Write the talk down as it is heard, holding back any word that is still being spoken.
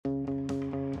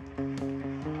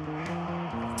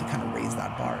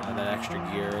that bar. That extra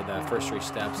gear, the first 3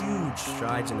 steps. Huge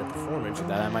strides in the performance.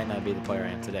 That I might not be the player I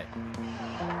am today.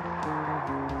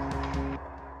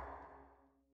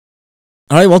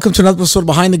 All right, welcome to another episode of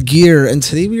Behind the Gear, and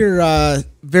today we are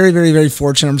very, very, very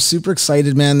fortunate. I'm super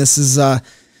excited, man. This is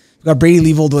we got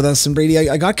Brady Leavold with us, and Brady,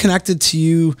 I got connected to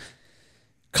you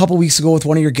a couple weeks ago with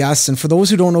one of your guests, and for those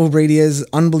who don't know who Brady is,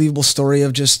 unbelievable story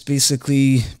of just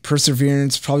basically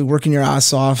perseverance, probably working your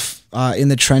ass off in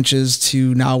the trenches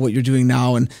to now what you're doing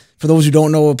now. And for those who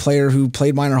don't know, a player who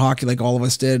played minor hockey like all of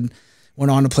us did,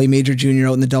 went on to play major junior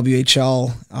out in the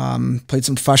WHL, played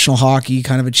some professional hockey,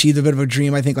 kind of achieved a bit of a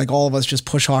dream. I think like all of us, just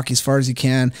push hockey as far as you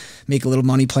can, make a little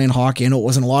money playing hockey. I know it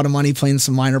wasn't a lot of money playing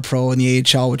some minor pro in the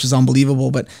AHL, which is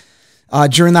unbelievable. But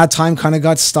during that time kind of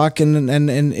got stuck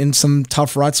in some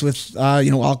tough ruts with,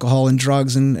 alcohol and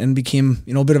drugs and became,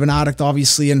 a bit of an addict,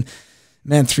 obviously. And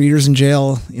man, 3 years in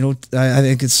jail, I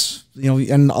think it's,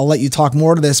 and I'll let you talk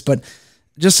more to this, but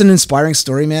just an inspiring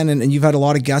story, man. And you've had a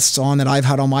lot of guests on that I've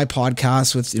had on my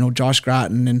podcast with, Josh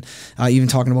Gratton and even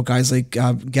talking about guys like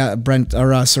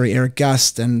Eric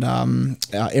Guest and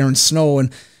Aaron Snow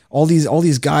and all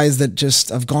these guys that just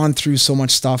have gone through so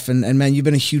much stuff. And man, you've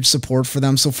been a huge support for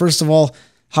them. So first of all,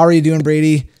 how are you doing,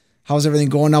 Brady? How's everything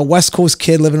going now? West Coast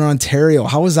kid living in Ontario.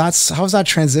 How's that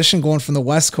transition going from the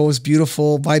West Coast,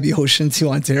 beautiful by the ocean, to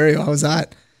Ontario? How's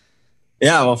that?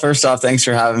 Yeah, well, first off, thanks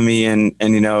for having me. And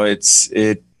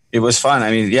it was fun. I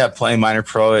mean, yeah, playing minor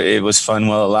pro, it was fun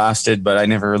while it lasted, but I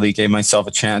never really gave myself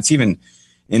a chance. Even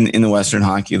in the Western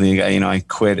Hockey League, I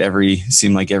quit every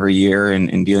year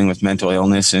and dealing with mental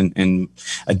illness and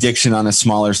addiction on a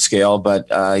smaller scale. But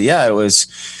it was,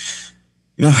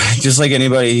 just like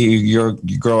anybody, you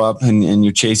grow up and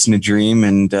you're chasing a dream.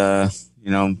 And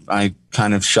I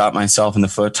kind of shot myself in the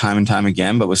foot time and time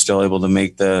again, but was still able to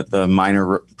make the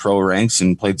minor pro ranks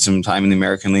and played some time in the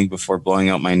American League before blowing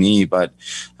out my knee. But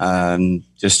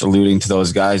just alluding to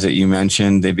those guys that you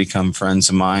mentioned, they become friends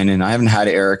of mine. And I haven't had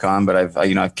Eric on, but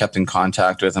I've kept in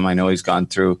contact with him. I know he's gone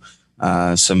through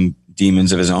some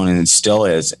demons of his own, and it still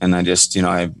is. And I just,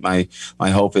 my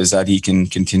hope is that he can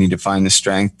continue to find the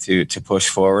strength to push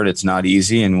forward. It's not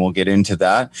easy, and we'll get into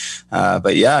that.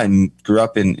 But yeah, and grew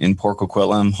up in Port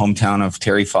Coquitlam, hometown of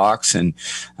Terry Fox, and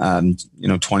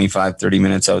 25, 30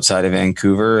 minutes outside of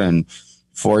Vancouver, and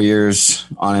 4 years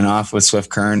on and off with Swift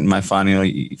Current. My final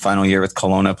year with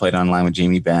Kelowna, played online with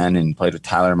Jamie Benn and played with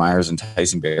Tyler Myers and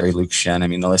Tyson Berry, Luke Shen. I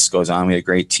mean, the list goes on. We had a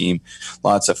great team,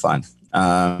 lots of fun.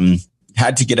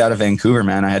 Had to get out of Vancouver,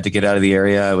 man. I had to get out of the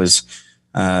area. I was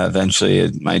eventually,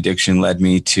 my addiction led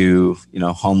me to,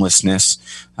 homelessness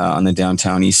on the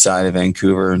downtown east side of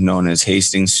Vancouver, known as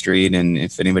Hastings Street. And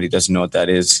if anybody doesn't know what that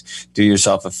is, do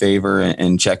yourself a favor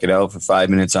and check it out for 5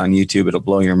 minutes on YouTube. It'll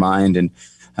blow your mind. And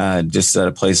just that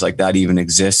a place like that even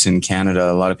exists in Canada.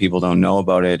 A lot of people don't know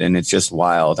about it, and it's just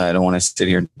wild. I don't want to sit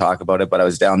here and talk about it, but I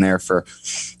was down there for,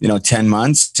 10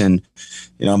 months, and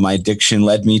my addiction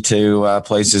led me to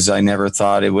places I never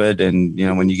thought it would. And,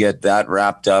 when you get that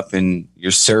wrapped up and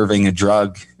you're serving a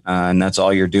drug and that's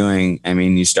all you're doing, I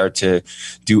mean, you start to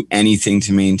do anything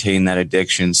to maintain that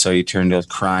addiction. So you turn to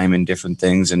crime and different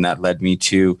things. And that led me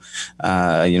to,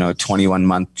 a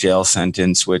 21-month jail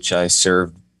sentence, which I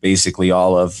served basically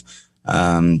all of.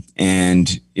 I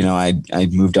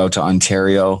moved out to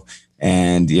Ontario,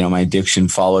 and, my addiction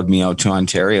followed me out to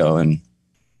Ontario. And,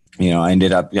 I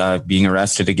ended up being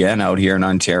arrested again out here in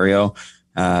Ontario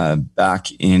back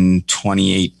in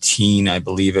 2018, I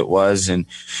believe it was, and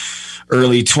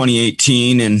early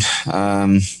 2018 and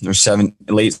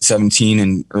late 17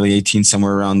 and early 18,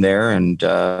 somewhere around there. And,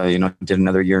 did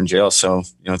another year in jail. So,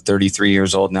 33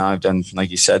 years old now. I've done, like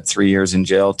you said, 3 years in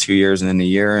jail, 2 years and then a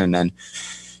year, and then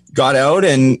got out.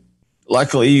 And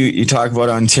luckily, you talk about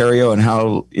Ontario and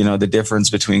how, the difference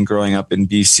between growing up in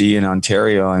BC and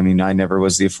Ontario. I mean, I never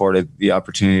was afforded the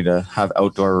opportunity to have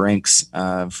outdoor rinks,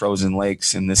 frozen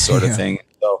lakes, and this sort of thing.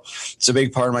 So it's a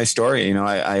big part of my story.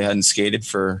 I hadn't skated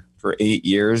for 8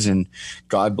 years, and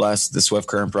God bless the Swift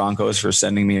Current Broncos for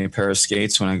sending me a pair of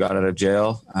skates when I got out of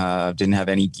jail. Didn't have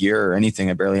any gear or anything.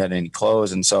 I barely had any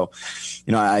clothes. And so,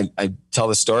 I tell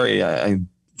the story. I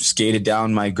skated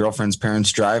down my girlfriend's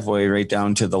parents' driveway right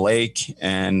down to the lake,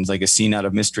 and like a scene out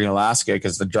of Mystery Alaska,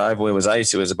 because the driveway was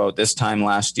ice. It was about this time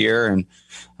last year, and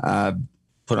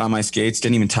put on my skates,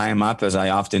 didn't even tie them up, as I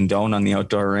often don't on the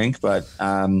outdoor rink, but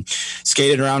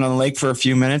skated around on the lake for a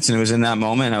few minutes. And it was in that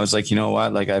moment I was like, you know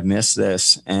what, like, I've missed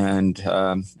this. And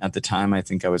at the time, I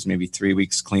think I was maybe 3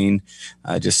 weeks clean.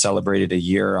 I just celebrated a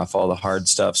year off all the hard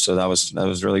stuff. So that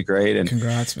was really great. And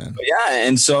congrats, man. Yeah.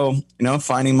 And so,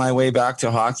 finding my way back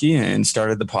to hockey and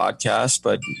started the podcast,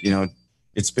 but,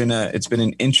 it's been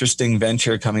an interesting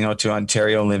venture coming out to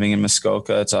Ontario, living in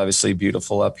Muskoka. It's obviously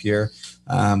beautiful up here.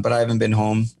 But I haven't been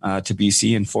home to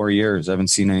BC in 4 years. I haven't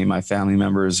seen any of my family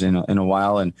members in a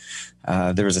while. And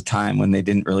there was a time when they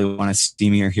didn't really want to see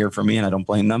me or hear from me, and I don't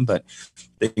blame them. But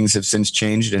things have since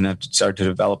changed, and I've started to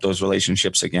develop those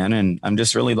relationships again. And I'm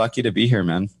just really lucky to be here,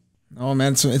 man. Oh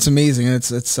man, it's amazing. And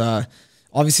it's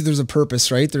obviously there's a purpose,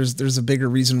 right? There's a bigger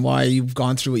reason why you've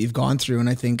gone through what you've gone through. And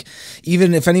I think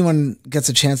even if anyone gets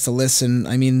a chance to listen,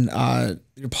 I mean,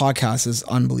 your podcast is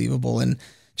unbelievable, and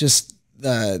just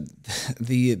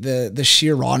the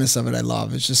sheer rawness of it, I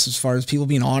love. It's just as far as people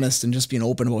being honest and just being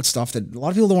open about stuff that a lot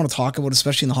of people don't want to talk about,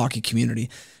 especially in the hockey community.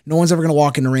 No one's ever going to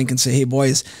walk in the rink and say, "Hey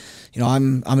boys,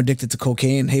 I'm addicted to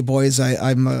cocaine. Hey boys,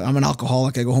 I'm an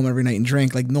alcoholic. I go home every night and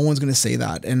drink." Like, no one's going to say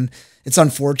that. And it's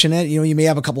unfortunate. You may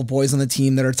have a couple boys on the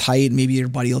team that are tight. Maybe your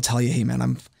buddy will tell you, "Hey man,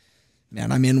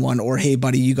 I'm in one," or "Hey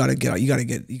buddy, you got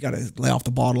to lay off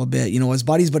the bottle a bit," as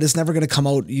buddies, but it's never going to come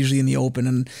out usually in the open.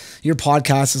 And your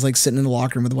podcast is like sitting in the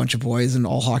locker room with a bunch of boys and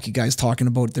all hockey guys talking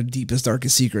about their deepest,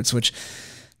 darkest secrets, which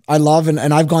I love. And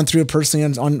I've gone through it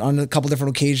personally on a couple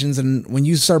different occasions. And when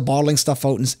you start bottling stuff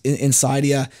out inside of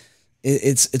you,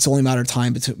 it's only a matter of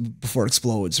time before it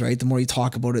explodes, right? The more you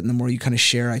talk about it and the more you kind of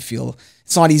share, I feel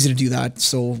it's not easy to do that.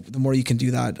 So the more you can do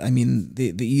that, I mean,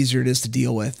 the easier it is to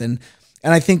deal with. And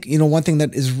I think, one thing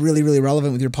that is really, really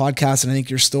relevant with your podcast, and I think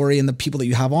your story and the people that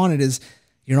you have on it, is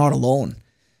you're not alone,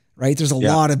 right? There's a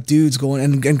lot of dudes going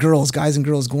and girls, guys and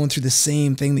girls going through the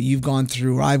same thing that you've gone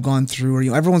through or I've gone through,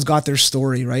 or, everyone's got their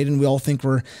story, right? And we all think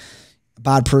we're a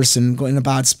bad person going in a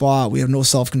bad spot. We have no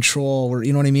self-control, or,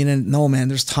 you know what I mean? And no, man,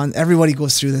 there's everybody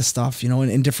goes through this stuff,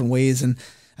 in different ways. And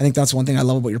I think that's one thing I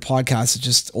love about your podcast, is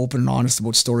just open and honest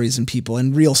about stories and people,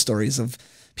 and real stories of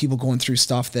people going through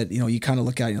stuff that, you kind of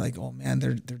look at and you're like, oh man,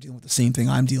 they're dealing with the same thing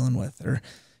I'm dealing with, or,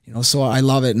 so I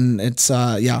love it. And it's,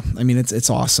 it's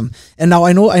awesome. And now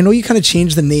I know you kind of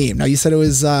changed the name. Now you said it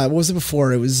was, what was it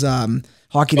before? It was,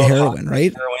 Hockey to Heroin,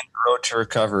 right? Heroin, Road to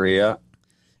Recovery. Yeah.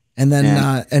 And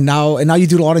then, and now you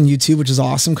do a lot on YouTube, which is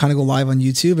awesome. Kind of go live on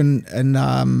YouTube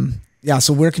and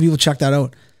so where can people check that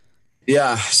out?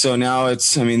 Yeah. So now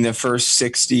it's, the first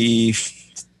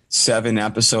 67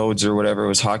 episodes or whatever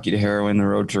was Hockey to Heroin, the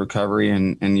Road to Recovery.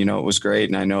 And it was great.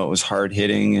 And I know it was hard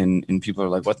hitting, and people are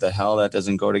like, what the hell? That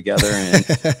doesn't go together. And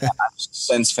I've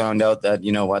since found out that,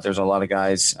 there's a lot of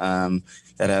guys,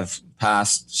 that have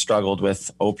struggled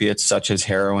with opiates such as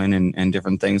heroin and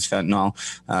different things, fentanyl.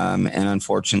 And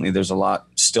unfortunately, there's a lot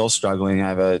still struggling. I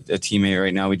have a teammate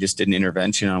right now. We just did an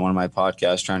intervention on one of my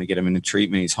podcasts trying to get him into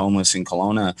treatment. He's homeless in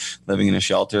Kelowna, living in a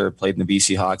shelter, played in the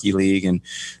BC Hockey League, and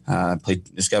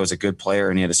this guy was a good player,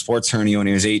 and he had a sports hernia when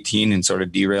he was 18 and sort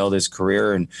of derailed his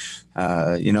career. And,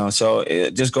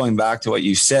 just going back to what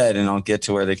you said, and I'll get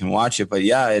to where they can watch it. But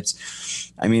yeah,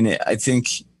 I think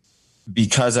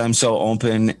because I'm so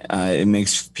open, it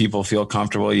makes people feel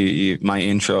comfortable. My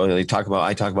intro, I talk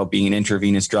about being an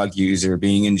intravenous drug user,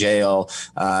 being in jail.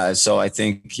 So I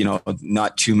think,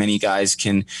 not too many guys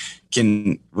can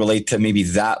relate to maybe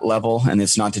that level. And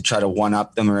it's not to try to one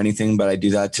up them or anything, but I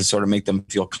do that to sort of make them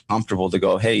feel comfortable to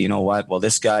go, hey, you know what? Well,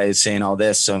 this guy is saying all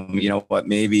this. So you know what,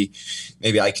 maybe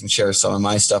I can share some of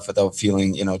my stuff without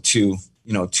feeling,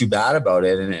 too bad about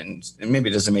it. And maybe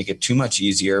it doesn't make it too much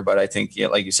easier, but I think,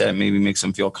 like you said, it maybe makes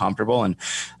them feel comfortable. And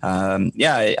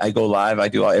I go live.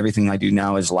 Everything I do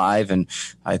now is live. And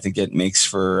I think it makes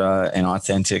for an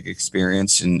authentic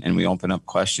experience. And we open up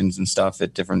questions and stuff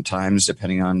at different times,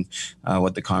 depending on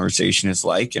what the conversation is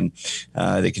like. And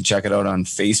they can check it out on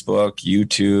Facebook,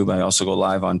 YouTube. I also go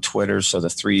live on Twitter. So the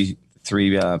three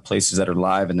places that are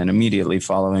live, and then immediately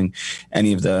following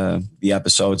any of the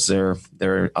episodes, they're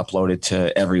uploaded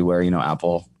to everywhere,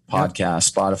 Apple Podcasts,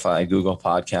 Spotify, Google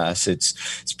Podcasts.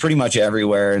 It's pretty much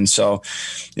everywhere. And so,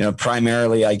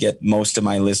 primarily I get most of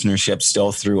my listenership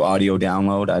still through audio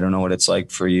download. I don't know what it's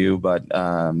like for you, but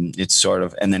it's sort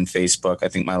of, and then Facebook. I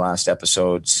think my last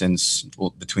episode, since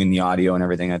between the audio and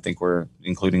everything, I think we're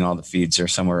including all the feeds, are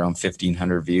somewhere around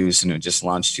 1,500 views, and it just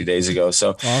launched 2 days ago.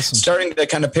 So awesome. Starting to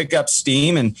kind of pick up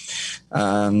steam. And,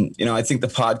 I think the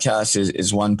podcast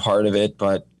is one part of it,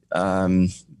 but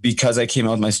because I came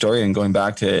out with my story and going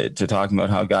back to talking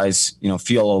about how guys,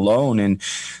 feel alone. And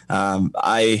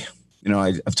I've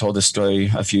told this story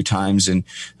a few times, and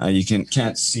you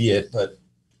can't see it, but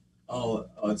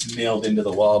it's nailed into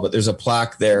the wall. But there's a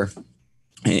plaque there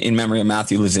in memory of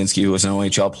Matthew Lazinski, who was an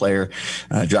OHL player,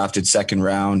 drafted second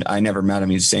round. I never met him.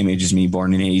 He's the same age as me,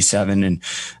 born in 87. And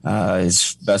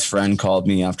his best friend called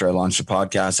me after I launched a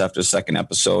podcast after the second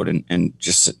episode. And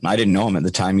just, I didn't know him at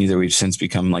the time either. We've since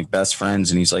become like best friends.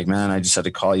 And he's like, man, I just had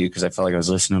to call you because I felt like I was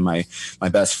listening to my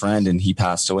best friend. And he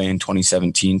passed away in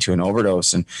 2017 to an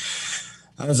overdose. And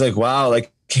I was like, wow,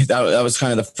 like, that was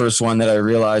kind of the first one that I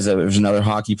realized that there was another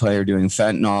hockey player doing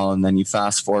fentanyl. And then you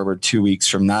fast forward 2 weeks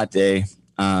from that day,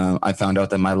 I found out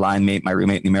that my line mate, my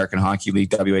roommate in the American Hockey League,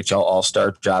 WHL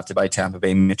All-Star, drafted by Tampa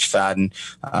Bay, Mitch Fadden,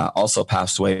 also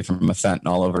passed away from a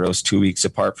fentanyl overdose 2 weeks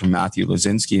apart from Matthew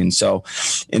Lazinski. And so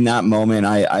in that moment,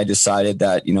 I decided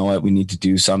that, you know what, we need to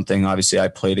do something. Obviously, I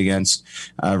played against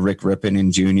Rick Rippon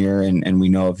in junior, and we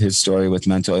know of his story with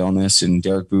mental illness, and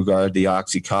Derek Bugard, the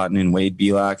Oxycontin, and Wade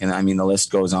Belak. And I mean, the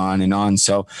list goes on and on.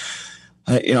 So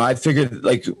I figured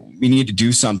like we need to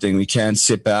do something. We can't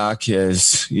sit back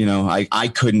as, I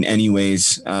couldn't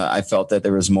anyways. I felt that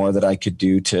there was more that I could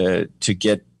do to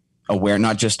get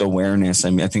not just awareness.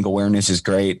 I mean, I think awareness is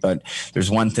great, but there's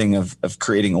one thing of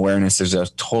creating awareness. There's a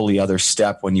totally other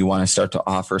step when you want to start to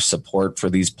offer support for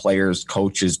these players,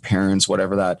 coaches, parents,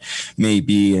 whatever that may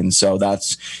be. And so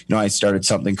that's, I started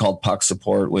something called Puck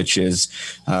Support, which is,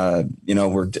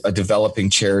 we're a developing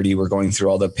charity. We're going through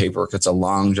all the paperwork. It's a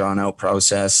long drawn out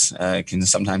process. It can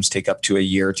sometimes take up to a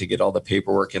year to get all the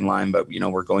paperwork in line, but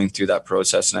we're going through that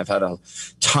process, and I've had a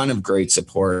ton of great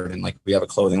support. And like, we have a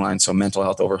clothing line, so Mental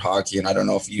Health Over Hockey. And I don't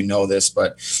know if you know this,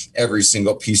 but every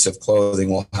single piece of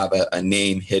clothing will have a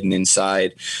name hidden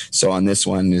inside. So on this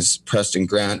one is Preston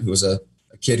Grant, who was a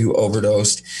kid who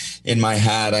overdosed. In my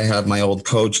hat, I have my old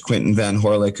coach, Quentin Van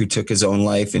Horlick, who took his own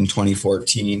life in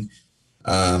 2014.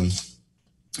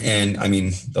 And I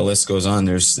mean, the list goes on.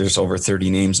 There's over 30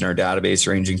 names in our database,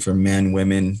 ranging from men,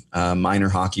 women, minor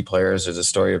hockey players. There's a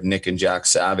story of Nick and Jack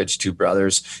Savage, two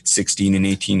brothers, 16 and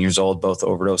 18 years old, both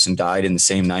overdosed and died in the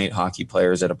same night. Hockey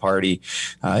players at a party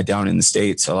down in the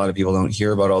States. A lot of people don't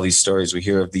hear about all these stories. We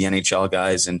hear of the NHL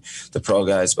guys and the pro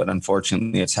guys, but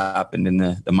unfortunately, it's happened in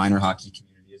the minor hockey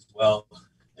community as well.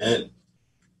 And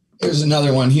there's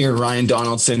another one here, Ryan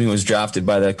Donaldson, who was drafted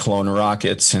by the Kelowna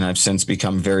Rockets, and I've since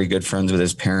become very good friends with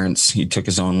his parents. He took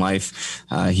his own life.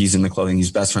 He's in the clothing. He's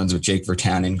best friends with Jake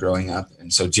Virtanen growing up,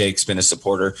 and so Jake's been a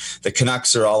supporter. The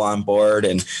Canucks are all on board,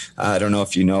 and I don't know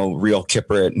if you know Real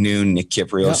Kipper at noon, Nick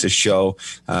Kiprios' show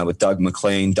with Doug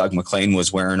McLean. Doug McLean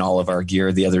was wearing all of our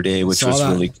gear the other day, which was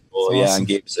really cool. Awesome. Yeah, and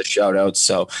gave us a shout out.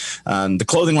 So the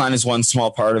clothing line is one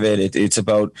small part of it. It's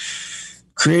about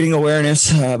creating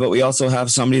awareness, but we also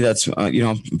have somebody that's,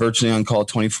 virtually on call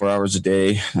 24 hours a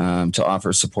day to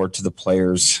offer support to the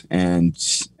players and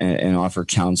offer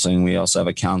counseling. We also have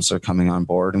a counselor coming on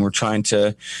board, and we're trying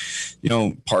to,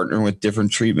 partner with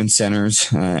different treatment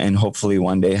centers and hopefully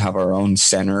one day have our own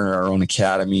center, our own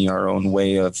academy, our own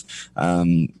way of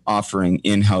offering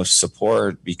in-house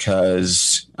support,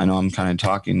 because I know I'm kind of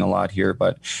talking a lot here,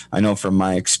 but I know from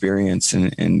my experience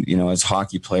and as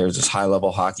hockey players, as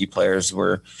high-level hockey players,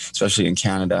 we're, especially in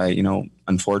Canada,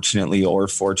 unfortunately or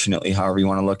fortunately, however you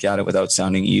want to look at it without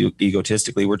sounding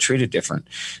egotistically, we're treated different.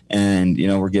 And,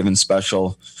 we're given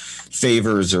special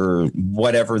favors or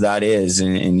whatever that is.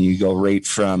 And you go right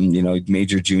from,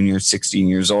 major, junior, 16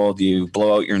 years old, you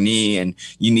blow out your knee and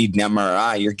you need an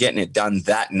MRI. You're getting it done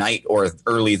that night or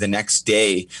early the next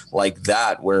day like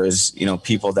that. Whereas,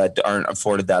 people that aren't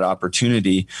afforded that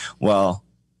opportunity, well,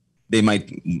 they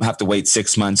might have to wait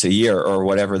 6 months, a year, or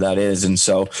whatever that is. And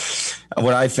so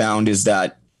what I found is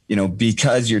that,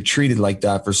 because you're treated like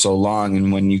that for so long,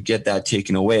 and when you get that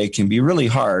taken away, it can be really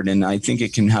hard. And I think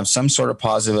it can have some sort of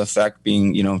positive effect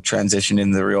being, transitioned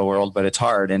into the real world, but it's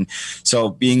hard. And so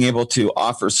being able to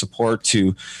offer support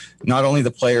to not only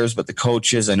the players, but the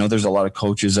coaches. I know there's a lot of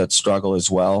coaches that struggle as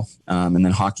well. And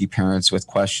then hockey parents with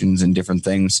questions and different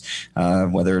things,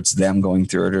 whether it's them going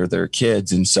through it or their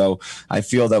kids. And so I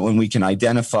feel that when we can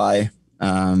identify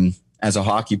as a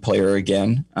hockey player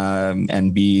again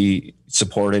and be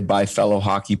supported by fellow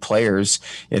hockey players,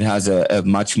 it has a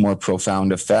much more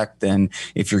profound effect than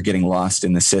if you're getting lost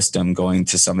in the system, going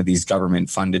to some of these government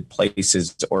funded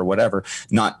places or whatever.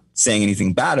 Not saying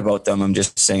anything bad about them. I'm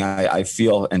just saying I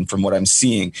feel, and from what I'm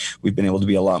seeing, we've been able to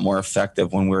be a lot more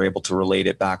effective when we're able to relate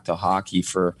it back to hockey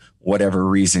for whatever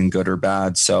reason, good or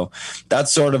bad. So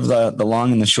that's sort of the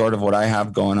long and the short of what I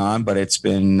have going on, but it's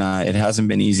been, it hasn't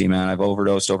been easy, man. I've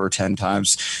overdosed over 10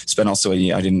 times. Spent also,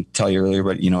 I didn't tell you earlier,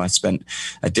 but I spent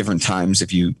at different times.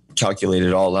 If you calculate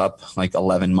it all up, like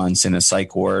 11 months in a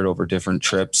psych ward over different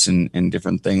trips and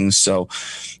different things. So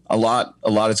a lot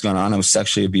has gone on. I was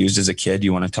sexually abused as a kid.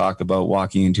 You want to talk about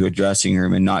walking into a dressing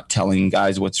room and not telling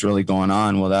guys what's really going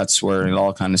on? Well, that's where it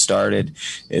all kind of started,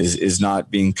 is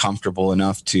not being comfortable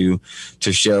enough to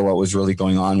share what was really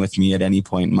going on with me at any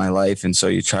point in my life. And so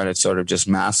you try to sort of just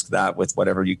mask that with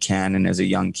whatever you can. And as a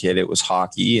young kid, it was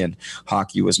hockey, and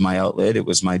hockey was my outlet. It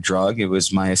was my drug. It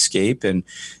was my escape. And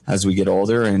as we get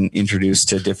older and introduced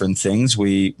to different things,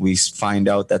 we find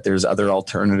out that there's other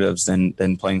alternatives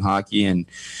than playing hockey. And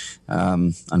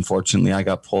unfortunately, I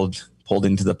got pulled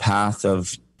into the path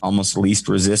of almost least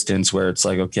resistance, where it's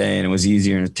like, okay, and it was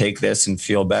easier to take this and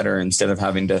feel better instead of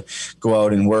having to go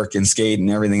out and work and skate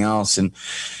and everything else. And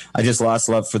I just lost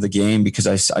love for the game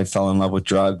because I fell in love with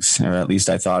drugs, or at least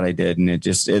I thought I did. And it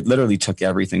literally took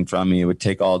everything from me. It would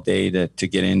take all day to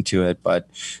get into it, but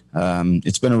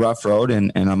it's been a rough road,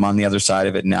 and I'm on the other side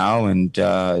of it now. And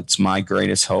it's my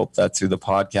greatest hope that through the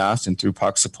podcast and through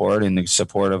Puck Support and the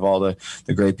support of all the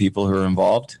great people who are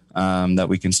involved, that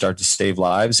we can start to save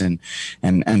lives and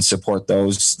support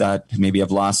those that maybe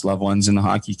have lost loved ones in the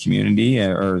hockey community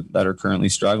or that are currently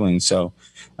struggling. So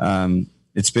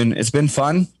it's been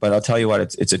fun, but I'll tell you what,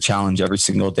 it's a challenge every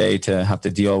single day to have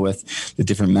to deal with the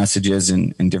different messages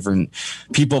and different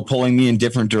people pulling me in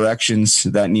different directions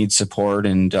that need support.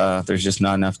 And there's just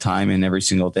not enough time in every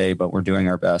single day, but we're doing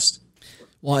our best.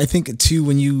 Well, I think too,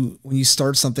 when you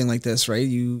start something like this, right,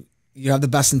 you have the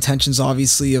best intentions,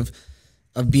 obviously, of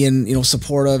being,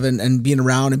 supportive and being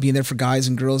around and being there for guys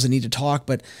and girls that need to talk.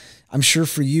 But I'm sure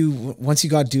for you, once you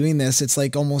got doing this, it's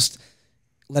like almost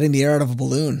letting the air out of a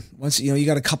balloon. Once, you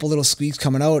got a couple little squeaks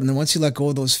coming out, and then once you let go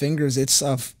of those fingers, it's,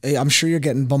 I'm sure you're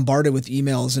getting bombarded with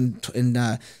emails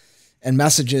and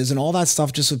messages and all that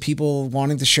stuff, just with people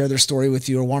wanting to share their story with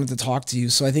you or wanting to talk to you.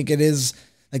 So I think it is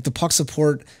like the Puck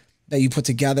Support that you put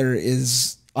together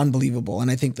is unbelievable.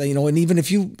 And I think that, and even if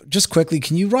you just quickly,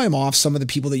 can you rhyme off some of the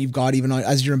people that you've got even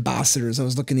as your ambassadors? I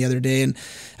was looking the other day, and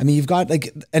I mean, you've got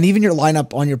and even your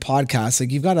lineup on your podcast,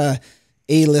 you've got a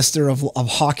lister of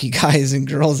hockey guys and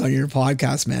girls on your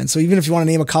podcast, man. So even if you want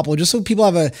to name a couple, just so people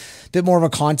have a bit more of a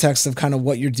context of kind of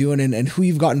what you're doing and who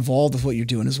you've got involved with what you're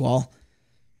doing as well.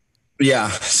 Yeah.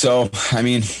 So, I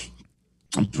mean,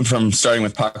 from starting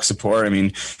with Puck Support, I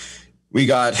mean, we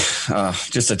got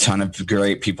just a ton of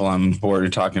great people on board. We're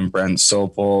talking Brent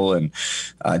Sopel and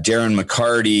Darren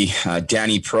McCarty,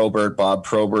 Danny Probert, Bob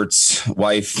Probert's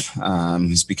wife,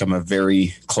 who's become a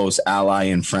very close ally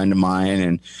and friend of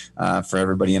mine. And for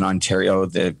everybody in Ontario,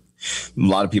 a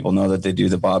lot of people know that they do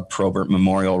the Bob Probert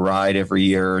Memorial Ride every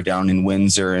year down in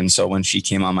Windsor. And so when she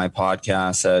came on my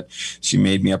podcast, she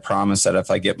made me a promise that if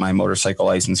I get my motorcycle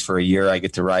license for a year, I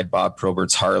get to ride Bob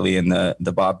Probert's Harley in the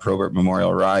Bob Probert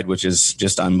Memorial Ride, which is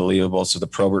just unbelievable. So the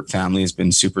Probert family has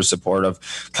been super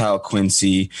supportive. Kyle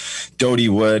Quincy, Dodie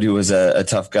Wood, who was a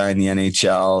tough guy in the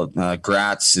NHL,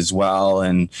 Gratz as well.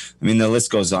 And I mean, the list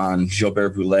goes on.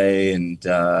 Gilbert Boulet, and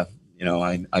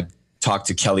I talked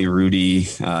to Kelly Rudy.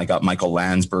 I got Michael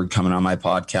Landsberg coming on my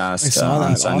podcast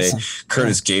on Sunday. Awesome.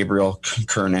 Curtis Gabriel,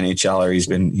 current NHLer. He's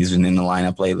been in the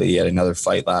lineup lately. He had another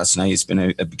fight last night. He's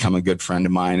become a good friend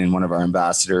of mine and one of our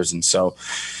ambassadors. And so,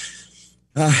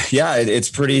 it's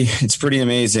pretty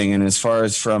amazing. And as far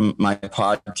as from my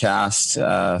podcast,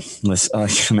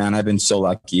 man, I've been so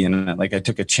lucky, and I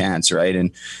took a chance, right?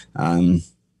 And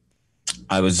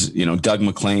I was, Doug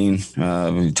McLean.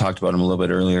 We talked about him a little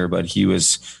bit earlier, but he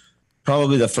was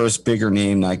probably the first bigger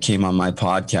name that came on my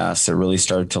podcast that really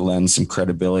started to lend some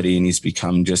credibility, and he's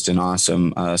become just an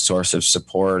awesome source of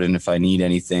support. And if I need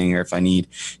anything, or if I need,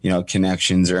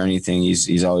 connections or anything,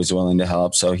 he's always willing to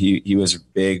help. So he was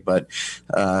big, but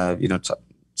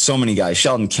so many guys: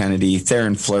 Sheldon Kennedy,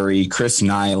 Theron Fleury, Chris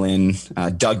Nyland,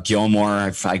 Doug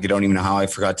Gilmore. I don't even know how I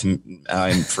forgot to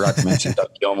mention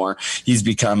Doug Gilmore. He's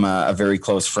become a very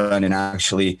close friend, and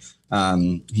actually,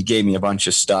 he gave me a bunch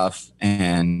of stuff,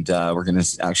 and we're going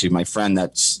to actually, my friend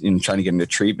that's trying to get into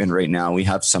treatment right now, we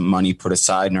have some money put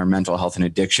aside in our mental health and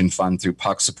addiction fund through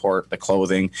Puck Support, the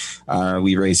clothing.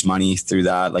 We raise money through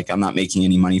that. I'm not making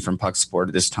any money from Puck Support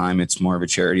at this time. It's more of a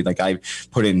charity. I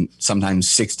put in sometimes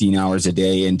 16 hours a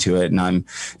day into it, and I'm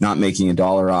not making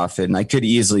 $1 off it. And I could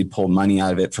easily pull money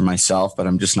out of it for myself, but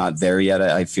I'm just not there yet.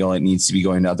 I feel it needs to be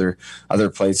going to other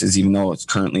places, even though it's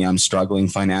currently I'm struggling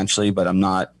financially, but I'm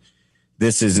not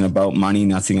this isn't about money.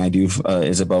 Nothing I do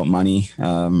is about money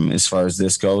as far as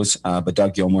this goes. But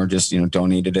Doug Gilmore just,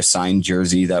 donated a signed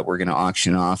jersey that we're going to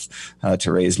auction off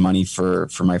to raise money for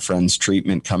my friend's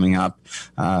treatment coming up.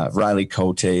 Riley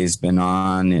Cote has been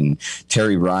on, and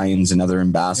Terry Ryan's another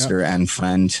ambassador and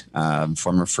friend,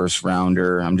 former first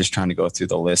rounder. I'm just trying to go through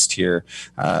the list here.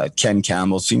 Ken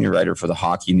Campbell, senior writer for the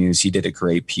Hockey News. He did a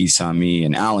great piece on me.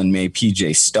 And Alan May,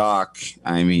 PJ Stock.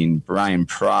 I mean, Brian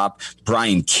Prop,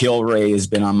 Brian Kilray has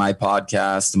been on my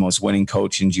podcast, the most winning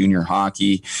coach in junior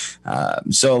hockey.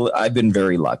 So I've been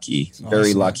very lucky,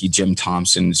 very lucky. Jim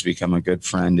Thompson's become a good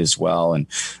friend as well. And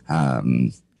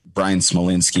Brian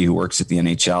Smolinski, who works at the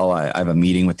NHL. I have a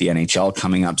meeting with the NHL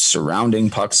coming up surrounding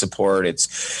puck support.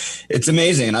 It's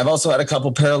amazing. And I've also had a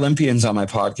couple Paralympians on my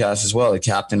podcast as well. The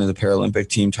captain of the Paralympic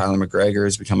team, Tyler McGregor,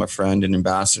 has become a friend and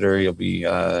ambassador. He'll be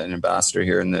an ambassador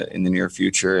here in the near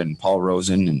future, and Paul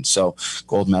Rosen. And so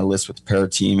gold medalist with the para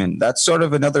team. And that's sort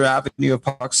of another avenue of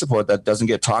puck support that doesn't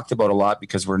get talked about a lot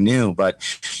because we're new, but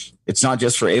it's not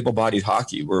just for able-bodied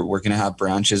hockey. We're going to have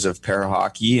branches of para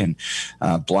hockey and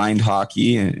blind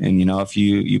hockey. And if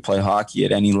you play hockey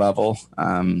at any level,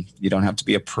 you don't have to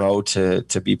be a pro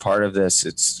to be part of this.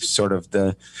 It's sort of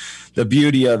the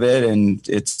beauty of it. And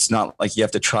it's not like you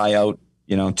have to try out,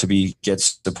 to get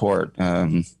support.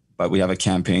 But we have a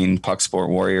campaign, Puck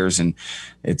Sport Warriors, and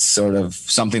it's sort of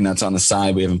something that's on the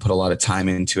side. We haven't put a lot of time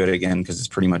into it again because it's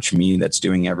pretty much me that's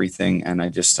doing everything. And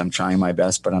I'm trying my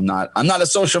best, but I'm not a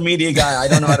social media guy. I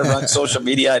don't know how to run social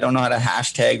media. I don't know how to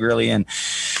hashtag really. And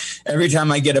every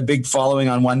time I get a big following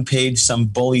on one page, some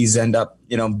bullies end up,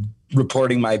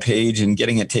 reporting my page and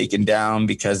getting it taken down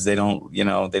because they don't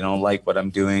like what I'm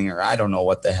doing, or I don't know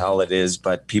what the hell it is,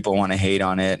 but people want to hate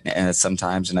on it and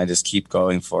sometimes, and I just keep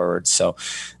going forward. So,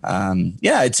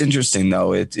 it's interesting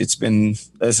though. It's been,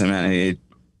 listen, man, it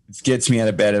gets me out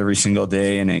of bed every single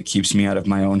day and it keeps me out of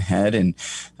my own head. And,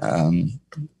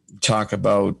 talk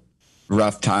about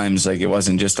rough times. Like, it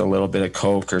wasn't just a little bit of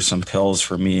Coke or some pills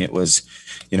for me. It was,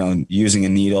 using a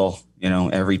needle,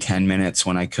 every 10 minutes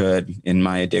when I could in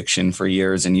my addiction for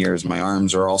years and years. My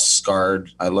arms are all scarred.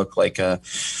 I look like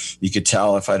you could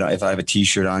tell if I have a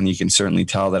t-shirt on, you can certainly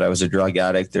tell that I was a drug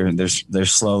addict. They're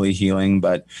slowly healing,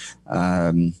 but,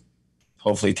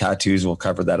 hopefully tattoos will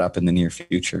cover that up in the near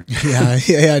future.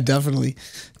 Yeah, definitely.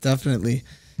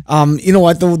 You know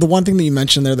what? The one thing that you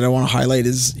mentioned there that I want to highlight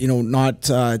is, not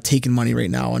taking money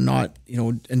right now and not,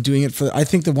 and doing it for, I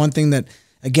think the one thing that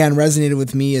again resonated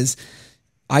with me is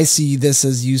I see this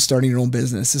as you starting your own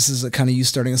business. This is a kind of you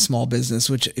starting a small business,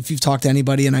 which if you've talked to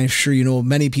anybody, and I'm sure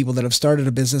many people that have started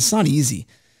a business, it's not easy.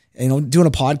 Doing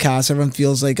a podcast, everyone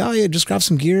feels like, oh yeah, just grab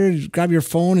some gear, grab your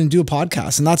phone and do a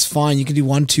podcast. And that's fine. You can do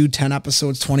 1, 2, 10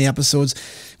 episodes, 20 episodes.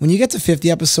 When you get to 50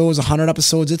 episodes, 100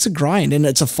 episodes, it's a grind, and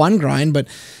it's a fun grind, but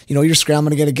you're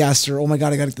scrambling to get a guest, or, oh my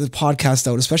God, I got to get the podcast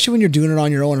out, especially when you're doing it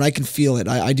on your own. And I can feel it.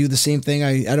 I do the same thing.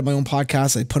 I edit my own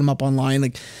podcast. I put them up online.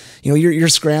 Like, you're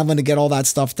scrambling to get all that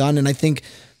stuff done. And I think,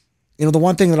 the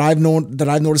one thing that I've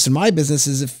noticed in my business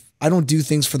is if I don't do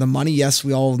things for the money. Yes,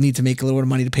 we all need to make a little bit of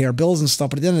money to pay our bills and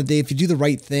stuff. But at the end of the day, if you do the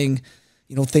right thing,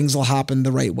 things will happen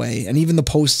the right way. And even the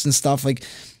posts and stuff, like,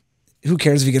 who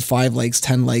cares if you get 5 likes,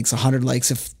 10 likes, 100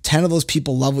 likes? If 10 of those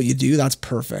people love what you do, that's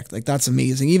perfect. Like, that's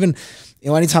amazing. Even,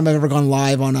 anytime I've ever gone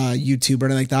live on YouTube or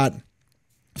anything like that,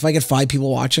 if I get 5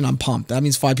 people watching, I'm pumped. That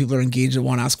means 5 people are engaged and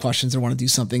want to ask questions or want to do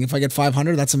something. If I get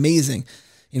 500, that's amazing.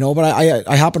 But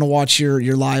I happen to watch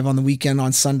your live on the weekend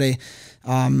on Sunday,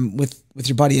 with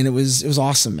your buddy, and it was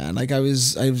awesome, man. Like, I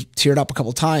teared up a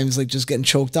couple times, like, just getting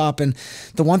choked up. And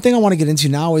the one thing I want to get into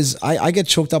now is I get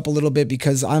choked up a little bit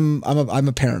because I'm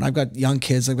a parent. I've got young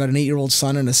kids. I've got an 8-year-old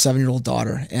son and a 7-year-old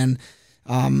daughter, and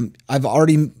I've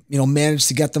already managed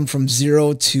to get them from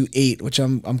 0 to 8, which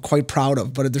I'm quite proud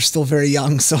of. But they're still very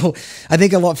young, so I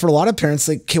think for a lot of parents,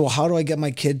 like, okay, well, how do I get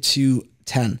my kid to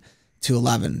 10? To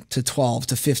 11, to 12,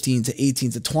 to 15, to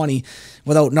 18, to 20,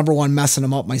 without, number one, messing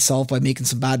them up myself by making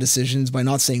some bad decisions, by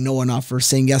not saying no enough, or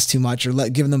saying yes too much, or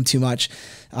giving them too much.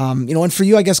 And for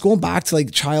you, I guess, going back to like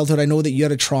childhood, I know that you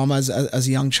had a trauma as a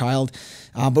young child,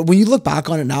 but when you look back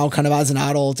on it now, kind of as an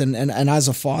adult and as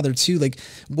a father too, like,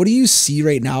 what do you see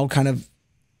right now, kind of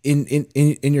in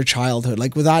your childhood?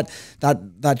 Like, with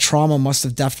that trauma must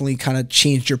have definitely kind of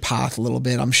changed your path a little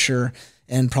bit, I'm sure.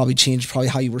 And probably changed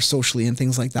how you were socially and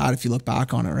things like that, if you look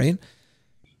back on it, right?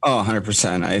 Oh,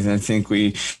 100%. I think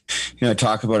we,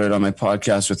 talk about it on my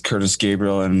podcast with Curtis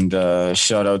Gabriel, and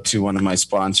shout out to one of my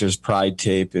sponsors, Pride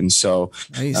Tape. And so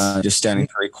nice. Just standing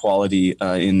for equality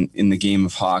in the game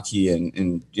of hockey.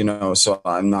 And so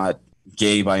I'm not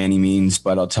gay by any means,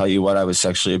 but I'll tell you what, I was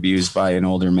sexually abused by an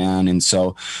older man. And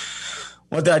so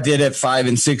what that did at 5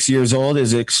 and 6 years old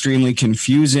is extremely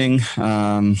confusing.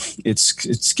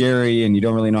 It's scary, and you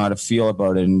don't really know how to feel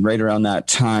about it. And right around that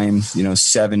time,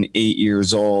 7, 8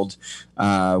 years old,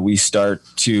 we start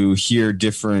to hear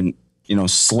different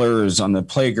slurs on the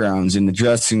playgrounds, in the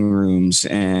dressing rooms.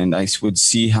 And I would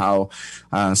see how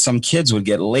some kids would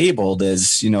get labeled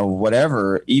as,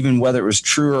 whatever, even whether it was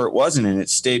true or it wasn't, and it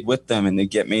stayed with them, and they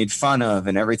get made fun of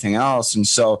and everything else. And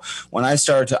so when I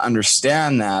started to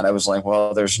understand that, I was like,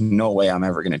 well, there's no way I'm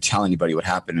ever going to tell anybody what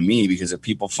happened to me, because if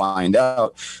people find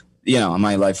out,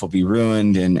 my life will be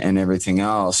ruined and everything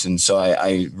else. And so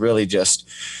I really just,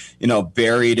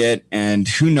 buried it. And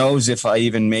who knows if I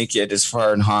even make it as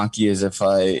far in hockey as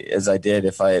I did,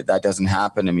 if that doesn't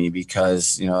happen to me,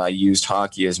 because, I used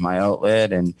hockey as my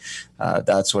outlet, and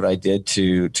that's what I did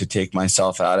to take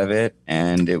myself out of it.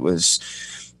 And it was,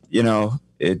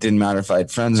 it didn't matter if I had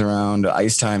friends around,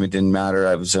 ice time, it didn't matter.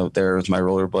 I was out there with my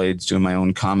rollerblades, doing my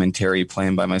own commentary,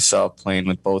 playing by myself, playing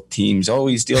with both teams. Oh,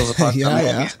 he steals the puck. He's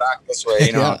back this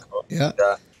way,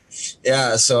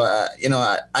 Yeah. So,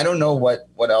 I don't know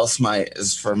what else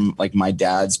is from like my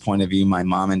dad's point of view. My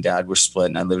mom and dad were split,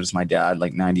 and I lived with my dad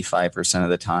like 95% of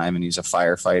the time. And he's a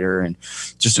firefighter and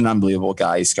just an unbelievable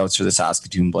guy. He scouts for the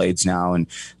Saskatoon Blades now, and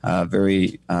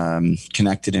very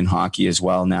connected in hockey as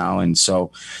well now. And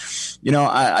so,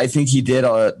 I think he did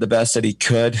the best that he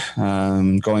could.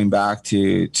 Going back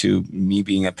to me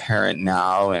being a parent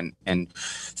now, and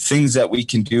things that we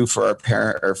can do for our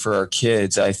parent or for our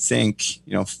kids, I think,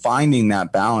 finding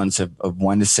that balance of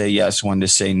when to say yes, when to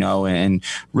say no, and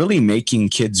really making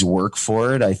kids work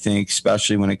for it. I think,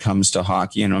 especially when it comes to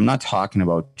hockey, and I'm not talking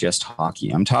about just hockey.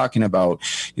 I'm talking about,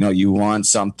 you want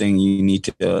something, you need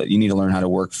to learn how to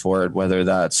work for it, whether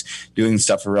that's doing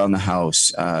stuff around the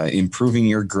house, improving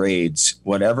your grades,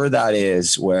 whatever that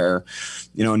is, where,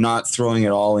 not throwing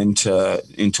it all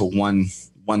into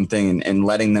one thing and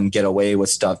letting them get away with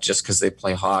stuff just because they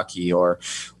play hockey or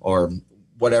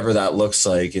whatever that looks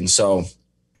like. And so,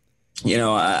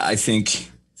 I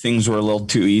think things were a little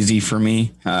too easy for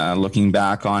me, looking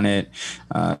back on it,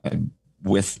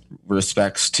 with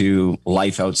respects to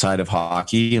life outside of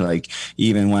hockey. Like,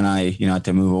 even when I, had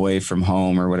to move away from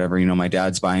home or whatever, my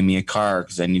dad's buying me a car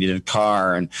because I needed a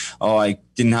car. And, I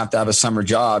didn't have to have a summer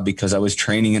job because I was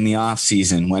training in the off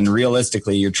season, when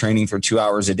realistically you're training for 2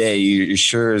 hours a day. You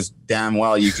sure as damn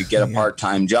well you could get a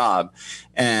part-time job.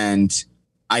 And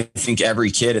I think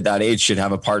every kid at that age should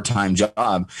have a part-time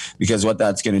job, because what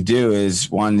that's going to do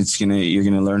is, one, you're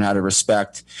going to learn how to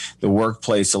respect the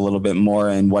workplace a little bit more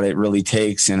and what it really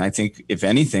takes. And I think, if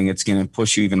anything, it's going to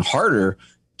push you even harder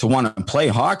to want to play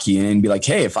hockey and be like,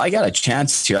 hey, if I got a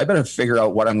chance here, I better figure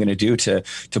out what I'm going to do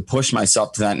to push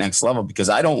myself to that next level, because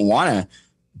I don't want to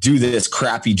do this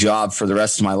crappy job for the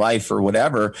rest of my life or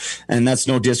whatever. And that's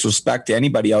no disrespect to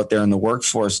anybody out there in the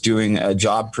workforce doing a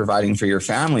job providing for your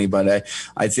family. But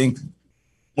I think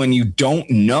when you don't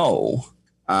know,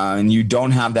 and you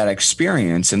don't have that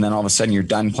experience, and then all of a sudden you're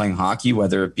done playing hockey,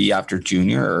 whether it be after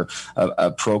junior or a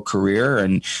pro career.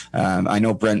 And I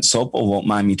know Brent Sopel won't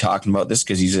mind me talking about this,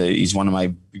 because he's one of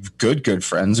my good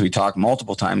friends. We talk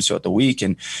multiple times throughout the week,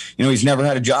 and he's never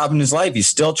had a job in his life. He's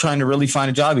still trying to really find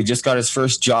a job. He just got his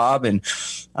first job, and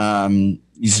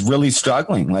he's really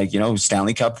struggling, like,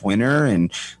 Stanley Cup winner.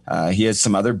 And he has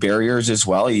some other barriers as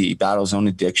well. He battles his own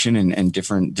addiction and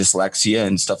different dyslexia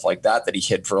and stuff like that he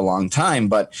hid for a long time.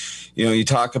 But, you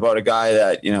talk about a guy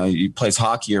that, he plays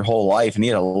hockey your whole life, and he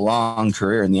had a long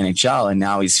career in the NHL. And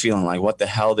now he's feeling like, what the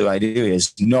hell do I do? He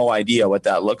has no idea what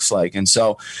that looks like. And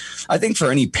so I think for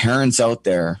any parents out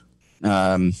there,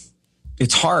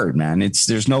 it's hard, man.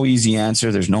 There's no easy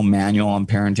answer. There's no manual on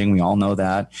parenting. We all know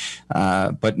that.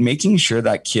 But making sure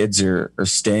that kids are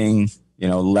staying,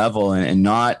 level and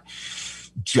not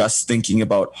just thinking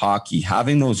about hockey,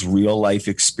 having those real life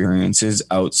experiences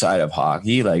outside of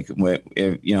hockey. Like,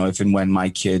 if and when my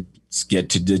kids get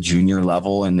to the junior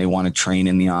level and they want to train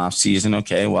in the off season,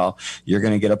 okay, well, you're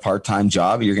going to get a part-time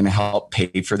job. You're going to help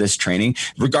pay for this training,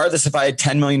 regardless if I had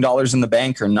 $10 million in the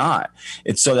bank or not.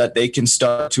 It's so that they can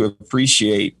start to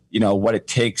appreciate, what it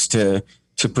takes to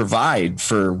provide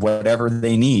for whatever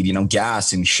they need,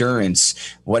 gas, insurance,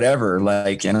 whatever.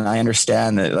 And I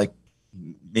understand that,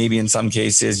 maybe in some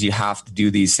cases you have to do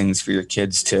these things for your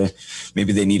kids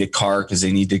maybe they need a car because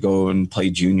they need to go and play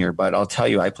junior. But I'll tell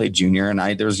you, I played junior, and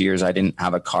there's years I didn't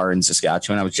have a car in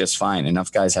Saskatchewan. I was just fine.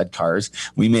 Enough guys had cars.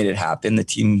 We made it happen. The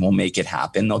team will make it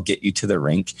happen. They'll get you to the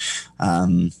rink.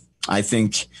 I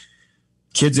think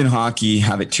kids in hockey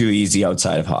have it too easy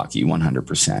outside of hockey,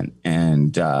 100%.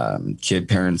 And kid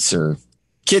parents are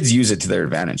kids use it to their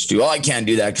advantage too. Oh, I can't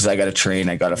do that because I got to train.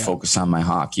 I got to focus on my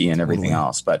hockey and everything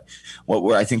else. But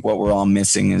I think what we're all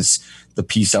missing is the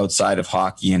piece outside of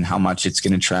hockey and how much it's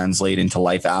going to translate into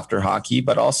life after hockey,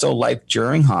 but also life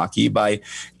during hockey by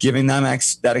giving them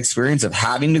that experience of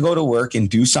having to go to work and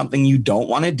do something you don't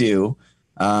want to do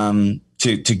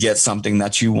to get something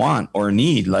that you want or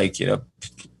need, like,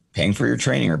 paying for your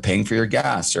training or paying for your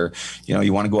gas, or,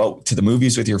 you want to go out to the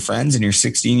movies with your friends and you're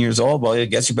 16 years old. Well, I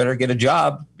guess you better get a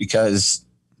job, because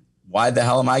why the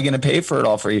hell am I going to pay for it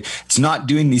all for you? It's not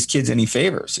doing these kids any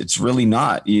favors. It's really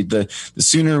not. The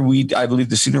sooner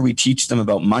we teach them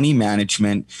about money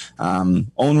management,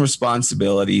 own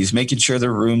responsibilities, making sure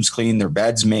their room's clean, their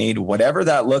bed's made, whatever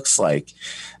that looks like,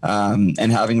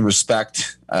 and having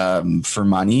respect for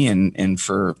money and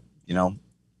for,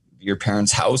 your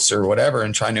parents' house or whatever,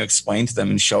 and trying to explain to them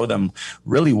and show them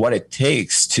really what it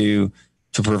takes to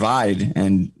provide.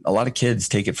 And a lot of kids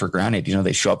take it for granted.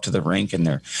 They show up to the rink and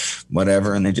they're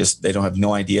whatever, and they don't have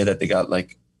no idea that they got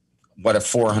like what a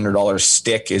 $400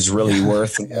 stick is really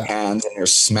worth in their hands, and they're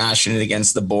smashing it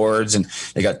against the boards, and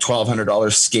they got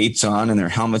 $1,200 skates on and their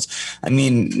helmets. I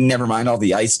mean, never mind all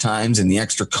the ice times and the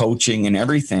extra coaching and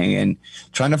everything, and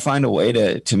trying to find a way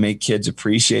to make kids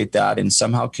appreciate that and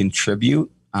somehow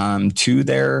contribute to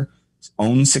their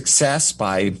own success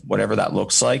by whatever that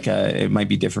looks like. It might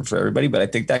be different for everybody, but I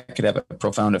think that could have a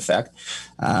profound effect.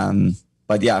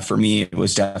 But yeah, for me, it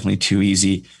was definitely too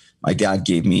easy. My dad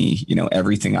gave me,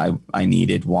 everything I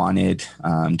needed, wanted,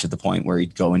 to the point where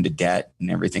he'd go into debt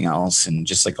and everything else. And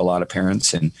just like a lot of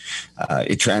parents, and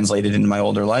it translated into my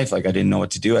older life. Like, I didn't know what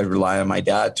to do. I'd rely on my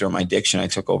dad through my addiction. I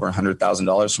took over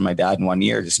 $100,000 from my dad in 1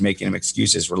 year, just making him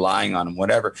excuses, relying on him,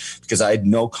 whatever, because I had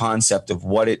no concept of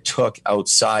what it took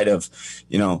outside of,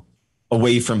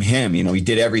 away from him. He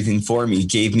did everything for me. He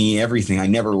gave me everything. I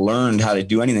never learned how to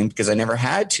do anything because I never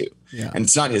had to. Yeah. And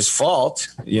it's not his fault.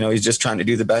 He's just trying to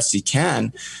do the best he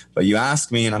can. But you ask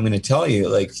me, and I'm going to tell you,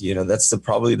 like, that's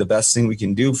probably the best thing we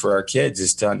can do for our kids,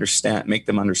 is to make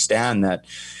them understand that,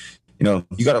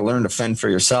 you got to learn to fend for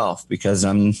yourself, because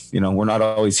we're not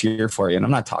always here for you. And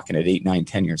I'm not talking at 8, 9,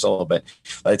 10 years old, but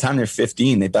by the time they're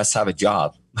 15, they best have a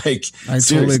job. Like, I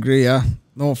totally agree. Yeah,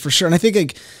 no, for sure. And I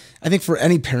think for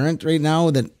any parent right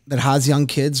now that has young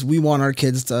kids, we want our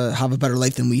kids to have a better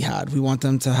life than we had. We want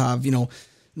them to have,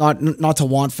 not to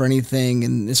want for anything.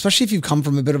 And especially if you come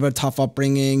from a bit of a tough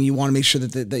upbringing, you want to make sure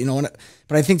that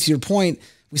but I think, to your point,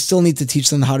 we still need to teach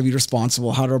them how to be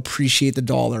responsible, how to appreciate the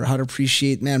dollar, how to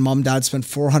appreciate, man, mom, dad spent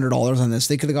 $400 on this.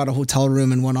 They could have got a hotel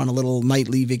room and went on a little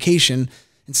nightly vacation.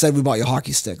 Instead, we bought you a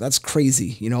hockey stick. That's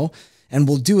crazy, and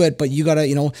we'll do it, but you gotta,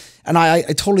 and I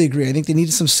totally agree. I think they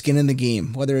need some skin in the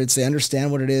game, whether it's they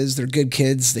understand what it is, they're good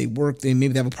kids, they work, maybe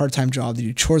they have a part-time job, they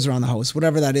do chores around the house,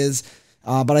 whatever that is.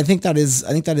 But I think that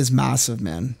is massive,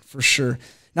 man, for sure.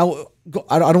 Now,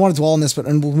 I don't want to dwell on this,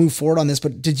 and we'll move forward on this,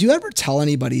 but did you ever tell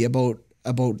anybody about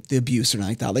the abuse or anything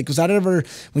like that? Like, was that ever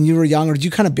when you were young, or did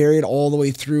you kind of bury it all the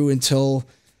way through until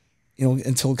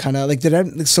kind of like,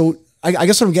 I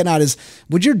guess what I'm getting at is,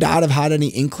 would your dad have had any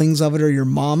inklings of it, or your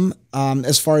mom,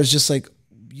 as far as just like,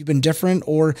 you've been different,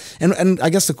 and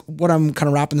I guess what I'm kind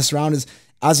of wrapping this around is,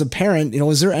 as a parent,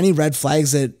 is there any red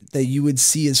flags that you would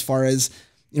see, as far as,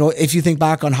 if you think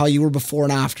back on how you were before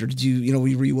and after? Did you,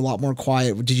 were you a lot more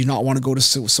quiet? Did you not want to go to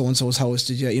so-and-so's house?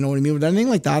 Did you know what I mean? Was anything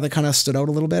like that kind of stood out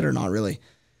a little bit, or not really?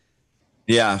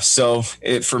 Yeah. So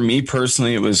for me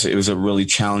personally, it was a really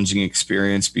challenging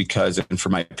experience, because, and for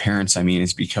my parents,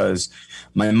 it's because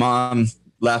my mom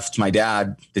left my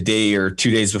dad the day or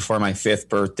 2 days before my 5th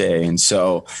birthday. And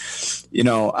so,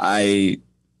 they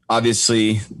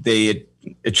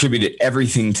attributed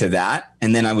everything to that.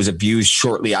 And then I was abused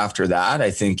shortly after that. I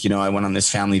think, I went on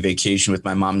this family vacation with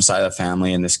my mom's side of the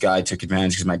family, and this guy took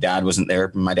advantage because my dad wasn't there.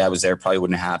 If my dad was there, probably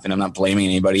wouldn't have happened. I'm not blaming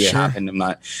anybody. Sure. It happened.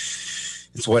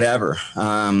 It's whatever.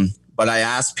 But I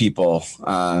asked people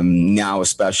now,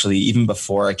 especially even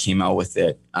before I came out with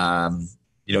it,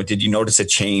 did you notice a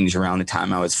change around the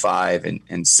time I was 5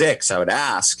 and 6? I would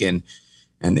ask, and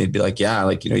they'd be like, yeah,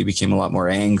 like, you became a lot more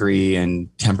angry and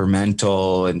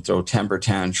temperamental and throw temper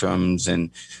tantrums,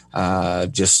 and I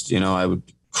would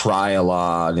cry a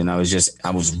lot, and I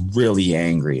was really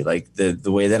angry. Like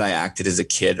the way that I acted as a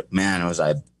kid, man, was I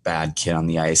a bad kid on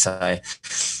the ice. I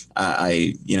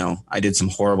did some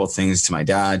horrible things to my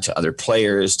dad, to other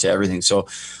players, to everything. So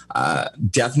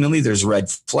definitely there's red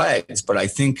flags, but I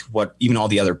think what even all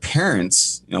the other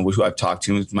parents, who I've talked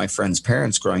to, with my friends'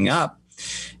 parents growing up,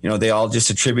 they all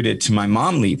just attributed to my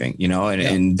mom leaving,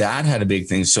 and that had a big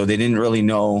thing. So they didn't really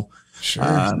know, sure.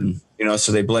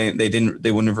 So they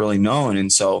wouldn't have really known.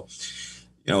 And so,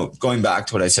 going back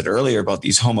to what I said earlier about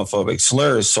these homophobic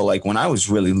slurs. So like when I was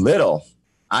really little,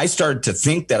 I started to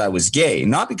think that I was gay,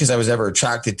 not because I was ever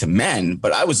attracted to men,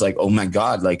 but I was like, oh my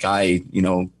God, like I,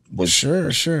 was Sure.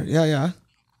 Yeah. Yeah.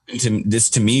 into this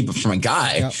to me, but from a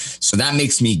guy. Yep. So that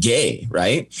makes me gay.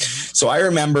 Right. So I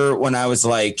remember when I was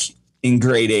like in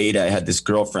grade 8, I had this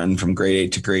girlfriend from grade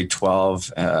 8 to grade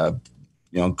 12,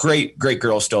 great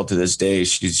girl still to this day.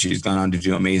 She's gone on to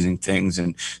do amazing things,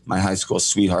 and my high school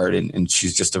sweetheart, and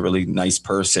she's just a really nice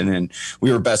person, and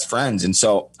we were best friends. And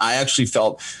so I actually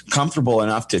felt comfortable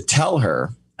enough to tell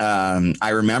her. I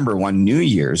remember one New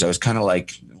Year's, I was kind of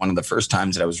like one of the first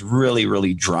times that I was really,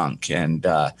 really drunk, and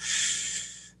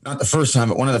not the first time,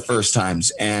 but one of the first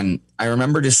times. And I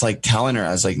remember just like telling her, I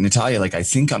was like, Natalia, like, I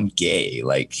think I'm gay.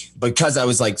 Like, because I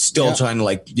was like still trying to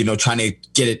like, trying to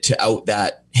get it to out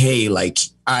that, hey, like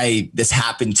this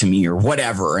happened to me or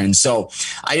whatever. And so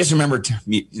I just remember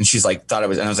and she's like, thought I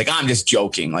was, and I was like, I'm just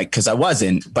joking. Like, cause I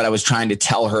wasn't, but I was trying to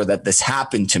tell her that this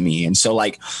happened to me. And so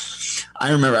like,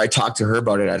 I remember I talked to her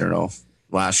about it. I don't know,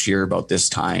 last year about this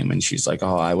time, and she's like,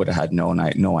 oh, I would have had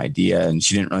no idea, and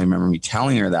she didn't really remember me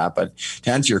telling her that. But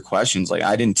to answer your questions, like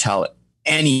I didn't tell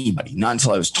anybody, not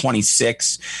until I was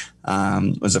 26.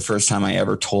 Was the first time I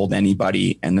ever told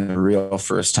anybody, and the real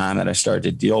first time that I started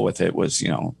to deal with it was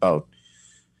about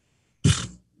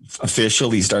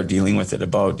officially start dealing with it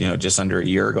about, just under a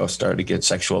year ago. Started to get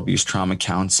sexual abuse trauma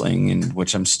counseling, in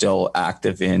which I'm still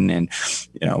active in. And,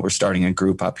 we're starting a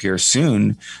group up here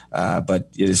soon. But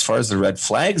as far as the red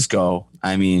flags go,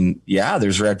 I mean, yeah,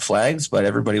 there's red flags, but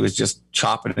everybody was just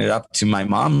chopping it up to my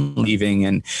mom leaving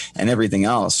and everything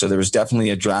else. So there was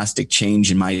definitely a drastic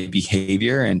change in my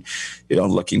behavior. And,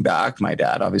 looking back, my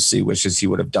dad obviously wishes he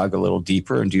would have dug a little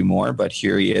deeper and do more, but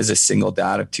here he is, a single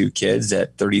dad of 2 kids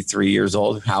at 33 years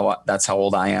old. That's how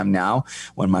old I am now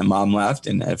when my mom left,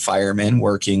 and a fireman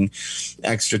working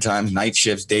extra times, night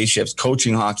shifts, day shifts,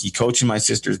 coaching hockey, coaching my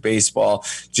sister's baseball,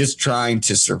 just trying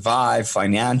to survive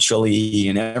financially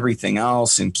and everything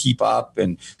else, and keep up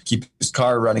and keep his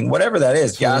car running, whatever that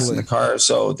is, gas in the car.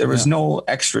 So there was no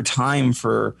extra time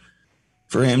for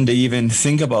him to even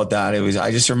think about that.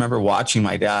 I just remember watching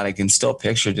my dad. I can still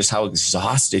picture just how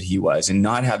exhausted he was, and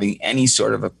not having any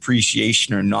sort of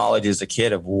appreciation or knowledge as a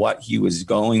kid of what he was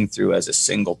going through as a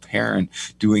single parent,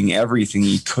 doing everything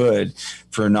he could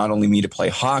for not only me to play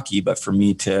hockey, but for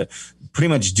me to pretty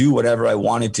much do whatever I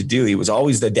wanted to do. He was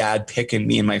always the dad picking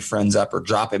me and my friends up, or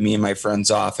dropping me and my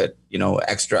friends off at,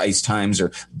 extra ice times,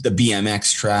 or the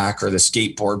BMX track, or the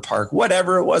skateboard park,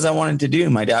 whatever it was I wanted to do.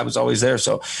 My dad was always there.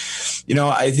 So,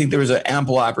 I think there was an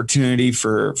ample opportunity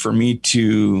for me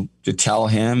to tell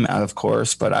him, of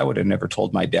course, but I would have never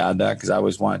told my dad that, because I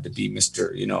always wanted to be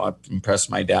Mr., I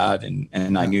impressed my dad,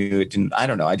 and I knew it didn't, I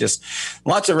don't know. I just,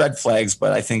 lots of red flags,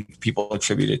 but I think people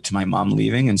attribute it to my mom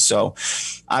leaving. And so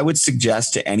I would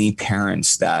suggest to any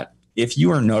parents that if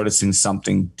you are noticing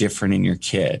something different in your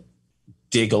kid,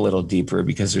 dig a little deeper,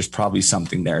 because there's probably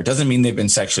something there. It doesn't mean they've been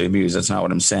sexually abused. That's not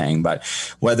what I'm saying. But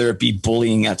whether it be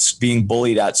being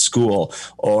bullied at school,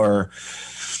 or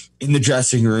in the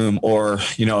dressing room, or,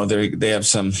 they have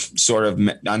some sort of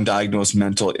undiagnosed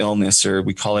mental illness, or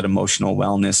we call it emotional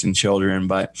wellness in children,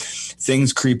 but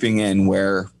things creeping in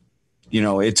where,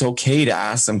 it's okay to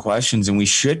ask them questions, and we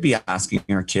should be asking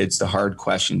our kids the hard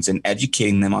questions and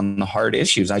educating them on the hard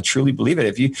issues. I truly believe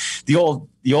it. The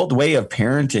old way of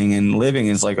parenting and living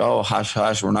is like, oh, hush,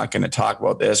 hush, we're not going to talk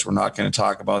about this, we're not going to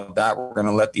talk about that, we're going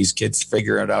to let these kids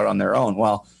figure it out on their own.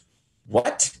 Well,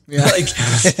 what? Yeah. Like,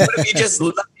 what if you just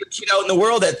left your kid out in the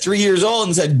world at 3 years old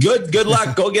and said, good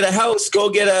luck, go get a house, go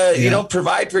get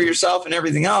provide for yourself and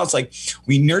everything else? Like,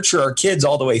 we nurture our kids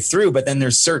all the way through, but then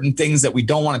there's certain things that we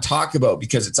don't want to talk about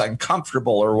because it's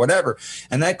uncomfortable or whatever.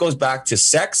 And that goes back to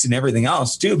sex and everything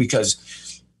else too, because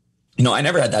I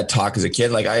never had that talk as a kid.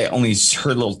 Like, I only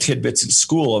heard little tidbits in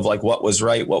school of like what was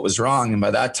right, what was wrong. And by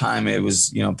that time it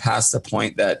was, past the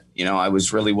point that, I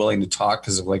was really willing to talk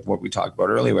because of like what we talked about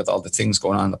earlier with all the things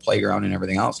going on in the playground and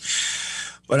everything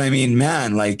else. But I mean,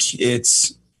 man, like,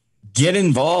 it's get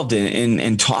involved in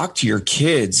and talk to your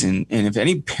kids. And if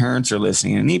any parents are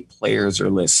listening, any players are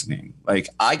listening, like,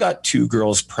 I got 2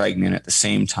 girls pregnant at the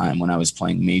same time when I was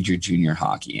playing major junior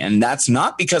hockey. And that's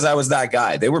not because I was that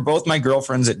guy. They were both my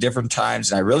girlfriends at different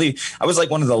times. And I was like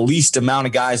one of the least amount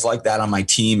of guys like that on my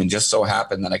team. And just so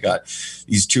happened that I got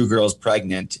these 2 girls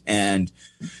pregnant. And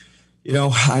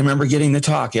I remember getting the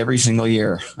talk every single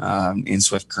year in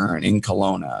Swift Current, in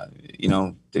Kelowna,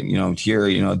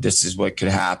 here, this is what could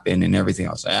happen and everything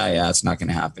else. Yeah, it's not going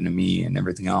to happen to me and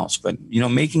everything else. But,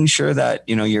 making sure that,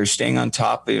 you're staying on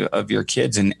top of your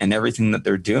kids and everything that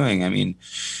they're doing. I mean,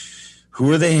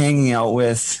 who are they hanging out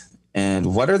with?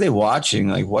 and what are they watching?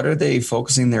 Like, what are they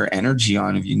focusing their energy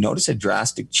on? If you notice a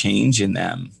drastic change in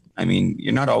them, I mean,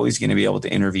 you're not always going to be able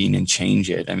to intervene and change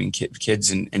it. I mean,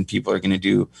 kids and people are going to do,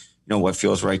 you know, what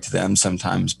feels right to them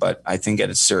sometimes. But I think at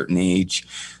a certain age,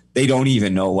 they don't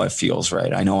even know what feels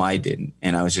right. I know I didn't.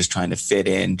 And I was just trying to fit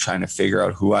in, trying to figure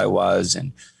out who I was.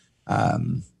 And,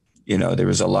 you know, there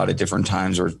was a lot of different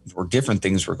times where different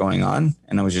things were going on,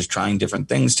 and I was just trying different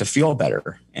things to feel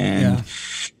better. And,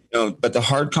 you know, but the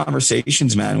hard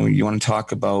conversations, man, when you want to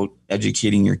talk about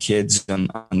educating your kids on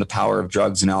the power of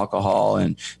drugs and alcohol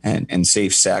and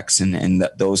safe sex and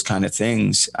those kind of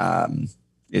things,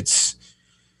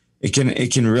 it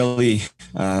can really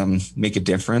make a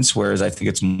difference. Whereas I think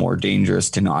it's more dangerous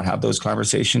to not have those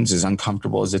conversations, as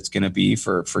uncomfortable as it's going to be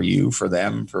for you, for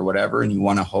them, for whatever. And you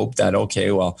want to hope that,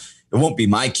 okay, well, it won't be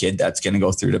my kid that's going to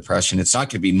go through depression. It's not going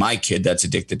to be my kid that's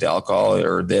addicted to alcohol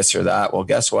or this or that. Well,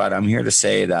 guess what? I'm here to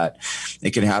say that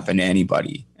it can happen to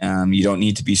anybody. You don't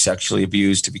need to be sexually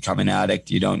abused to become an addict.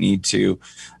 You don't need to,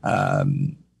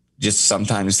 just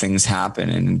sometimes things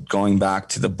happen. And going back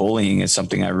to the bullying is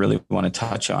something I really want to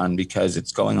touch on, because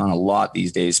it's going on a lot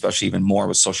these days, especially even more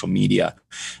with social media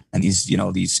and these, you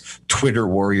know, these Twitter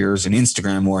warriors and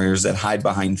Instagram warriors that hide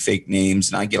behind fake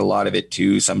names. And I get a lot of it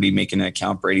too. Somebody making an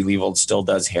account, Brady Leavold still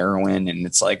does heroin. And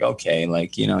it's like, okay,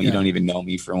 like, you know, you don't even know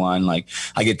me for one. Like,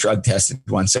 I get drug tested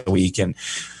once a week, and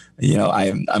you know,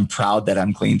 I'm proud that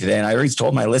I'm clean today. And I always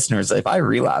told my listeners that if I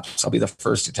relapse, I'll be the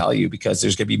first to tell you, because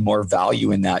there's going to be more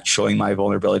value in that, showing my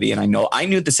vulnerability. And I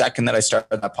knew the second that I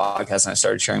started that podcast and I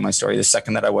started sharing my story, the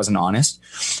second that I wasn't honest,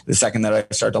 the second that I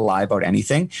started to lie about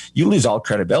anything, you lose all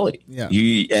credibility. Yeah.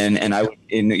 You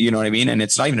know what I mean? And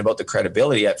it's not even about the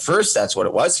credibility. At first, that's what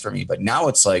it was for me. But now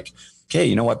it's like, okay,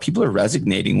 you know what? People are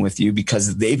resonating with you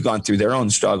because they've gone through their own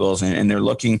struggles and they're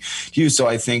looking to you. So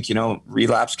I think, you know,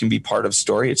 relapse can be part of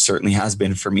story. It certainly has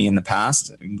been for me in the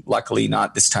past. Luckily,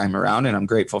 not this time around, and I'm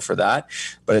grateful for that.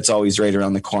 But it's always right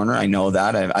around the corner. I know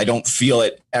that. I don't feel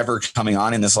it ever coming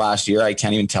on in this last year. I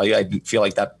can't even tell you. I feel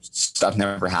like that stuff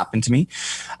never happened to me.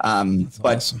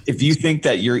 But awesome. If you think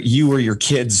that you or your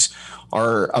kids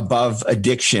are above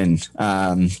addiction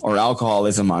or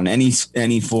alcoholism on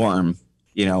any form,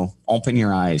 you know, open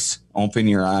your eyes, open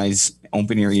your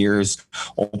ears,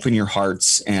 open your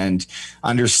hearts, and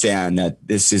understand that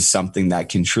this is something that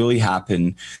can truly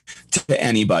happen to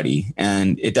anybody.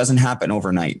 And it doesn't happen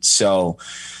overnight. So,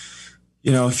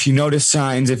 you know, if you notice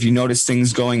signs, if you notice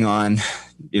things going on,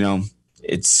 you know,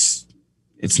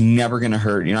 it's never going to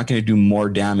hurt. You're not going to do more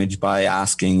damage by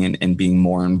asking and being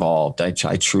more involved. I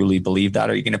truly believe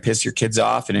that. Are you going to piss your kids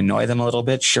off and annoy them a little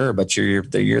bit? Sure. But you're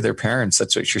their parents.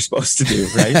 That's what you're supposed to do.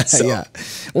 Right. So. Yeah.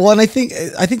 Well, and I think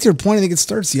to your point, I think it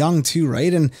starts young too.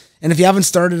 Right. And if you haven't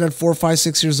started at 4, 5,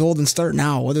 6 years old, then start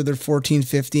now, whether they're 14,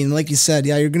 15, like you said,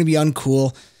 yeah, you're going to be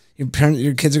uncool.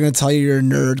 Your kids are going to tell you you're a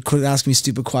nerd, quit asking me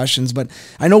stupid questions. But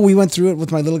I know we went through it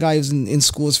with my little guy who's in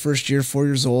school his first year, 4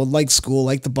 years old, liked school,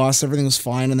 liked the bus, everything was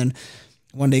fine. And then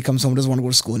one day comes home, doesn't want to go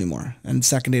to school anymore. And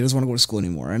second day doesn't want to go to school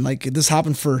anymore. And like this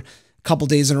happened for a couple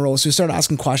days in a row. So we started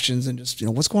asking questions and just, you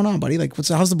know, what's going on, buddy? Like,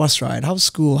 how's the bus ride? How's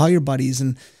school? How are your buddies?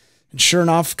 And sure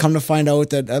enough, come to find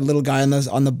out that a little guy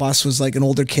on the bus was like an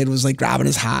older kid was like grabbing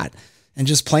his hat and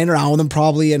just playing around with them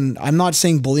probably. And I'm not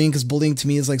saying bullying, because bullying to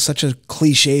me is like such a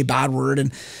cliche, bad word.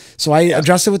 And so I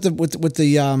addressed it with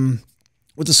the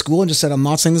school and just said, I'm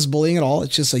not saying this is bullying at all.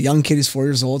 It's just a young kid. He's 4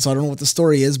 years old. So I don't know what the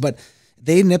story is, but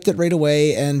they nipped it right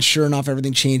away. And sure enough,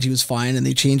 everything changed. He was fine. And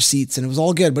they changed seats and it was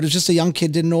all good, but it's just a young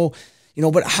kid, didn't know, you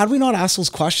know, but had we not asked those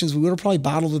questions, we would have probably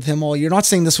battled with him all year. Not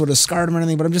saying this would have scarred him or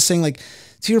anything, but I'm just saying, like,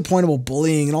 to your point about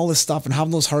bullying and all this stuff and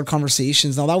having those hard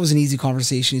conversations. Now that was an easy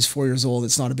conversation. He's 4 years old.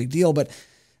 It's not a big deal, but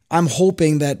I'm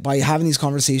hoping that by having these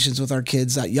conversations with our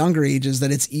kids at younger ages,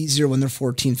 that it's easier when they're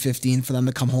 14, 15 for them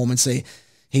to come home and say,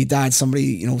 hey dad, somebody,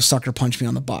 you know, sucker punched me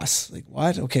on the bus. Like,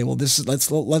 what? Okay, well, this is, let's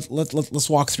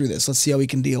walk through this. Let's see how we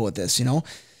can deal with this, you know?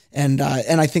 And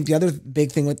I think the other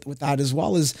big thing with that as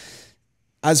well is,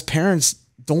 as parents,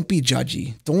 don't be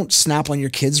judgy. Don't snap on your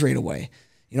kids right away.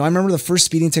 You know, I remember the first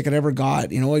speeding ticket I ever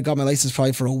got. You know, I got my license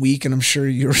probably for a week, and I'm sure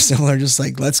you were similar, just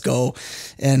like, let's go.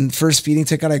 And first speeding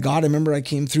ticket I got, I remember I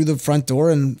came through the front door,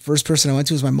 and first person I went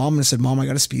to was my mom, and I said, Mom, I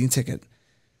got a speeding ticket.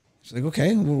 She's like,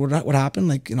 okay, what happened?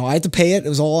 Like, you know, I had to pay it. It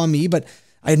was all on me, but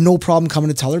I had no problem coming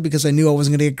to tell her because I knew I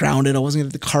wasn't going to get grounded. I wasn't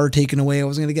going to get the car taken away. I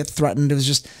wasn't going to get threatened. It was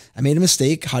just, I made a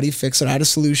mistake. How do you fix it? I had a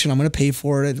solution. I'm going to pay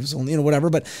for it. It was only, you know, whatever.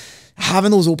 But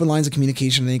having those open lines of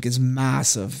communication, I think, is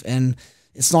massive. And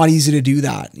it's not easy to do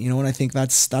that, you know, and I think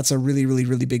that's a really, really,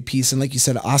 really big piece. And like you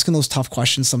said, asking those tough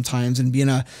questions sometimes and being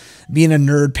a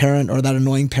nerd parent or that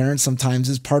annoying parent sometimes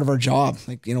is part of our job.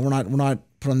 Like, you know, we're not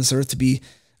put on this earth to be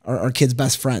our kids'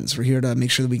 best friends. We're here to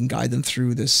make sure that we can guide them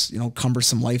through this,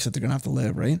 cumbersome life that they're going to have to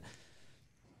live. Right.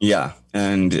 Yeah.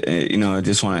 And, I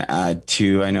just want to add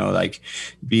too, I know like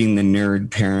being the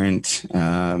nerd parent,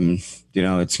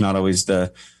 it's not always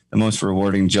the most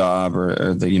rewarding job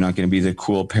or that you're not going to be the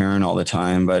cool parent all the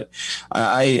time. But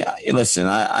listen,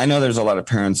 I know there's a lot of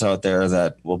parents out there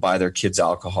that will buy their kids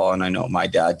alcohol. And I know my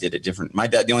dad did it different.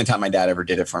 The only time my dad ever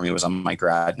did it for me was on my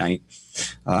grad night,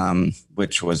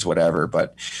 which was whatever.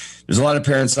 But there's a lot of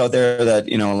parents out there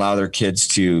that, allow their kids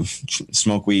to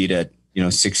smoke weed at,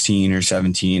 16 or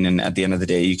 17. And at the end of the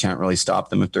day, you can't really stop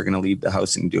them if they're going to leave the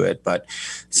house and do it. But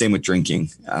same with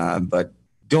drinking. But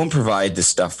don't provide the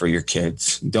stuff for your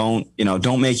kids. Don't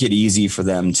make it easy for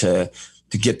them to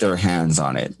get their hands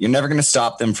on it. You're never going to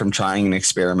stop them from trying and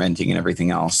experimenting and everything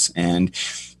else. And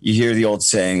you hear the old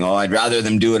saying, oh, I'd rather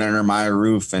them do it under my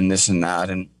roof and this and that.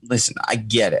 And listen, I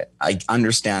get it. I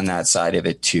understand that side of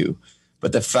it too.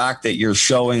 But the fact that you're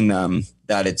showing them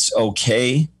that it's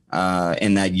okay,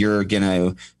 and that you're going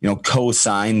to,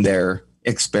 co-sign their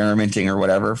experimenting or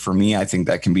whatever, for me, I think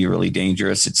that can be really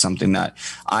dangerous. It's something that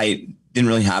didn't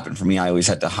really happen for me. I always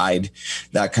had to hide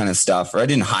that kind of stuff, or I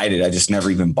didn't hide it. I just never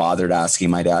even bothered asking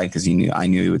my dad because I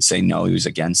knew he would say no, he was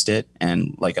against it.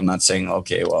 And like, I'm not saying,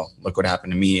 okay, well, look what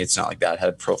happened to me. It's not like that. It had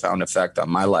a profound effect on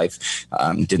my life.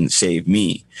 Didn't save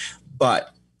me,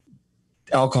 but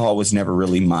alcohol was never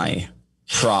really my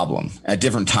problem. At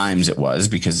different times it was,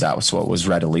 because that was what was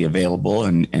readily available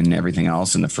and everything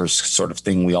else. And the first sort of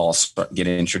thing we all get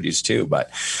introduced to.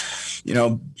 But,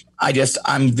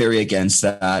 I'm very against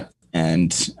that.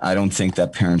 And I don't think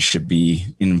that parents should be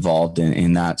involved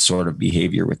in that sort of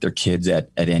behavior with their kids at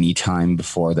any time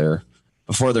before they're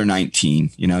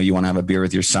 19. You want to have a beer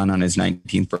with your son on his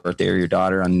 19th birthday or your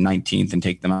daughter on the 19th and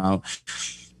take them out,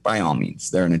 by all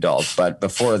means, they're an adult. But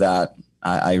before that,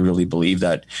 I really believe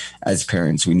that as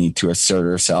parents, we need to assert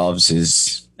ourselves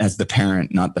as the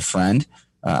parent, not the friend.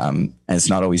 And it's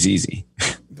not always easy.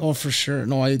 Oh, for sure.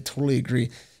 No, I totally agree.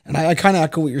 And I kind of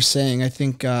echo what you're saying. I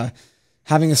think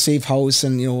having a safe house,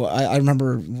 and, I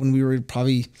remember when we were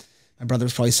my brother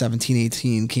was probably 17,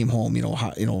 18, came home,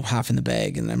 half in the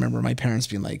bag. And I remember my parents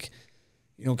being like,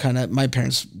 my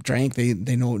parents drank, they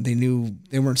knew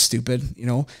they weren't stupid,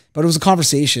 but it was a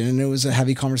conversation, and it was a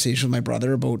heavy conversation with my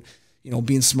brother about,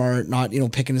 being smart, not,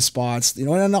 picking his spots,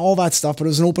 and all that stuff. But it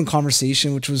was an open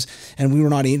conversation, and we were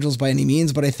not angels by any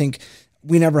means, but I think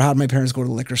we never had my parents go to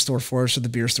the liquor store for us or the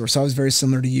beer store. So I was very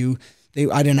similar to you.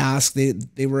 I didn't ask,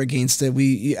 they were against it.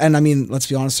 And I mean, let's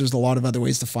be honest, there's a lot of other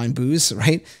ways to find booze,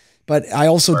 right? But I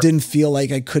also didn't feel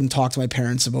like I couldn't talk to my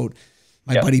parents about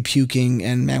my buddy puking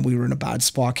and, man, we were in a bad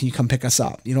spot. Can you come pick us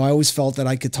up? I always felt that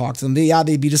I could talk to them.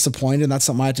 They'd be disappointed, and that's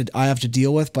something I have to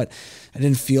deal with, but I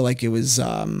didn't feel like it was,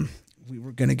 we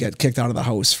were going to get kicked out of the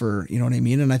house for, you know what I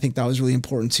mean? And I think that was really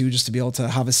important too, just to be able to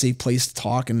have a safe place to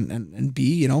talk and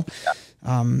be,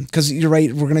 cause you're right.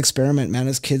 We're going to experiment, man.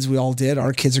 As kids, we all did.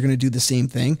 Our kids are going to do the same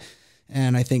thing.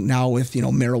 And I think now with,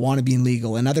 marijuana being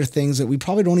legal and other things that we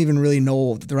probably don't even really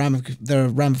know the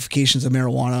ramifications of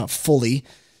marijuana fully,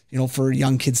 for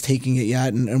young kids taking it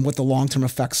yet, and what the long-term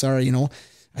effects are, I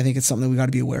think it's something that we got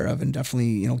to be aware of, and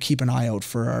definitely, keep an eye out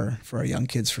for our young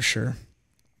kids for sure.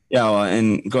 Yeah. Well,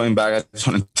 and going back, I just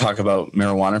want to talk about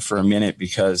marijuana for a minute,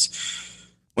 because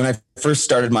when I first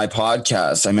started my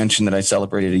podcast, I mentioned that I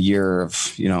celebrated a year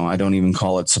of, I don't even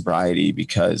call it sobriety,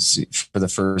 because for the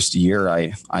first year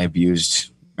I abused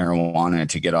marijuana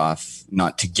to get off,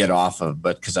 not to get off of,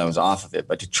 but because I was off of it,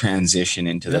 but to transition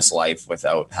into this life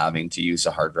without having to use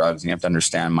the hard drugs. And you have to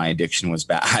understand, my addiction was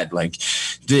bad. Like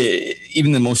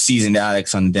even the most seasoned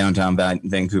addicts on downtown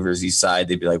Vancouver's east side,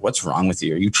 they'd be like, what's wrong with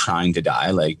you? Are you trying to die?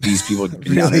 Like, these people have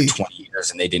been down there 20 years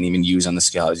and they didn't even use on the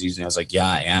scale I was using. I was like, yeah,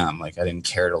 I am. Like, I didn't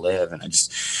care to live, and I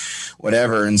just,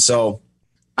 whatever. And so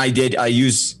I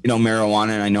use,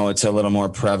 marijuana, and I know it's a little more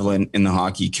prevalent in the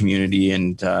hockey community,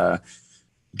 and,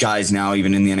 guys now,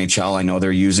 even in the NHL, I know they're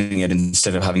using it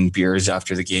instead of having beers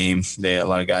after the game. A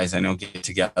lot of guys I know get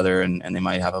together and they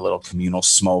might have a little communal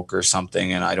smoke or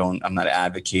something. And I'm not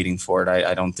advocating for it.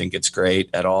 I don't think it's great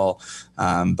at all.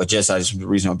 But the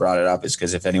reason I brought it up is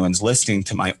because if anyone's listening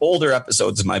to my older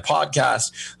episodes of my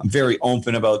podcast, I'm very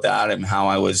open about that and how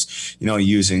I was,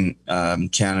 using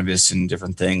cannabis and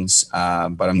different things.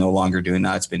 But I'm no longer doing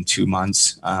that. It's been 2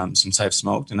 months since I've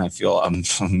smoked, and I feel I'm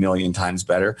a million times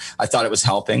better. I thought it was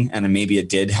helping, and maybe it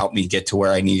did help me get to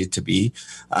where I needed to be.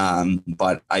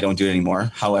 But I don't do it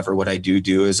anymore. However, what I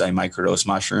do is I microdose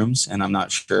mushrooms, and I'm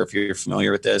not sure if you're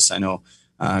familiar with this. I know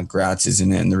Gratz is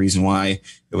in it. And the reason why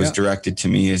it was directed to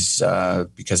me is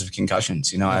because of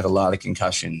concussions. I had a lot of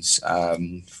concussions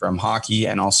from hockey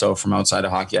and also from outside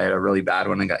of hockey. I had a really bad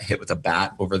one. I got hit with a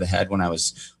bat over the head when I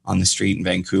was on the street in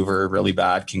Vancouver, really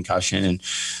bad concussion.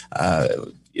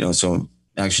 And, so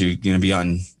actually going to be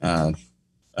on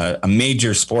a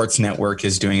major sports network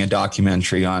is doing a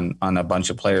documentary on a bunch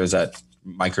of players that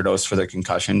microdose for their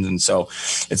concussions. And so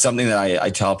it's something that I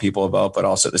tell people about, but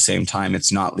also at the same time,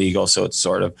 it's not legal. So it's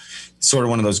sort of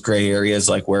one of those gray areas,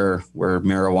 like where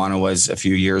marijuana was a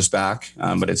few years back.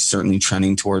 But it's certainly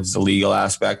trending towards the legal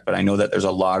aspect. But I know that there's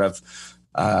a lot of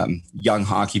young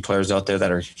hockey players out there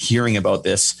that are hearing about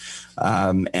this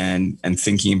and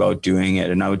thinking about doing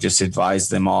it. And I would just advise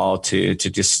them all to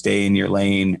just stay in your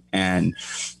lane and,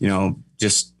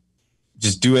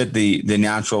 just do it the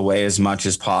natural way as much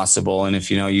as possible. And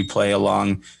if, you play a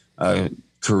long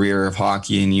career of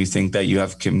hockey and you think that you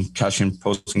have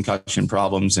post-concussion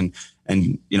problems and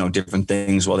different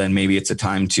things, well, then maybe it's a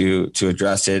time to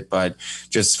address it. But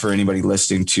just for anybody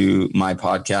listening to my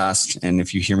podcast, and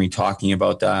if you hear me talking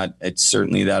about that, it's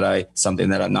certainly something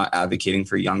that I'm not advocating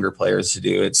for younger players to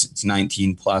do. It's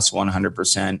 19 plus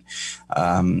 100%.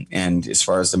 And as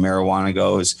far as the marijuana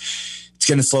goes, it's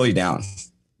going to slow you down.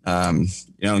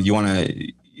 You want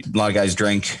to, a lot of guys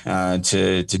drink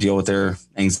to deal with their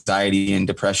anxiety and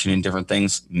depression and different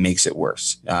things, makes it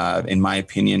worse. In my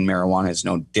opinion, marijuana is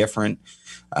no different.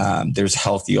 There's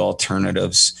healthy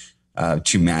alternatives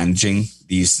to managing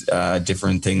these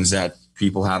different things that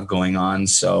people have going on.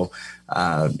 So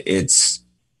it's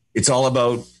all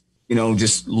about,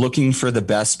 just looking for the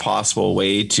best possible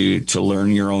way to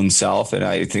learn your own self. And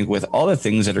I think with all the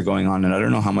things that are going on, and I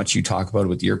don't know how much you talk about it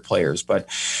with your players, but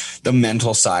the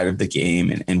mental side of the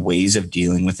game and ways of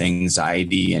dealing with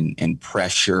anxiety and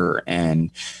pressure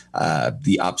and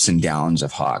the ups and downs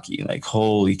of hockey. Like,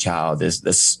 holy cow, this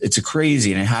it's a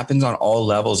crazy, and it happens on all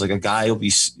levels. Like a guy will be,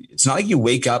 it's not like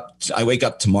I wake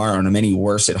up tomorrow and I'm any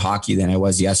worse at hockey than I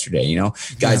was yesterday.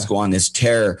 Guys go on this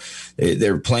tear,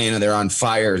 they're playing and they're on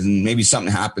fire, and maybe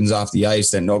something happens off the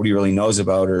ice that nobody really knows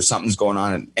about, or something's going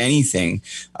on in anything.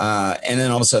 And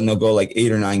then all of a sudden they'll go like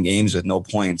 8 or 9 games with no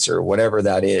points or whatever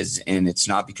that is. And it's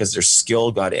not because their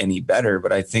skill got any better,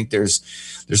 but I think there's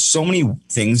so many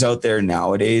things out there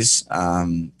nowadays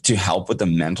to help with the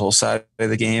mental side of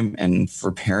the game. And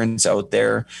for parents out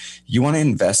there, you want to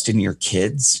invest in your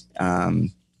kids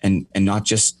and not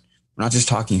just, we're not just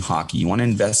talking hockey. You want to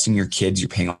invest in your kids. You're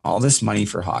paying all this money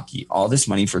for hockey, all this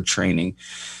money for training.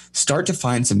 Start to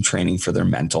find some training for their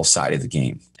mental side of the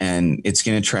game. And it's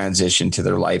going to transition to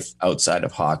their life outside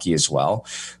of hockey as well.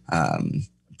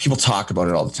 People talk about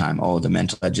it all the time. Oh, the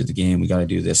mental edge of the game. We got to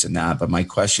do this and that. But my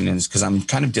question is, because I'm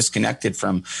kind of disconnected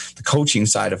from the coaching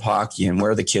side of hockey and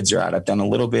where the kids are at. I've done a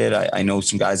little bit. I know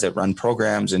some guys that run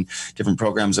programs and different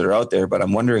programs that are out there, but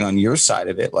I'm wondering on your side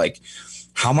of it, like,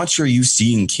 how much are you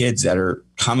seeing kids that are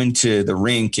coming to the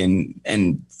rink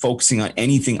and focusing on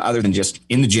anything other than just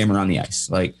in the gym or on the ice?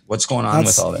 Like, what's going on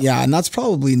with all that? Yeah. And that's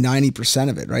probably 90%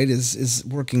 of it, right? Is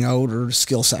working out or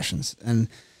skill sessions. And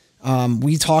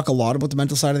we talk a lot about the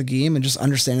mental side of the game and just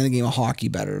understanding the game of hockey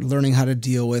better, learning how to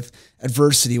deal with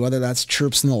adversity, whether that's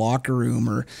chirps in the locker room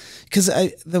or, because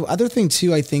the other thing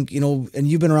too, I think, and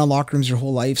you've been around locker rooms your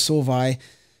whole life, so have I.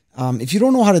 If you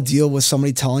don't know how to deal with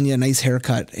somebody telling you a nice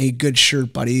haircut, hey, good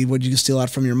shirt, buddy, would you steal that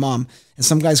from your mom? And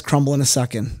some guys crumble in a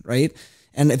second, right?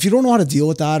 And if you don't know how to deal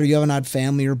with that, or you haven't had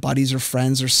family or buddies or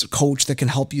friends or coach that can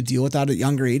help you deal with that at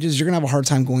younger ages, you're going to have a hard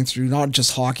time going through not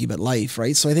just hockey, but life,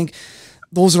 right? So I think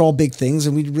those are all big things.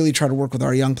 And we really try to work with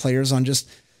our young players on just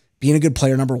being a good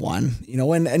player, number one,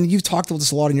 and you've talked about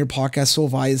this a lot in your podcast, so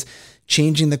have I, is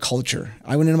changing the culture.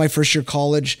 I went into my first year of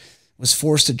college, was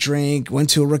forced to drink, went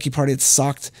to a rookie party. It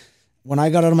sucked. When I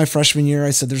got out of my freshman year,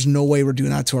 I said, there's no way we're doing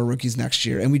that to our rookies next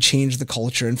year. And we changed the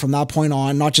culture. And from that point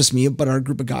on, not just me, but our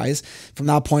group of guys, from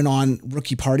that point on,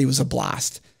 rookie party was a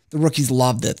blast. The rookies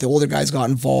loved it. The older guys got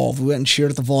involved. We went and cheered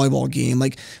at the volleyball game.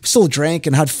 Like, we still drank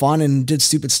and had fun and did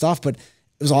stupid stuff, but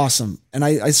it was awesome. And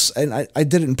I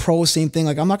did it in pro, same thing.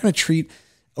 Like, I'm not going to treat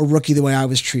a rookie the way I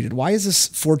was treated. Why is this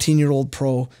 14-year-old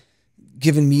pro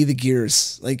giving me the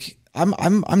gears? Like,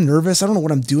 I'm nervous. I don't know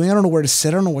what I'm doing. I don't know where to sit.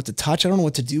 I don't know what to touch. I don't know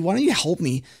what to do. Why don't you help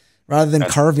me rather than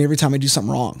carve me every time I do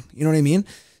something wrong? You know what I mean?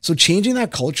 So changing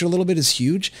that culture a little bit is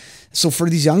huge. So for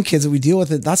these young kids that we deal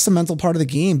with, that's the mental part of the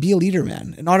game. Be a leader,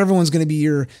 man. And not everyone's going to be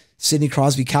your Sidney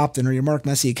Crosby captain or your Mark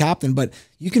Messier captain, but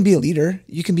you can be a leader.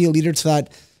 You can be a leader to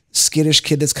that skittish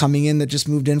kid that's coming in that just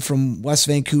moved in from West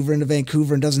Vancouver into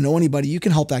Vancouver and doesn't know anybody. You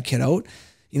can help that kid out.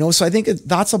 So I think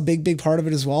that's a big, big part of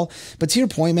it as well. But to your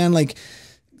point, man, like,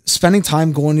 spending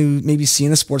time going to maybe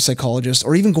seeing a sports psychologist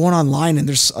or even going online, and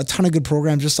there's a ton of good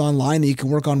programs just online that you can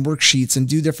work on worksheets and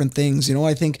do different things. You know,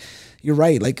 I think you're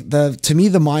right. Like to me,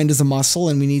 the mind is a muscle,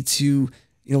 and we need to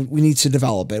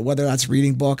develop it, whether that's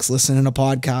reading books, listening to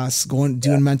podcasts,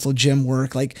 doing mental gym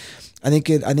work. Like I think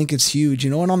it's huge, you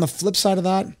know. And on the flip side of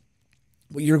that,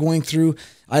 what you're going through,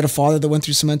 I had a father that went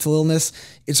through some mental illness.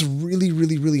 It's really,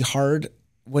 really, really hard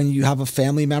when you have a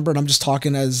family member, and I'm just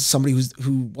talking as somebody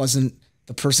who wasn't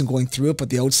the person going through it, but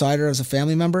the outsider as a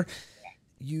family member.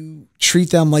 You treat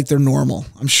them like they're normal.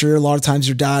 I'm sure a lot of times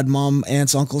your dad, mom,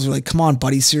 aunts, uncles are like, come on,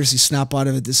 buddy, seriously, snap out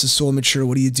of it. This is so immature.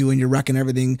 What are you doing? You're wrecking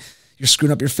everything. You're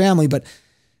screwing up your family. But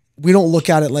we don't look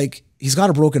at it like he's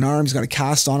got a broken arm. He's got a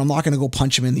cast on. I'm not going to go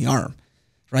punch him in the arm.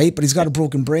 Right. But he's got a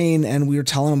broken brain. And we were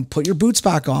telling him, put your boots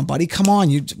back on, buddy. Come on.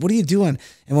 What are you doing?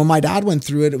 And when my dad went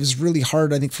through it, it was really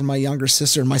hard. I think for my younger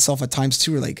sister and myself at times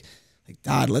too, we're like,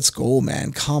 Dad, let's go,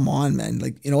 man. Come on, man.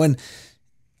 Like, you know, and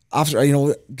after, you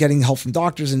know, getting help from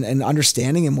doctors and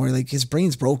understanding him more, like his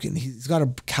brain's broken. He's got a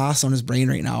cast on his brain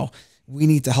right now. We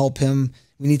need to help him.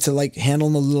 We need to like handle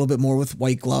him a little bit more with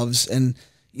white gloves. And,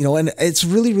 you know, and it's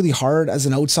really, really hard as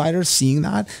an outsider seeing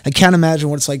that. I can't imagine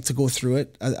what it's like to go through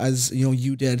it as you know,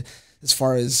 you did, as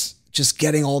far as just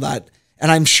getting all that.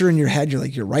 And I'm sure in your head, you're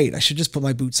like, you're right. I should just put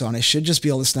my boots on. I should just be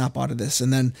able to snap out of this.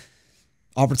 And then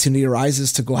opportunity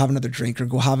arises to go have another drink or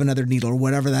go have another needle or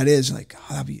whatever that is. You're like,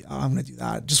 I'm going to do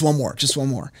that. Just one more.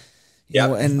 You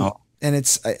know, and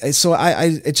it's it's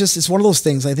one of those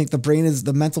things. I think the brain is,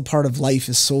 the mental part of life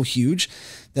is so huge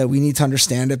that we need to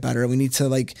understand it better. We need to,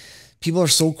 like, people are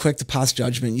so quick to pass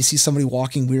judgment. You see somebody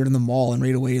walking weird in the mall and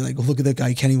right away you're like, oh, look at that guy,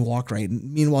 he can't even walk right.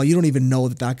 And meanwhile, you don't even know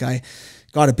that guy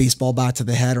got a baseball bat to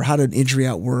the head or had an injury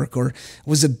at work or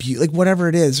was like whatever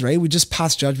it is, right? We just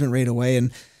pass judgment right away.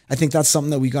 And I think that's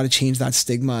something that we got to change, that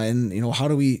stigma. And, you know, how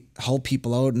do we help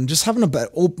people out, and just having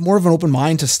more of an open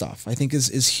mind to stuff, I think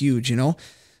is huge, you know?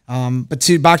 But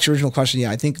back to your original question.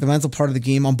 Yeah, I think the mental part of the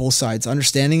game on both sides,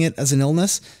 understanding it as an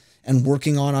illness and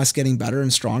working on us getting better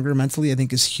and stronger mentally, I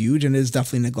think is huge, and is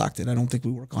definitely neglected. I don't think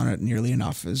we work on it nearly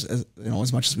enough as you know,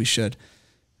 as much as we should.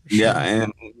 Sure. Yeah.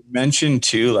 And mention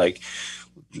too, like,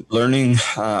 learning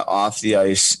off the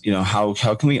ice, you know, how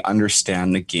can we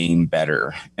understand the game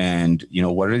better? And, you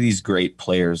know, what are these great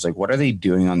players? Like, what are they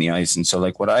doing on the ice? And so,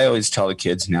 like, what I always tell the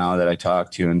kids now that I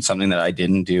talk to, and something that I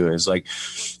didn't do is like,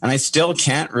 and I still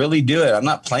can't really do it. I'm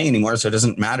not playing anymore, so it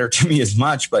doesn't matter to me as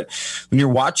much. But when you're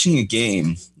watching a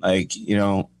game, like, you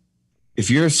know, if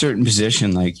you're a certain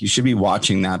position, like, you should be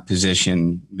watching that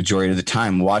position majority of the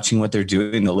time, watching what they're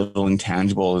doing, the little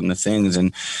intangible and the things.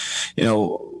 And, you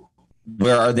know,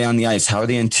 where are they on the ice? How are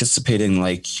they anticipating?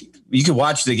 Like, you could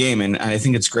watch the game, and I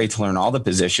think it's great to learn all the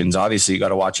positions. Obviously, you got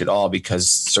to watch it all because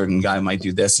certain guy might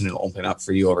do this and it'll open up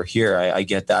for you over here. I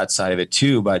get that side of it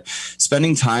too, but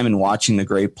spending time and watching the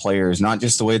great players, not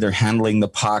just the way they're handling the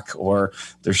puck or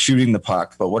they're shooting the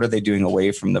puck, but what are they doing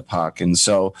away from the puck? And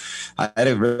so I had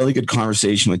a really good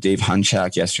conversation with Dave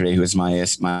Hunchak yesterday, who is my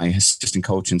assistant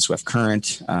coach in Swift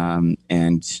Current,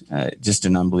 and just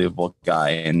an unbelievable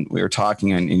guy. And we were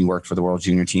talking, and he worked for the World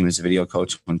Junior team as a video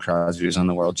coach when Crosby was on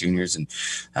the World Junior. And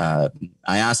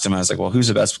I asked him, I was like, well, who's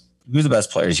the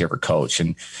best players you ever coach?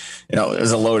 And, you know, it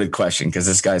was a loaded question because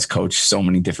this guy's coached so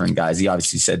many different guys. He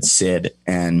obviously said Sid.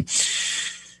 And,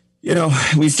 you know,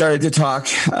 we started to talk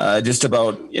just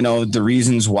about, you know, the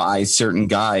reasons why certain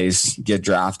guys get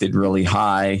drafted really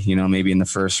high, you know, maybe in the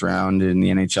first round in the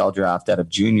NHL draft out of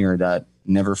junior, that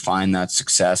never find that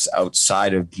success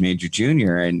outside of major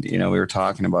junior. And, you know, we were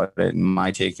talking about it, and my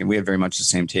take, and we had very much the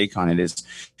same take on it, is,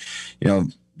 you know,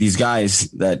 these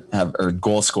guys that are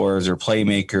goal scorers or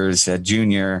playmakers at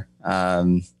junior,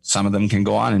 some of them can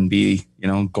go on and be, you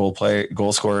know, goal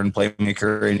scorer and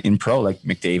playmaker in pro, like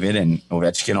McDavid and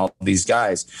Ovechkin, all these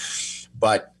guys.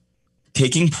 But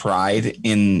taking pride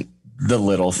in the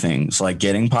little things, like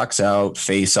getting pucks out,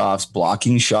 face-offs,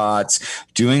 blocking shots,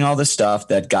 doing all the stuff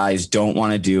that guys don't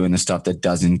want to do, and the stuff that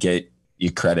doesn't get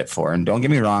you credit for. And don't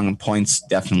get me wrong, points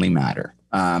definitely matter.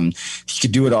 If you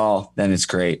could do it all, then it's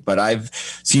great. But I've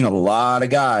seen a lot of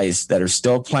guys that are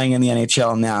still playing in the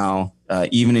NHL now,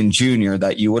 even in junior,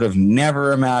 that you would have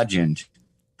never imagined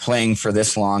playing for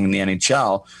this long in the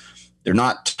NHL. They're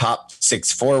not top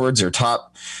 6 forwards or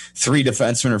top 3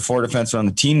 defensemen or 4 defensemen on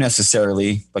the team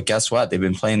necessarily, but guess what? They've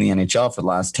been playing the NHL for the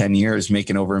last 10 years,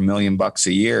 making over $1 million a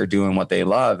year, doing what they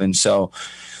love. And so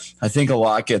I think a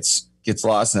lot gets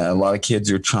lost in that. A lot of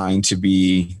kids are trying to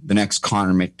be the next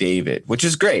Connor McDavid, which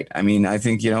is great. I mean, I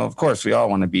think, you know, of course we all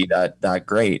want to be that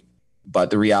great, but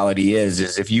the reality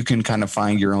is if you can kind of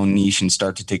find your own niche and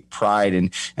start to take pride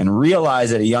and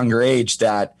realize at a younger age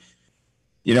that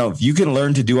if you can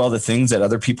learn to do all the things that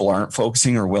other people aren't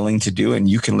focusing or willing to do, and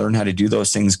you can learn how to do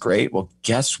those things great, well,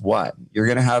 guess what? You're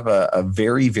going to have a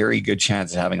very, very good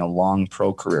chance of having a long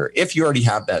pro career if you already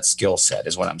have that skill set,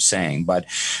 is what I'm saying. But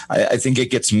I think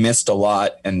it gets missed a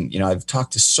lot. And, I've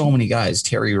talked to so many guys,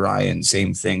 Terry Ryan,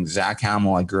 same thing. Zach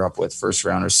Hamill, I grew up with, first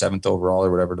rounder, 7th overall or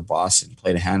whatever to Boston,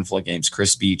 played a handful of games.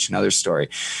 Chris Beach, another story.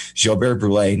 Gilbert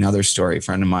Brulé, another story. A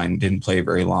friend of mine didn't play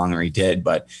very long, or he did,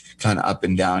 but kind of up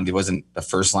and down. He wasn't a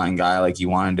first line guy like he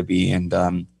wanted to be. And,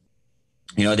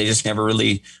 they just never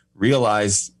really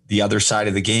realized the other side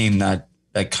of the game that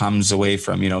comes away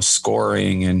from,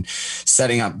 scoring and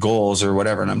setting up goals or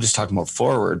whatever. And I'm just talking about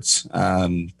forwards.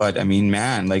 But I mean,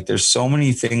 man, like there's so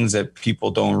many things that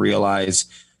people don't realize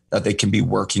that they can be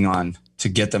working on to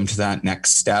get them to that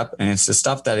next step. And it's the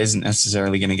stuff that isn't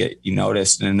necessarily going to get you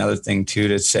noticed. And another thing too,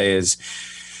 to say is,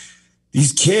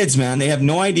 these kids, man, they have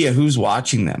no idea who's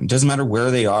watching them. It doesn't matter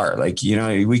where they are. Like,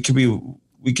 we could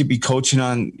be coaching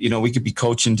on, we could be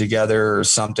coaching together or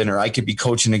something, or I could be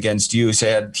coaching against you.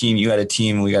 Say I had a team, you had a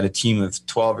team, and we got a team of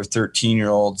 12 or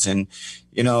 13-year-olds. And,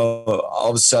 all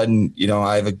of a sudden,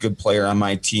 I have a good player on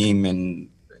my team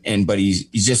but he's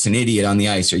just an idiot on the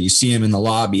ice, or you see him in the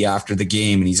lobby after the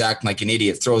game and he's acting like an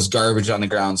idiot, throws garbage on the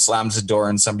ground, slams the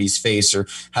door in somebody's face, or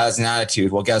has an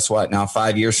attitude. Well, guess what? Now,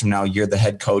 5 years from now, you're the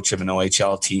head coach of an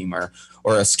OHL team or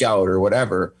a scout or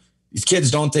whatever. These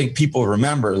kids don't think people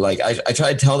remember. Like I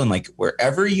try to tell them, like,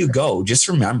 wherever you go, just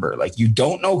remember, like, you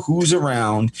don't know who's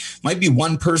around. Might be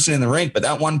one person in the rink, but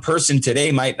that one person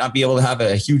today might not be able to have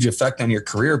a huge effect on your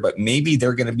career, but maybe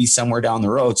they're going to be somewhere down the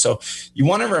road. So you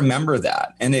want to remember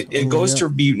that. And it goes to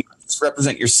be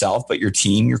represent yourself, but your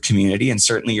team, your community, and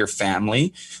certainly your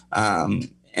family,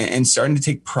 and starting to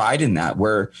take pride in that.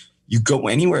 Where you go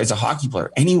anywhere as a hockey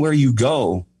player, anywhere you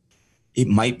go, it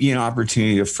might be an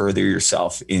opportunity to further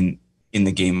yourself in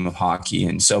the game of hockey.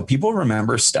 And so people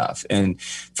remember stuff, and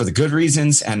for the good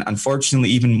reasons, and unfortunately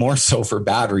even more so for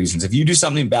bad reasons. If you do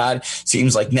something bad,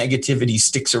 seems like negativity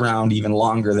sticks around even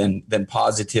longer than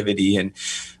positivity. And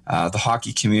the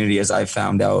hockey community, as I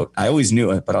found out, I always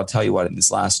knew it, but I'll tell you what, in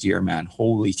this last year, man,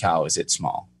 holy cow, is it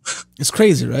small. It's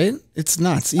crazy, right? It's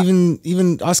nuts.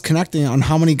 Even us connecting on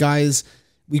how many guys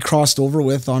we crossed over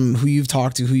with, on who you've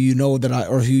talked to, who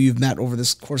or who you've met over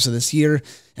this course of this year,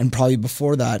 and probably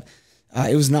before that,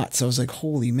 it was nuts. I was like,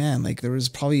 holy man, like there was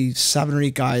probably 7 or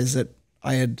 8 guys that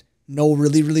I had know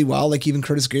really, really well. Like even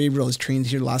Curtis Gabriel has trained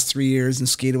here the last 3 years and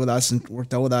skated with us and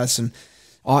worked out with us, and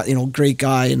great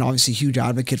guy, and obviously huge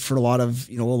advocate for a lot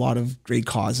of great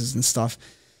causes and stuff.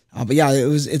 But yeah,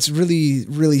 it's really,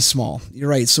 really small. You're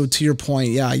right. So to your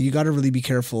point, yeah, you got to really be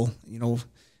careful,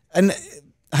 and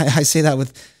I say that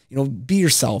with, be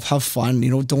yourself, have fun,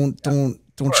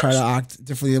 don't try to act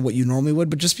differently than what you normally would,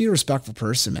 but just be a respectful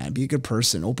person, man. Be a good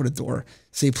person, open a door,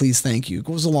 say please, thank you. It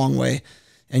goes a long way.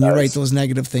 And you're right, those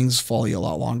negative things follow you a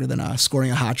lot longer than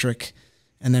scoring a hat trick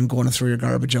and then going to throw your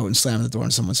garbage out and slamming the door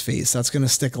in someone's face. That's going to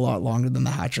stick a lot longer than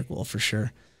the hat trick will, for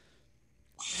sure.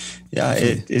 Yeah,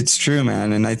 it's true,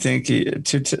 man. And I think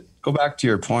to go back to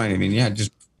your point, I mean, yeah,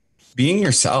 just being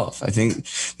yourself. I think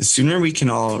the sooner we can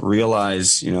all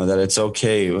realize, that it's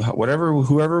okay,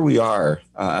 whoever we are,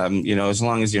 as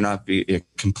long as you're not a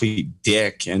complete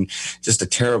dick and just a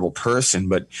terrible person,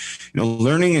 but,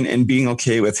 learning and being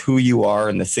okay with who you are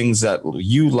and the things that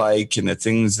you like and the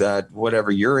things that whatever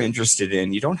you're interested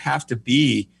in. You don't have to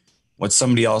be what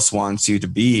somebody else wants you to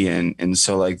be. And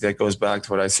so like, that goes back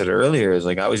to what I said earlier, is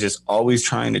like, I was just always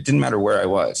trying, it didn't matter where I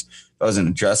was. If I was in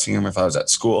a dressing room, if I was at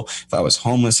school, if I was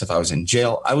homeless, if I was in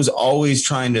jail, I was always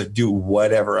trying to do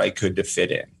whatever I could to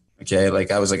fit in. Okay. Like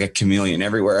I was like a chameleon.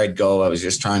 Everywhere I'd go, I was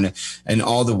just trying to, and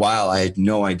all the while I had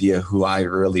no idea who I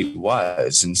really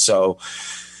was. And so,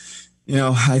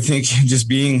 I think just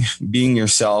being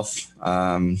yourself,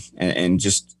 and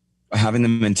just having the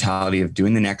mentality of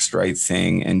doing the next right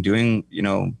thing and doing,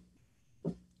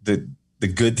 the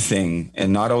good thing,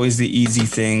 and not always the easy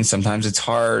thing. Sometimes it's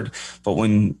hard, but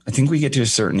when I think we get to a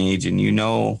certain age and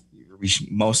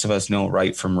most of us know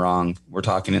right from wrong. We're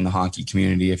talking in the hockey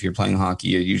community. If you're playing hockey,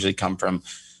 you usually come from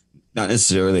not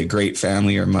necessarily a great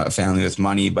family or a family with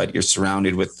money, but you're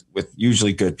surrounded with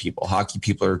usually good people. Hockey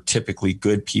people are typically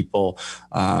good people,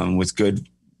 with good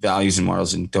values and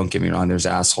morals. And don't get me wrong, there's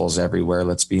assholes everywhere,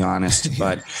 let's be honest.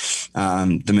 But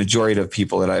the majority of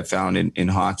people that I've found in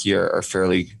hockey are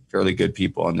fairly good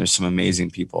people, and there's some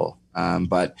amazing people.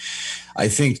 But I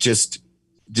think just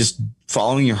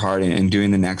following your heart and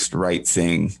doing the next right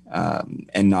thing,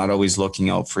 and not always looking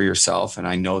out for yourself. And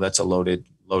I know that's a loaded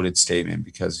statement,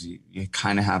 because you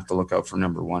kind of have to look out for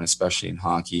number one, especially in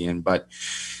hockey. But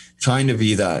trying to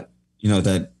be that,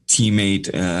 that teammate,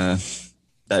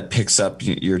 that picks up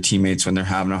your teammates when they're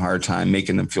having a hard time,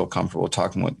 making them feel comfortable.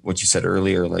 Talking what you said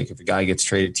earlier, like if a guy gets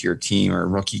traded to your team or a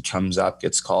rookie comes up,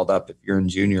 gets called up, if you're in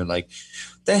junior, like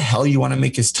what the hell you want to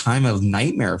make his time a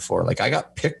nightmare for? Like I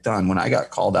got picked on when I got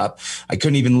called up. I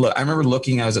couldn't even look. I remember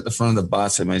looking, I was at the front of the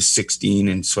bus and I was 16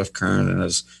 in Swift Current, and I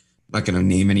was, I'm not going to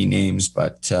name any names,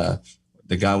 but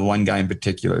one guy in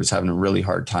particular is having a really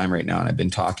hard time right now. And I've been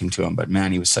talking to him, but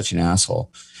man, he was such an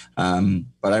asshole.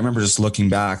 But I remember just looking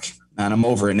back, and I'm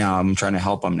over it now. I'm trying to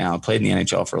help him now. I played in the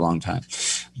NHL for a long time,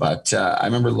 but I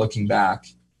remember looking back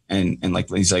and like,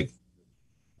 he's like,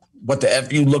 what the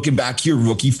F you looking back here,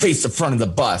 rookie? Face the front of the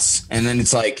bus. And then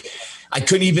it's like, I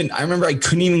remember I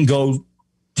couldn't even go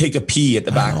take a pee at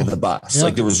the back of the bus. Yeah.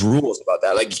 Like there was rules about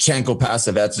that. Like you can't go past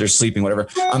the vets, they're sleeping, whatever.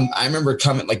 I remember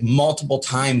coming like multiple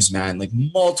times, man, like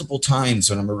multiple times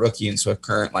when I'm a rookie in Swift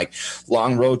Current, like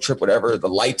long road trip, whatever. The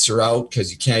lights are out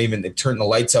because they turn the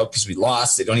lights out because we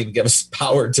lost. They don't even give us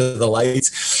power to the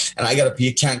lights. And I got to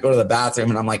pee, can't go to the bathroom.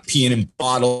 And I'm like peeing in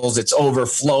bottles. It's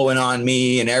overflowing on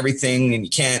me and everything. And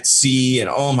you can't see. And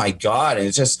oh my God. And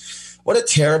it's just, what a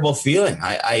terrible feeling.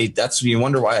 That's when you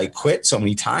wonder why I quit so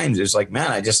many times. It's like,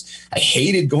 man, I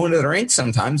hated going to the rink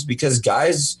sometimes because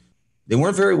guys, they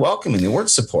weren't very welcoming. They weren't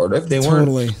supportive. They weren't.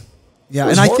 Totally. Yeah.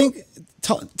 And horrible. I think,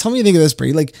 tell me you think of this,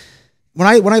 Brady. Like when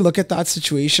I look at that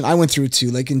situation, I went through it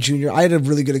too. Like in junior, I had a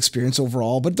really good experience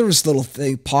overall, but there was little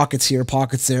pockets here,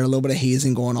 pockets there, a little bit of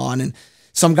hazing going on. And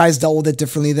some guys dealt with it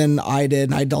differently than I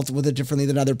did. And I dealt with it differently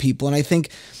than other people. And I think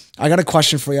I got a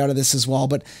question for you out of this as well.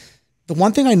 But the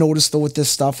one thing I noticed though with this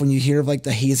stuff, when you hear of like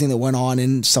the hazing that went on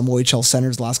in some OHL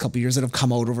centers the last couple of years that have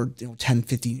come out over 10,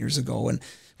 15 years ago and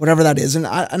whatever that is. And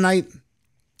I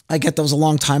get that was a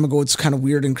long time ago. It's kind of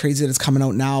weird and crazy that it's coming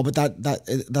out now, but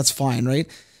that's fine. Right.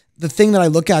 The thing that I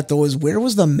look at though is where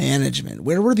was the management?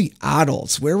 Where were the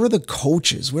adults? Where were the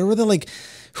coaches? Where were the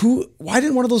why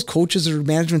didn't one of those coaches or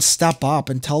management step up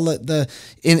and tell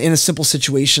in a simple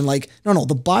situation, like, no,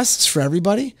 the bus is for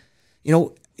everybody.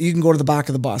 You can go to the back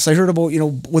of the bus. I heard about,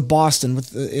 with Boston,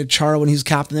 with Chara when he was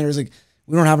captain there, he's like,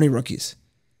 we don't have any rookies.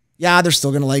 Yeah, they're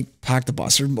still going to like pack the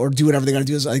bus or do whatever they got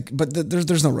to do. But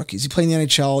there's no rookies. You play in the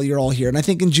NHL, you're all here. And I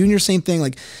think in junior, same thing.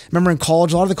 Like, remember in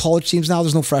college, a lot of the college teams now,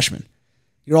 there's no freshmen.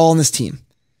 You're all on this team.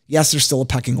 Yes, there's still a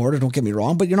pecking order, don't get me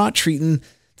wrong, but the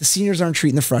seniors aren't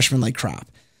treating the freshmen like crap.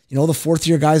 The fourth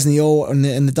year guys in the O and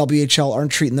the WHL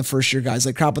aren't treating the first year guys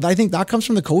like crap. But I think that comes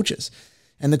from the coaches.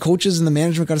 And the coaches and the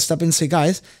management got to step in and say,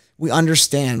 guys, we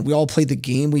understand. We all play the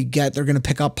game. We get they're going to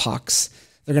pick up pucks.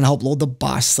 They're going to help load the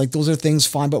bus. Like those are things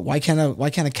fine, but why can't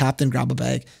a captain grab a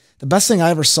bag? The best thing I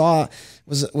ever saw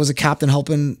was a captain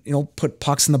helping, put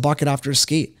pucks in the bucket after a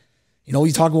skate.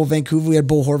 You talk about Vancouver. We had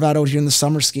Bo Horvat out here in the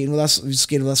summer skating with us. He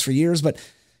skated with us for years, but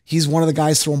he's one of the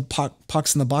guys throwing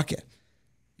pucks in the bucket.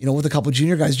 With a couple of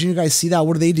junior guys. Junior guys see that.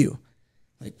 What do?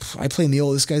 Like, I play in the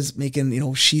O. This guy's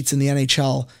making, sheets in the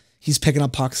NHL. He's picking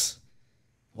up pucks.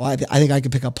 Well, I think I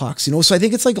could pick up pucks, So I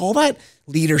think it's like all that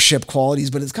leadership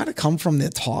qualities, but it's got to come from the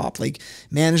top, like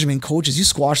management, coaches. You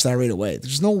squash that right away.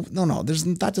 There's no.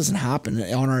 That doesn't happen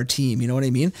on our team. You know what I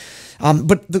mean?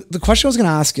 But the question I was going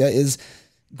to ask you is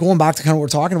going back to kind of what we're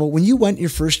talking about. When you went your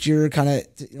first year kind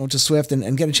of, to Swift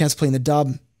and get a chance to play in the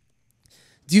dub,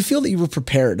 do you feel that you were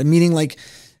prepared? Meaning like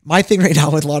my thing right now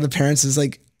with a lot of parents is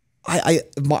like, I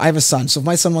have a son. So if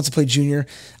my son wants to play junior,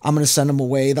 I'm going to send him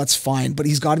away. That's fine. But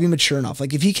he's got to be mature enough.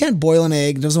 Like if he can't boil an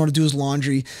egg, doesn't want to do his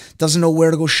laundry, doesn't know where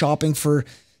to go shopping for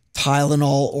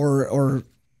Tylenol or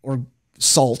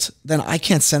salt, then I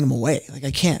can't send him away. Like I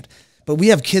can't. But we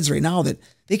have kids right now that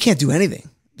they can't do anything.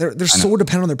 They're so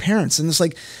dependent on their parents. And it's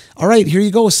like, all right, here you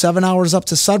go. 7 hours up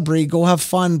to Sudbury. Go have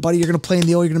fun, buddy. You're going to play in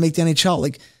the O. You're going to make the NHL.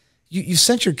 Like you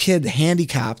sent your kid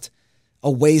handicapped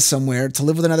away somewhere to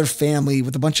live with another family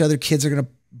with a bunch of other kids are going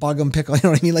to bug them, pick, you know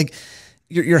what I mean? Like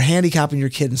you're handicapping your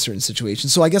kid in certain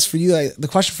situations. So I guess for you, the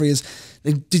question for you is,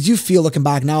 did you feel looking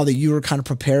back now that you were kind of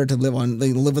prepared to live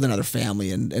with another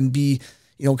family and be,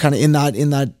 kind of in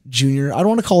that junior, I don't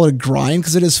want to call it a grind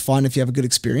because it is fun if you have a good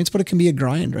experience, but it can be a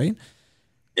grind, right?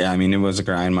 Yeah. I mean, it was a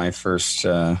grind. My first,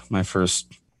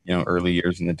 early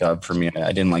years in the dub for me,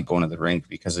 I didn't like going to the rink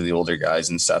because of the older guys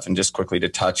and stuff. And just quickly to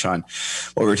touch on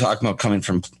what we were talking about coming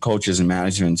from coaches and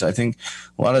managements, I think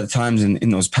a lot of the times in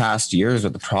those past years,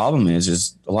 what the problem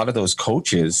is a lot of those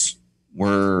coaches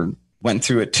went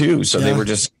through it too. So they were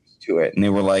just to it and they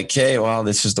were like, hey, well,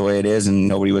 this is the way it is. And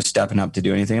nobody was stepping up to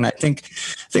do anything. And I think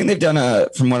they've done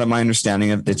from what my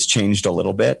understanding of it's changed a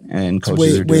little bit and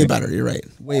coaches are doing way better. You're right.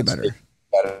 Way better.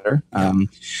 Better.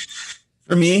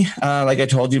 For me, like I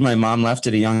told you, my mom left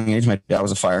at a young age. My dad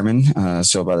was a fireman.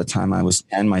 So by the time I was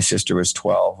 10, my sister was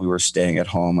 12. We were staying at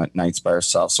home at nights by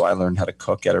ourselves. So I learned how to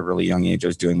cook at a really young age. I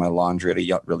was doing my laundry at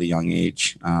a really young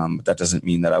age. But that doesn't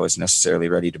mean that I was necessarily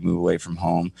ready to move away from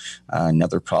home.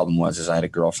 Another problem was I had a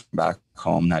girlfriend back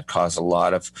home that caused a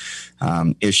lot of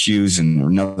issues. And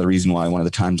another reason why one of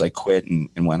the times I quit and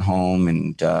went home.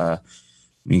 And I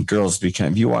mean, girls,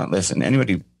 if you want, listen,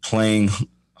 anybody playing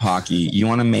hockey, you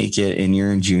want to make it and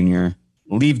you're in junior,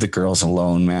 leave the girls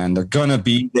alone, man. They're gonna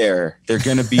be there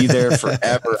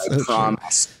forever. I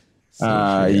promise.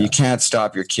 You can't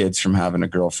stop your kids from having a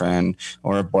girlfriend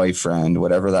or a boyfriend,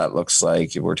 whatever that looks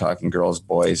like. If we're talking girls,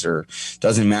 boys, or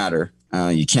doesn't matter.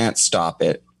 You can't stop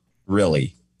it,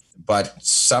 really. But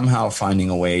somehow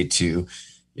finding a way to,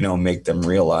 make them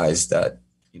realize that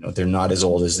they're not as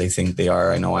old as they think they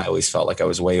are. I know I always felt like I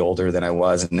was way older than I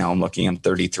was. And now I'm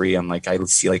 33. I'm like, I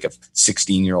see like a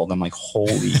 16-year-old. I'm like,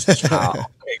 holy cow.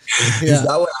 Is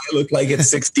that what I look like at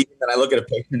 16? And I look at a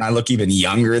picture and I look even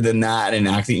younger than that and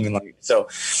acting even like, so,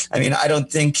 I mean,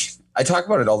 I talk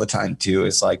about it all the time too.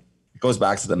 It's like, it goes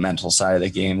back to the mental side of the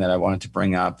game that I wanted to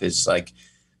bring up is like,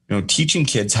 teaching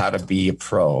kids how to be a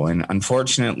pro. And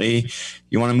unfortunately,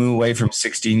 you want to move away from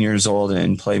 16 years old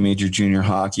and play major junior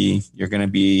hockey, you're going to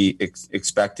be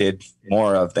expected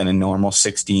more of than a normal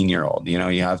 16-year-old.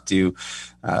 You have to,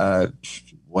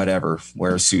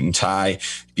 wear a suit and tie,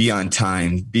 be on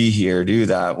time, be here, do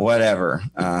that, whatever.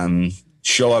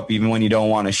 Show up even when you don't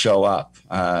want to show up.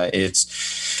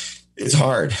 It's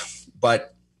hard,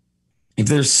 but if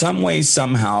there's some way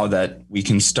somehow that we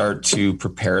can start to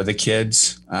prepare the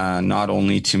kids, not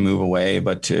only to move away,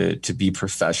 but to be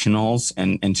professionals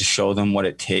and to show them what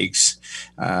it takes.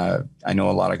 I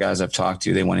know a lot of guys I've talked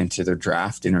to, they went into their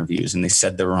draft interviews and they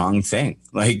said the wrong thing.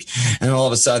 And all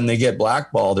of a sudden they get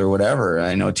blackballed or whatever.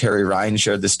 I know Terry Ryan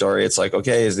shared the story. It's like,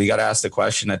 okay, he got asked the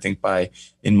question, I think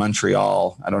in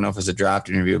Montreal. I don't know if it was a draft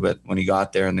interview, but when he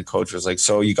got there and the coach was like,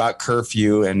 so you got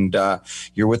curfew and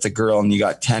you're with a girl and you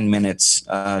got 10 minutes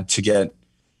to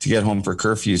get home for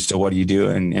curfew. So what do you do?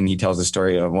 And he tells the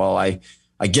story of, well, I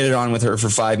get it on with her for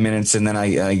 5 minutes and then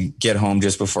I get home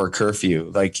just before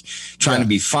curfew, trying to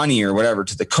be funny or whatever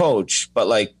to the coach.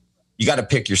 But you got to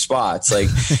pick your spots, and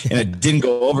it didn't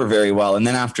go over very well. And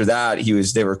then after that,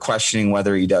 they were questioning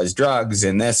whether he does drugs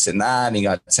and this and that, and he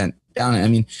got sent down. I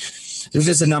mean, there's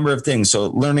just a number of things. So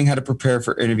learning how to prepare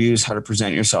for interviews, how to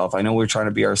present yourself. I know we're trying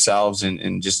to be ourselves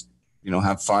and just,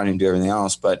 have fun and do everything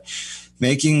else, but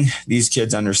making these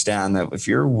kids understand that if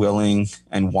you're willing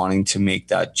and wanting to make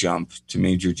that jump to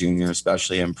major junior,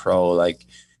 especially in pro,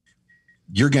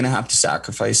 you're going to have to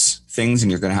sacrifice things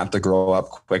and you're going to have to grow up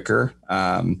quicker.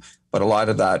 But a lot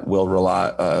of that will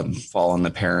fall on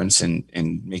the parents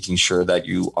and making sure that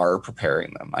you are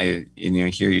preparing them. I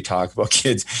hear you talk about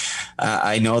kids.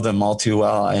 I know them all too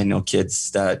well. I know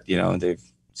kids that, they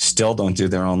still don't do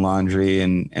their own laundry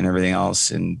and everything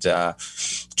else and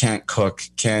can't cook,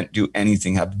 can't do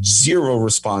anything, have zero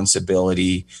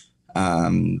responsibility.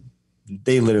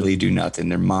 They literally do nothing.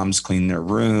 Their moms clean their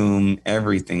room,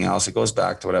 everything else. It goes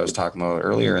back to what I was talking about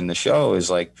earlier in the show is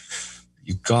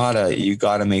you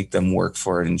gotta make them work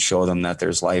for it and show them that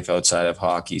there's life outside of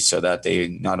hockey so that they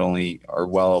not only are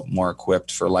more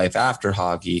equipped for life after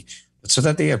hockey, but so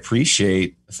that they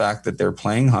appreciate the fact that they're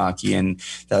playing hockey and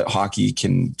that hockey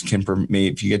can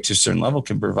if you get to a certain level,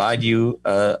 can provide you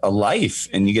a life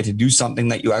and you get to do something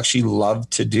that you actually love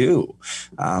to do.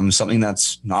 Something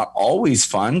that's not always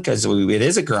fun because it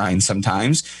is a grind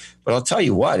sometimes, but I'll tell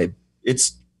you what,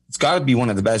 it's got to be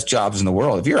one of the best jobs in the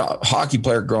world. If you're a hockey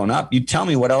player growing up, you tell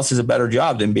me what else is a better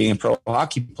job than being a pro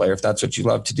hockey player if that's what you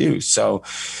love to do. So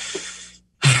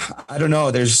I don't know.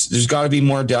 There's got to be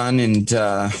more done, and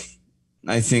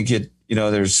I think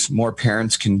there's more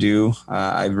parents can do.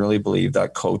 I really believe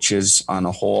that coaches on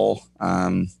a whole,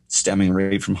 stemming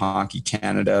right from Hockey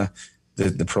Canada,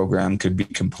 the program could be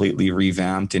completely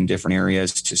revamped in different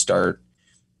areas to start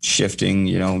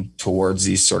shifting, towards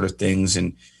these sort of things.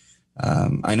 And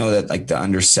I know that the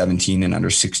under 17 and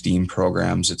under 16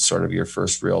 programs, it's sort of your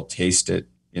first real taste at,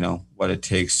 what it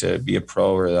takes to be a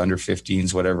pro, or the under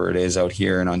 15s, whatever it is out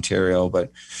here in Ontario.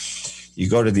 But you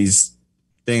go to these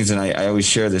things, and I always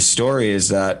share this story, is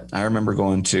that I remember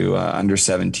going to under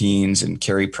 17s and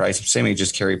Carey Price, same age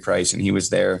as Carey Price, and he was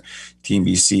there, Team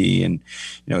BC, and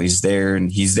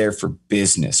he's there for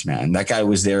business, man. That guy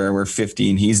was there. We're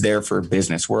 15. He's there for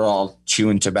business. We're all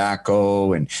chewing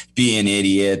tobacco and being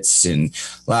idiots and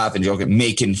laughing, joking,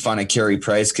 making fun of Carey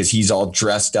Price because he's all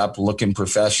dressed up, looking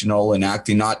professional and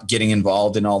acting, not getting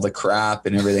involved in all the crap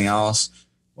and everything else.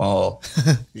 Well,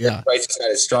 yeah, Price has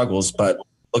had his struggles, but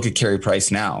look at Carey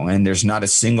Price now, and there's not a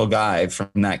single guy from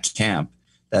that camp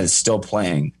that is still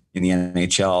playing in the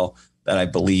NHL that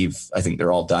I think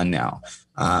they're all done now.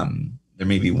 There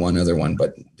may be one other one,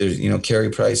 but there's, Carey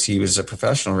Price, he was a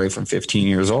professional right from 15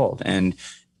 years old. And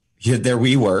there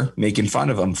we were making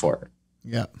fun of him for it.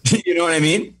 Yeah. You know what I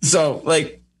mean? So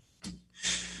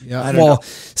yeah. Well,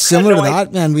 similar to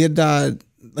that, man, we had,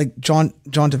 like John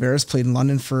Tavares played in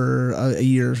London for a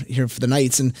year here for the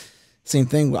Knights, and same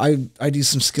thing. I do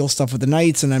some skill stuff with the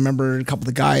Knights, and I remember a couple of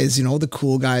the guys, the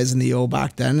cool guys in the O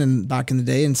back then and back in the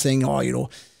day, and saying,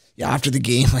 after the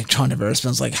game, like John Tavares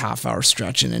spends like half hour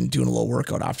stretching and doing a little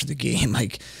workout after the game,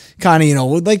 like kind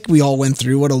of, like we all went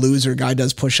through. What a loser. Guy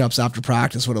does push-ups after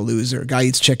practice. What a loser. Guy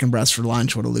eats chicken breast for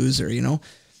lunch. What a loser,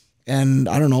 And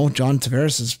I don't know, John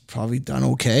Tavares has probably done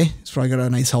okay. He's probably got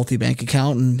a nice healthy bank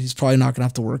account, and he's probably not going to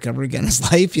have to work ever again in his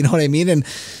life. You know what I mean? And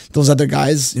those other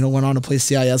guys, went on to play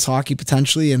CIS hockey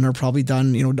potentially and are probably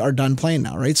done, are done playing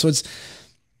now. Right. So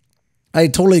I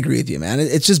totally agree with you, man.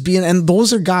 It's just and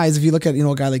those are guys, if you look at,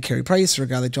 a guy like Carey Price or a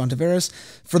guy like John Tavares,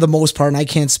 for the most part, and I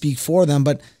can't speak for them,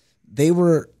 but they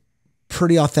were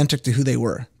pretty authentic to who they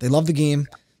were. They loved the game.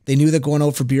 They knew that going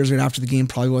out for beers right after the game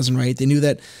probably wasn't right. They knew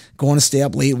that going to stay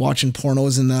up late watching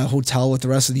pornos in the hotel with the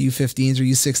rest of the U15s or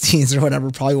U16s or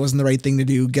whatever probably wasn't the right thing to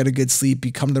do. Get a good sleep,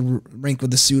 you come to the rink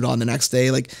with the suit on the next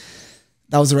day. Like,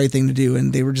 that was the right thing to do.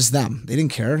 And they were just them. They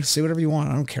didn't care. Say whatever you want.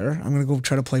 I don't care. I'm going to go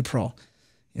try to play pro.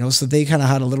 So they kind of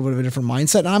had a little bit of a different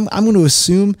mindset. And I'm going to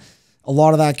assume a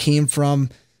lot of that came from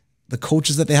the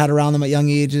coaches that they had around them at young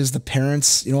ages, the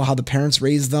parents, how the parents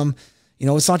raised them.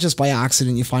 It's not just by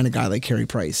accident you find a guy like Carey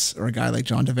Price or a guy like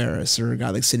John Tavares or a guy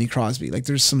like Sidney Crosby. Like,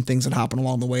 there's some things that happen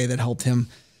along the way that helped him,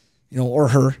 or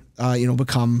her,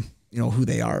 become, who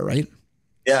they are, right?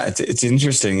 Yeah, it's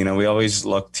interesting. We always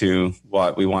look to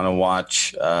what we want to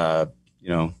watch.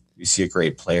 We see a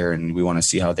great player and we want to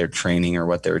see how they're training or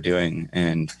what they're doing.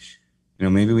 And,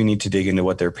 maybe we need to dig into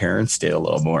what their parents did a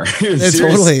little more.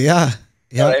 Totally. Yeah.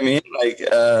 You know what I mean?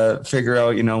 Like, figure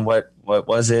out, what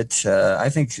was it? I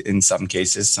think in some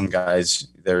cases, some guys,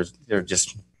 they're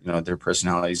just, their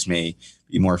personalities may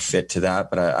be more fit to that.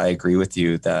 But I agree with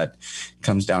you that it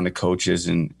comes down to coaches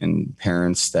and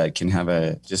parents that can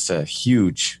have just a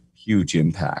huge, huge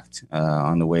impact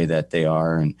on the way that they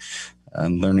are. And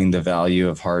learning the value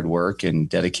of hard work and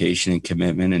dedication and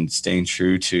commitment and staying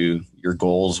true to your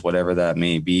goals, whatever that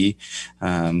may be,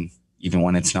 even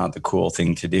when it's not the cool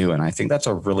thing to do. And I think that's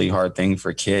a really hard thing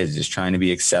for kids, is trying to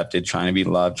be accepted, trying to be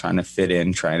loved, trying to fit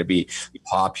in, trying to be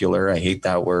popular. I hate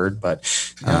that word, but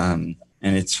and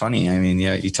it's funny. I mean,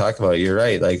 you talk about it, you're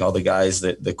right. Like, all the guys,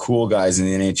 the cool guys in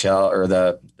the NHL or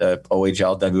the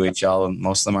OHL, WHL, and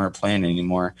most of them aren't playing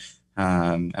anymore.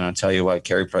 And I'll tell you what,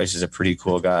 Carey Price is a pretty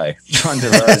cool guy. John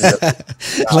Tavares,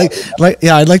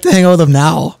 I'd like to hang out with him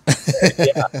now.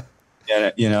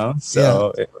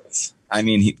 So it was,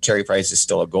 Carey Price is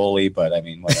still a goalie, but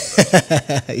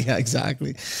whatever. Yeah,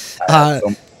 exactly.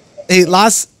 Hey,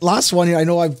 last one here. I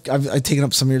know I've taken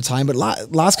up some of your time, but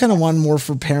last kind of one more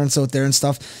for parents out there and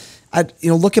stuff.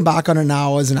 Looking back on it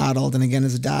now as an adult and again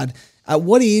as a dad, at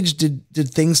what age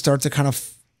did things start to kind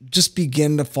of just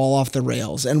begin to fall off the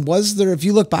rails? And was there, if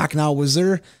you look back now, was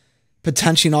there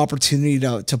potentially an opportunity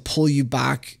to pull you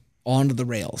back onto the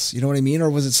rails? You know what I mean? Or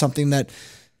was it something that,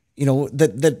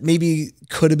 that maybe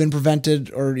could have been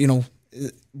prevented, or,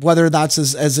 whether that's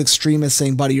as extreme as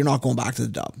saying, buddy, you're not going back to the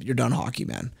dub. You're done hockey,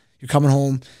 man. You're coming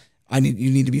home.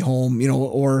 You need to be home,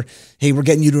 or, hey, we're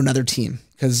getting you to another team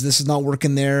because this is not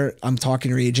working there. I'm talking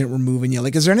to your agent. We're moving you.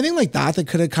 Like, is there anything like that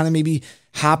could have kind of maybe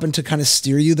happened to kind of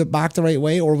steer you back the right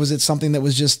way? Or was it something that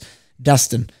was just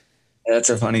destined? That's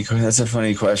a funny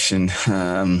question.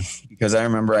 Because I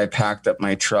remember I packed up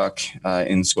my truck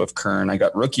in Swift Current. I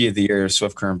got Rookie of the Year,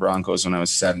 Swift Current Broncos, when I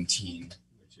was 17,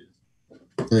 which is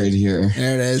right here.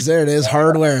 There it is.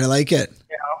 Hardware. I like it.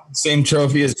 Same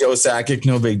trophy as Joe Sakic,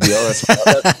 no big deal. That's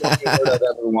the only I've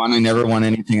ever won. I never won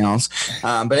anything else.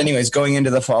 But anyways, going into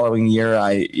the following year,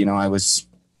 I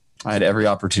had every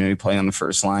opportunity to play on the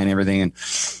first line, everything, and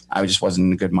I just wasn't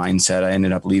in a good mindset. I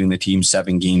ended up leaving the team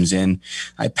 7 games in.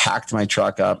 I packed my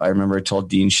truck up. I remember I told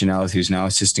Dean Chanel, who's now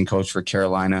assistant coach for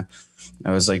Carolina,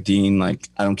 I was like, Dean, I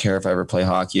don't care if I ever play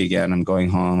hockey again. I'm going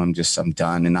home. I'm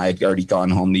done. And I had already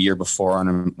gone home the year before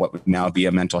on what would now be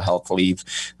a mental health leave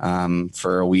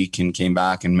for a week, and came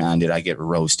back, and man, did I get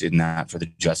roasted in that for the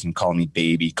Justin calling me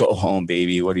baby. Go home,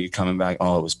 baby. What are you coming back?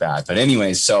 Oh, it was bad. But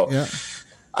anyways, so yeah.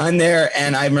 I'm there,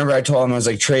 and I remember I told him, I was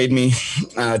like, trade me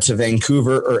to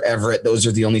Vancouver or Everett. Those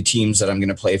are the only teams that I'm going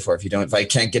to play for. If I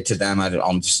can't get to them,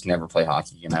 I'll just never play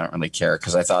hockey, and I don't really care,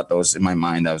 because I thought those, in my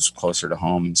mind, that was closer to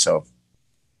home. And so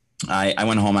I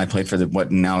went home. I played for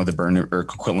what now the Burnaby or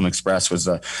Coquitlam Express was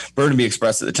the Burnaby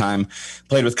Express at the time.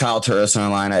 Played with Kyle Turris on the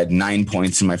line. I had 9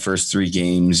 points in my first 3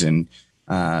 games and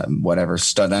whatever.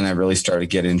 Then I really started to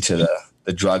get into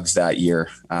the drugs that year.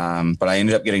 But I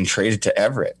ended up getting traded to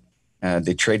Everett.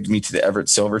 They traded me to the Everett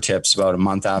Silvertips about a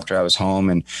month after I was home,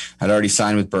 and I'd already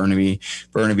signed with Burnaby.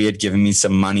 Burnaby had given me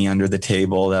some money under the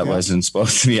table that wasn't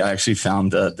supposed to be. I actually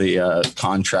found the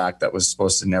contract that was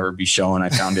supposed to never be shown. I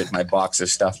found it in my box of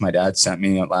stuff my dad sent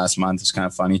me last month. It's kind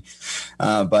of funny.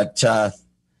 But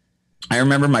I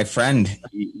remember my friend,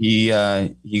 he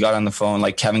got on the phone,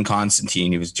 like Kevin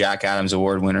Constantine. He was Jack Adams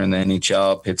Award winner in the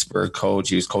NHL, Pittsburgh coach.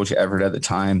 He was coach at Everett at the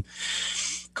time.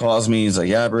 Calls me. He's like,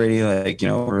 yeah, Brady, like,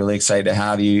 we're really excited to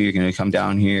have you. You're going to come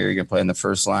down here. You're going to play in the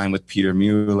first line with Peter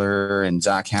Mueller and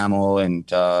Zach Hamill, and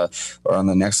or on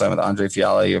the next line with Andre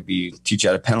Fiala. You'll teach you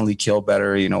how to penalty kill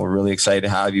better. We're really excited to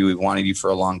have you. We've wanted you for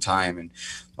a long time. And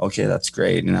okay, that's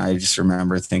great. And I just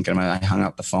remember thinking, I hung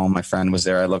up the phone. My friend was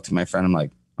there. I looked at my friend. I'm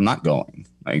like, I'm not going.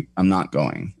 I'm not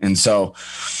going. And so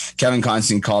Kevin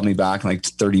Constantine called me back in like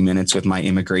 30 minutes with my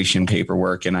immigration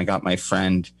paperwork. And I got my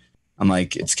friend. I'm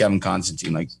like, it's Kevin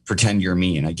Constantine, like, pretend you're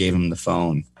me. And I gave him the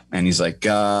phone, and he's like,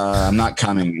 I'm not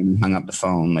coming. And he hung up the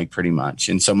phone, like, pretty much.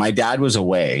 And so my dad was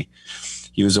away.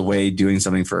 He was away doing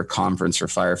something for a conference for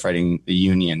firefighting the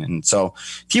union. And so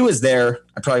if he was there,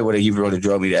 he would have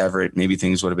drove me to Everett. Maybe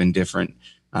things would have been different.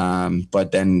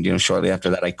 But then, shortly after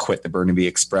that, I quit the Burnaby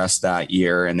Express that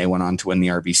year, and they went on to win the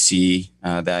RBC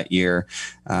that year.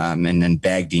 And then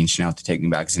Bagdean out to take me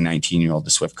back as a 19-year-old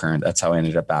to Swift Current. That's how I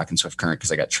ended up back in Swift Current,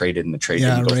 because I got traded in the trade.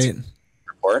 Yeah, right.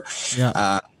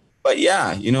 But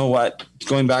yeah, you know what?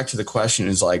 Going back to the question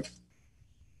is like,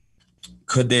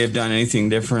 could they have done anything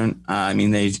different?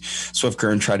 Swift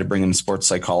Current tried to bring in a sports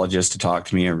psychologist to talk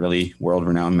to me, a really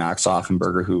world-renowned Max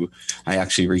Offenberger, who I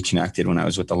actually reconnected when I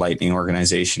was with the Lightning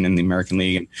organization in the American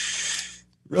League. And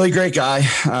really great guy.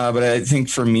 But I think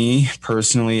for me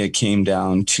personally, it came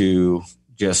down to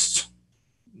just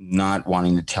not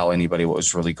wanting to tell anybody what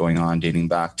was really going on, dating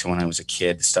back to when I was a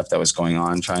kid, the stuff that was going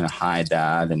on, trying to hide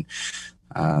that.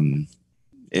 And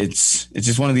it's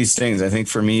just one of these things. I think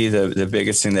for me, the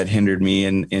biggest thing that hindered me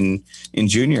in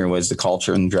junior was the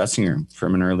culture in the dressing room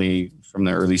from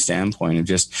the early standpoint of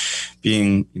just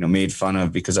being, made fun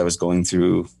of because I was going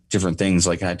through different things.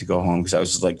 Like I had to go home because I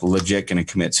was like legit going to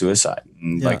commit suicide.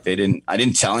 And I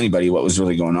didn't tell anybody what was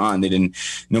really going on.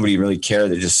 Nobody really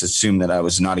cared. They just assumed that I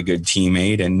was not a good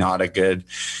teammate and not a good,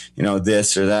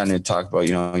 this or that. And they'd talk about,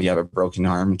 you have a broken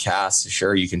arm cast.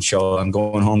 Sure, you can show I'm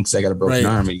going home because I got a broken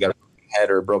arm, but you got a head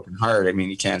or a broken heart.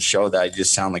 You can't show that. You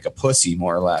just sound like a pussy,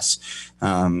 more or less.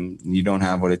 You don't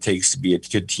have what it takes to be a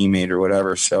good teammate or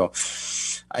whatever. So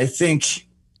I think,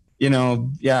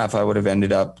 if I would have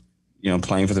ended up,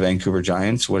 playing for the Vancouver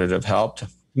Giants, would it have helped?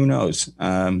 Who knows?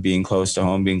 Being close to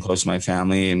home, being close to my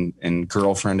family and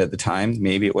girlfriend at the time,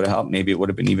 maybe it would have helped. Maybe it would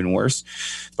have been even worse.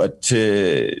 But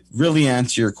to really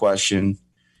answer your question,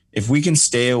 if we can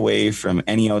stay away from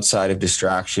any outside of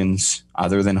distractions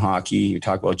other than hockey, you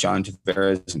talk about John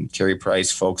Tavares and Carey Price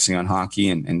focusing on hockey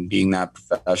and being that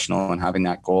professional and having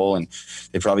that goal. And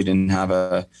they probably didn't have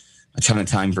a ton of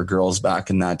time for girls back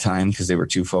in that time because they were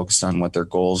too focused on what their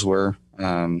goals were.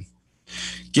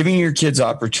 Giving your kids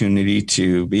opportunity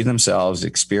to be themselves,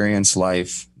 experience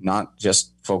life, not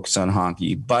just focus on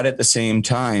hockey, but at the same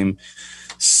time,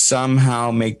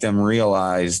 somehow make them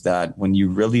realize that when you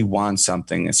really want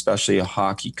something, especially a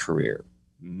hockey career,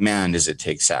 man, does it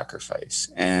take sacrifice.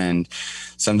 And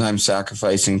sometimes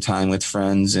sacrificing time with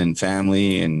friends and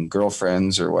family and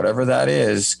girlfriends or whatever that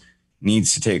is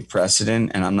needs to take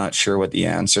precedent. And I'm not sure what the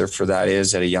answer for that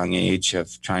is at a young age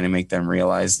of trying to make them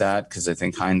realize that, because I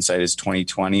think hindsight is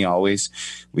 20/20 always.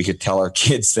 We could tell our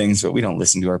kids things, but we don't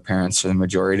listen to our parents for the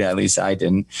majority. At least I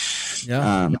didn't.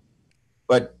 Yeah.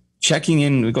 But checking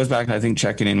in, it goes back to, I think,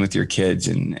 checking in with your kids.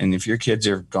 And if your kids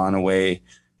have gone away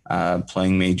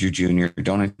playing major junior,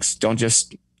 don't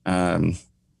just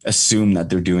assume that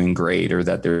they're doing great or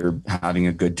that they're having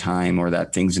a good time or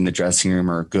that things in the dressing room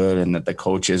are good and that the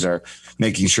coaches are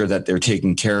making sure that they're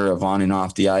taken care of on and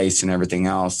off the ice and everything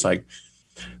else. Like,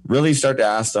 really start to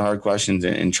ask the hard questions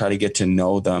and try to get to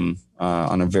know them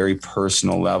on a very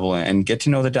personal level and get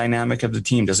to know the dynamic of the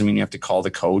team. Doesn't mean you have to call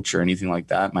the coach or anything like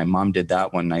that. My mom did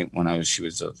that one night when I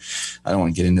don't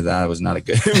want to get into that. It was not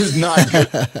good.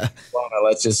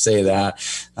 Let's just say that.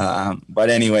 But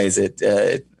anyways, and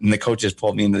the coaches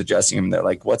pulled me into the dressing room. They're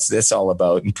like, "What's this all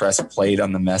about?" And press played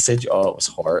on the message. Oh, it was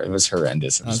horrible. It was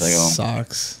horrendous. I was that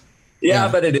sucks. Yeah,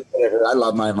 but it is whatever. I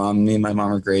love my mom. Me and my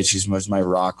mom are great. She was my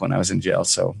rock when I was in jail.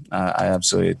 So I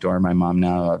absolutely adore my mom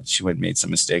now. She would have made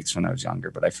some mistakes when I was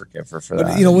younger, but I forgive her for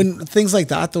that. You know, when things like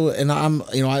that though, and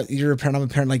you're a parent, I'm a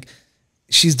parent, like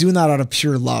she's doing that out of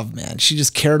pure love, man. She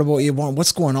just cared about you,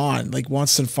 what's going on, like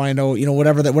wants to find out,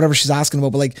 whatever she's asking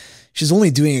about, but like she's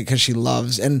only doing it because she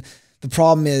loves. And the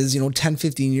problem is, 10,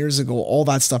 15 years ago, all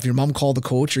that stuff, your mom called the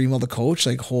coach or emailed the coach,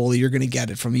 like, holy, you're going to get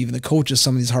it from even the coaches,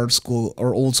 some of these hard school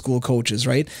or old school coaches,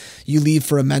 right? You leave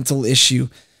for a mental issue.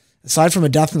 Aside from a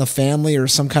death in the family or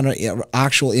some kind of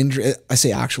actual injury, I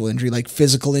say actual injury, like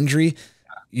physical injury,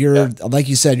 like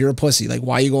you said, you're a pussy. Like,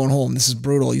 why are you going home? This is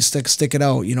brutal. You stick it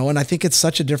out, And I think it's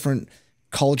such a different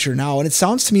culture now. And it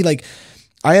sounds to me like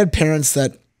I had parents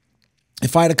that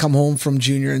if I had to come home from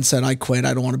junior and said, I quit,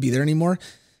 I don't want to be there anymore,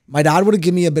 my dad would have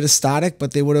given me a bit of static,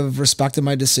 but they would have respected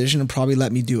my decision and probably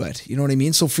let me do it. You know what I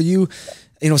mean? So for you,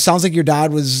 sounds like your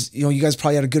dad was, you guys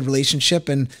probably had a good relationship.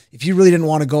 And if you really didn't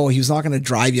want to go, he was not going to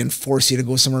drive you and force you to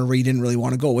go somewhere where you didn't really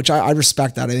want to go, which I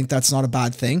respect that. I think that's not a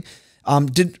bad thing.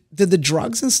 Did the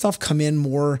drugs and stuff come in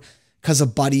more because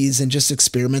of buddies and just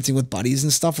experimenting with buddies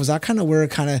and stuff? Was that kind of where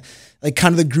kind of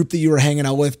the group that you were hanging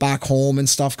out with back home and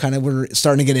stuff kind of were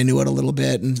starting to get into it a little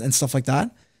bit and stuff like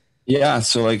that? Yeah.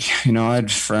 So I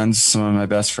had friends, some of my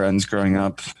best friends growing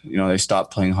up, they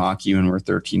stopped playing hockey when we were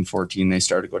 13, 14. They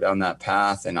started to go down that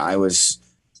path. And I was,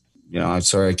 I'm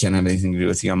sorry, I can't have anything to do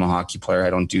with you. I'm a hockey player.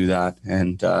 I don't do that.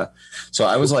 And so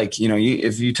I was like,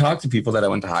 if you talk to people that I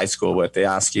went to high school with, they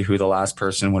ask you who the last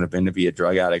person would have been to be a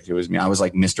drug addict. It was me. I was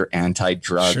like Mr.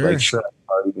 Anti-drug. Sure. Like, sure,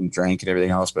 I partied and drank and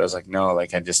everything else, but I was like, no,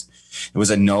 it was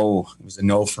a no. It was a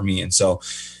no for me. And so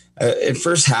it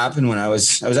first happened when I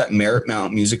was at Merritt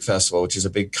Mountain Music Festival, which is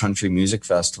a big country music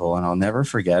festival, and I'll never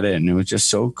forget it. And it was just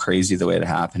so crazy the way it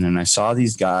happened. And I saw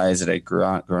these guys that I'd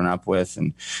grown up with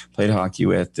and played hockey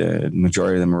with. The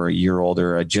majority of them were a year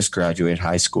older. I just graduated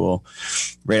high school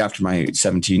right after my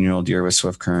 17-year-old year with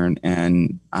Swift Current,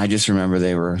 and I just remember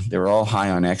they were all high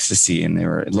on ecstasy, and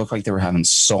it looked like they were having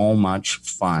so much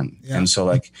fun. Yeah. And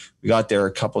so we got there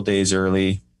a couple days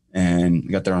early. And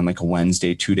we got there on like a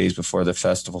Wednesday, 2 days before the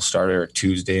festival started, or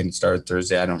Tuesday, and it started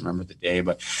Thursday. I don't remember the day,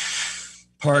 but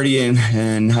partying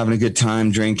and having a good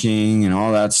time, drinking and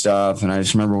all that stuff. And I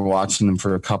just remember watching them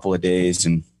for a couple of days.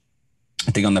 And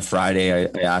I think on the Friday,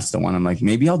 I asked the one, I'm like,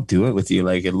 maybe I'll do it with you.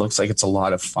 Like, it looks like it's a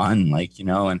lot of fun,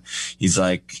 and he's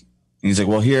like,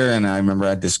 well, here. And I remember I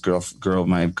had this girl,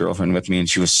 my girlfriend with me, and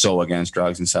she was so against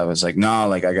drugs and stuff. I was like,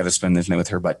 no, I got to spend this night with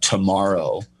her, but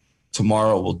tomorrow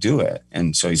we'll do it.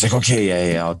 And so he's like,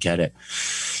 okay, yeah, I'll get it.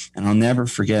 And I'll never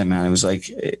forget, man. It was like,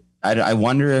 I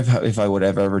wonder if I would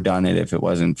have ever done it if it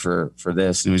wasn't for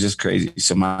this. And it was just crazy.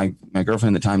 So my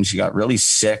girlfriend at the time, she got really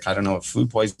sick. I don't know, food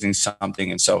poisoning,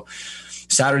 something. And so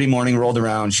Saturday morning rolled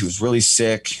around. She was really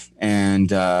sick. And,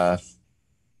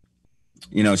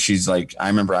 she's like, I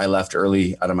remember I left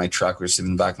early out of my truck. We were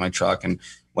sitting in the back of my truck and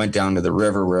went down to the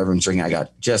river where everyone's drinking. I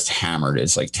got just hammered.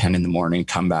 It's like 10 in the morning,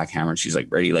 come back hammered. She's like,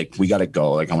 Brady, we got to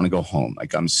go. I want to go home.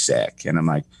 I'm sick. And I'm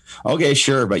like, okay,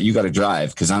 sure. But you got to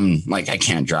drive. Cause I'm like, I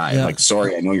can't drive. Yeah.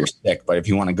 Sorry, I know you're sick, but if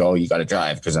you want to go, you got to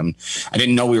drive. Cause I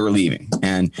didn't know we were leaving.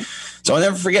 And so I'll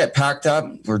never forget, packed up,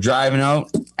 we're driving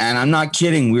out, and I'm not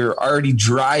kidding. We were already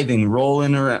driving,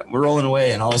 rolling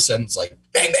away. And all of a sudden it's like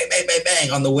bang, bang, bang, bang,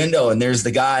 bang on the window. And there's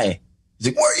the guy. He's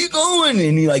like, where are you going?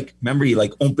 And he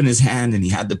opened his hand and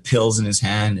he had the pills in his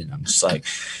hand. And I'm just like,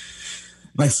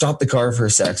 stop the car for a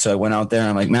sec. So I went out there and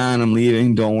I'm like, man, I'm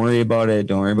leaving. Don't worry about it.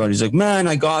 He's like, man,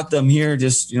 I got them here.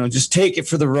 Just take it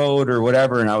for the road or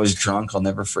whatever. And I was drunk. I'll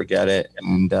never forget it.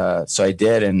 And so I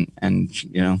did. And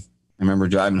I remember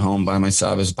driving home by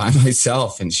myself. I was by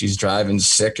myself, and she's driving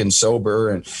sick and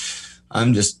sober. And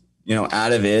I'm just,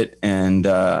 out of it. And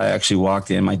I actually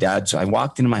walked in. I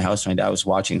walked into my house. My dad was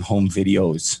watching home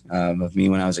videos of me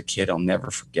when I was a kid. I'll never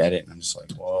forget it. And I'm just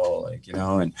like, whoa,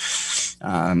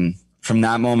 and from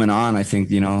that moment on, I think,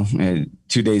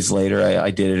 2 days later,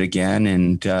 I did it again.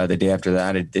 And the day after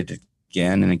that, I did it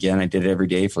again and again. I did it every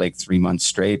day for 3 months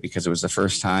straight, because it was the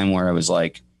first time where I was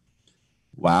like,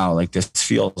 wow, this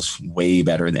feels way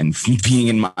better than being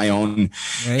in my own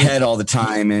head all the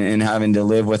time and having to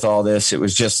live with all this. It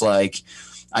was just like,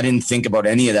 I didn't think about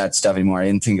any of that stuff anymore. I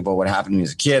didn't think about what happened to me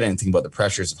as a kid. I didn't think about the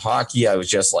pressures of hockey. I was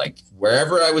just like,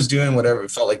 wherever I was doing, whatever, it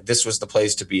felt like this was the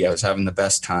place to be. I was having the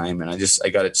best time. And I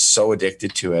got it so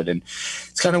addicted to it. And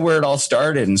it's kind of where it all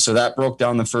started. And so that broke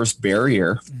down the first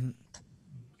barrier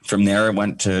from there, it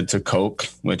went to Coke,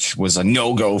 which was a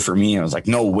no-go for me. I was like,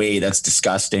 no way, that's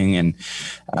disgusting. And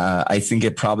I think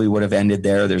it probably would have ended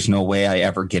there. There's no way I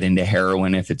ever get into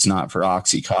heroin if it's not for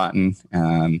Oxycontin.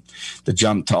 The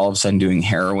jump to all of a sudden doing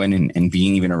heroin and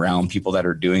being even around people that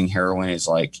are doing heroin is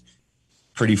like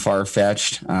pretty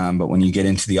far-fetched. But when you get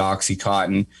into the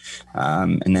Oxycontin,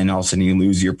 and then all of a sudden you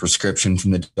lose your prescription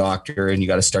from the doctor and you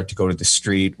got to start to go to the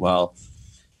street, well,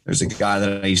 there's a guy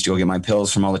that I used to go get my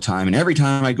pills from all the time. And every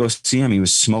time I go see him, he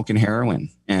was smoking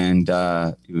heroin, and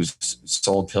he was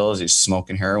sold pills. He was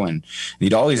smoking heroin. And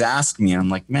he'd always ask me, and I'm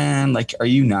like, man, like, are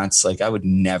you nuts? Like, I would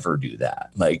never do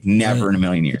that. Like, never in a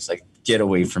million years. Like, get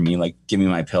away from me. Like, give me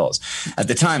my pills. At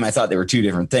the time, I thought they were two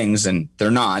different things, and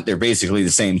they're not. They're basically the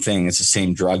same thing. It's the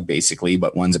same drug, basically,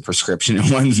 but one's a prescription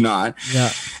and one's not.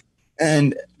 Yeah.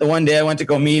 And the one day I went to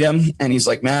go meet him, and he's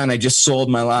like, man, I just sold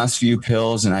my last few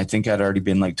pills, and I think I'd already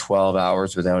been like 12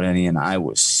 hours without any, and I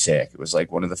was sick. It was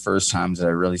like one of the first times that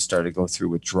I really started to go through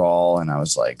withdrawal, and I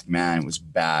was like, man, it was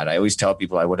bad. I always tell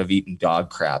people I would have eaten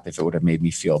dog crap if it would have made me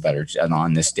feel better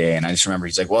on this day. And I just remember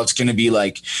he's like, well, it's going to be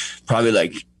like probably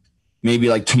like maybe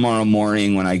like tomorrow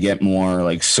morning when I get more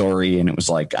like sorry. And it was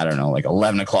like, I don't know, like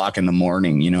 11 o'clock in the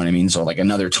morning, you know what I mean? So like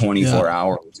another 24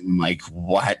 hours. And I'm like,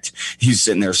 what? He's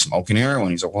sitting there smoking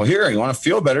heroin. He's like, well, here, you want to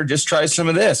feel better? Just try some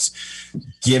of this.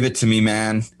 Give it to me,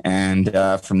 man. And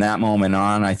from that moment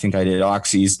on, I think I did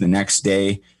oxys the next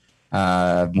day.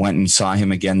 Went and saw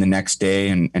him again the next day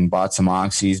and bought some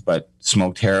oxys, but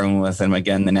smoked heroin with him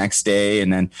again the next day.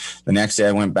 And then the next day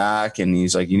I went back and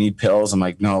he's like, you need pills? I'm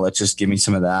like, no, let's just give me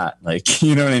some of that. Like,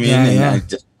 you know what I mean? And I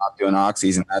just stopped doing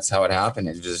oxys, and that's how it happened.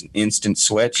 It was just an instant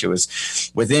switch. It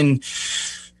was within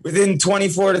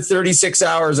 24 to 36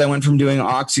 hours, I went from doing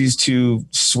oxys to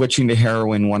switching to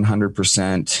heroin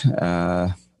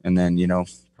 100%. And then, you know,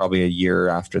 probably a year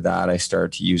after that, I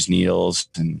started to use needles,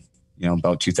 and you know,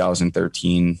 about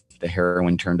 2013, the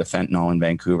heroin turned to fentanyl in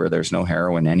Vancouver. There's no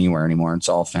heroin anywhere anymore. It's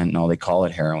all fentanyl. They call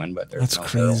it heroin, but there's no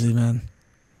crazy, heroin. Man.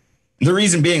 The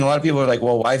reason being, a lot of people are like,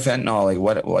 well, why fentanyl?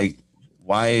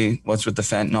 What's with the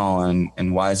fentanyl,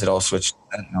 and why is it all switched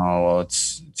to fentanyl? Well,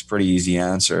 it's a pretty easy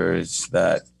answer. It's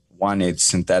that, one, it's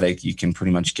synthetic. You can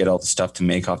pretty much get all the stuff to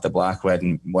make off the black web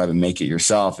and make it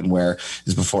yourself. And whereas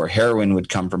before, heroin would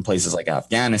come from places like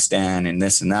Afghanistan and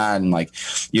this and that. And like,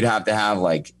 you'd have to have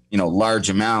like, you know, large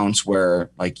amounts where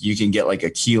like you can get like a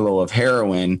kilo of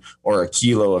heroin or a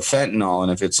kilo of fentanyl.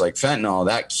 And if it's like fentanyl,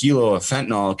 that kilo of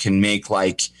fentanyl can make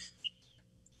like,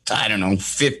 I don't know,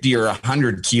 50 or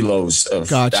 100 kilos of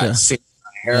that same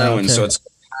heroin. Okay. So it's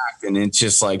packed, and it's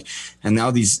just like, and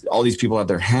now all these people have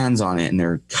their hands on it, and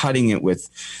they're cutting it with,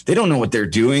 they don't know what they're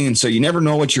doing. And so you never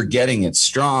know what you're getting. It's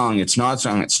strong. It's not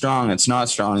strong. It's strong. It's not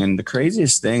strong. And the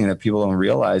craziest thing that people don't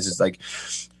realize is like,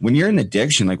 when you're in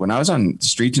addiction, like when I was on the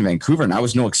streets in Vancouver, and I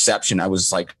was no exception, I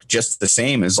was like just the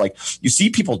same as like, you see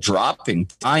people dropping,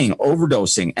 dying,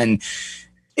 overdosing. And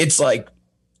it's like,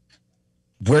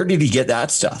 where did he get that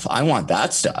stuff? I want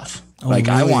that stuff. Like,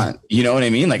 really? I want, you know what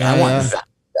I mean? Like, I want that stuff.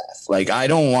 Like, I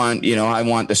don't want, you know, I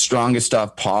want the strongest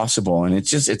stuff possible. And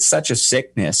it's such a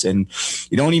sickness. And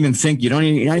you don't even think, you're not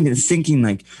even thinking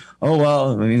like, oh,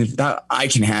 well, I mean, I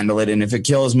can handle it. And if it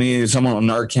kills me, someone will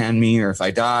Narcan me, or if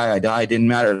I die, it didn't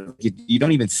matter. You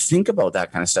don't even think about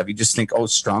that kind of stuff. You just think, oh,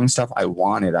 strong stuff. I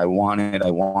want it.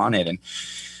 And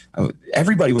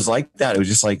everybody was like that. It was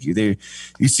just like you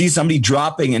see somebody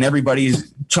dropping, and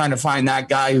everybody's trying to find that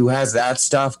guy who has that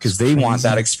stuff because they want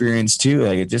that experience too.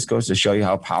 Like, it just goes to show you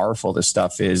how powerful this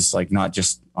stuff is. Like, not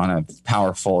just on a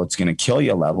powerful, it's going to kill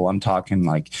you level. I'm talking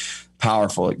like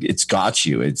powerful. It's got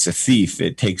you. It's a thief.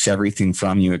 It takes everything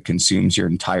from you. It consumes your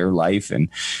entire life, and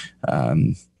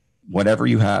whatever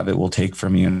you have, it will take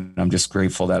from you. And I'm just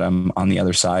grateful that I'm on the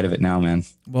other side of it now, man.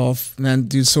 Well, man,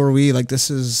 dude, so are we. Like,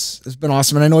 it's been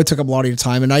awesome. And I know it took up a lot of your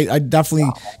time, and I definitely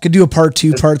could do a part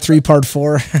 2, part 3, part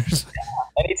 4.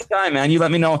 Anytime, man. You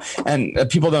let me know. And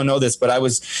people don't know this, but I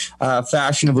was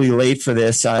fashionably late for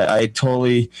this. I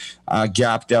totally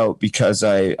gapped out because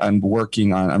I'm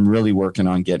really working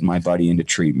on getting my buddy into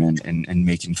treatment and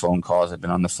making phone calls. I've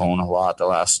been on the phone a lot the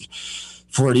last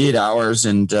 48 hours,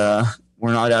 and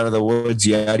we're not out of the woods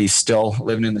yet. He's still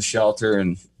living in the shelter,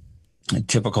 and in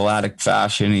typical addict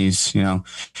fashion, he's, you know,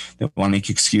 they want to make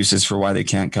excuses for why they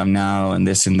can't come now and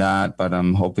this and that. But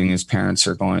I'm hoping his parents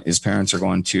are going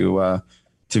to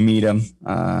meet him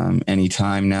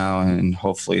anytime now, and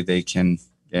hopefully they can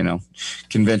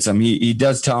convince him. He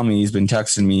does tell me, he's been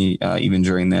texting me even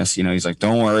during this, he's like,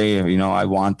 don't worry, I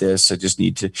want this. I just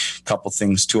need to couple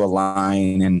things to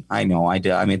align. And I know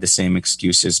I made the same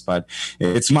excuses, but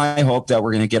it's my hope that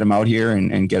we're going to get him out here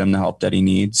and get him the help that he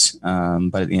needs.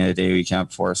 But at the end of the day, we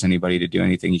can't force anybody to do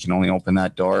anything. You can only open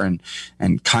that door and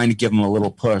kind of give him a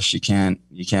little push. You can't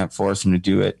force him to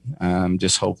do it.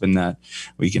 Just hoping that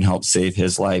we can help save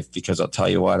his life, because I'll tell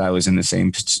you what, I was in the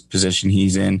same position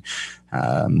he's in.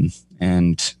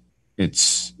 And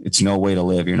it's no way to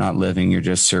live. You're not living, you're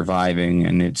just surviving.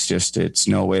 And it's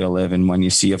no way to live. And when you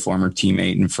see a former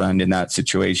teammate and friend in that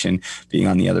situation, being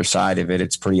on the other side of it,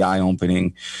 it's pretty eye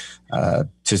opening, to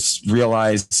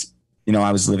realize,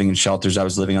 I was living in shelters. I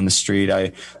was living on the street.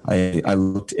 I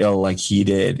looked ill like he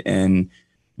did. And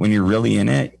when you're really in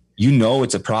it,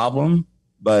 it's a problem,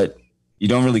 but you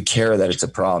don't really care that it's a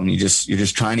problem. You're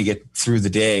just trying to get through the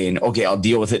day, and okay, I'll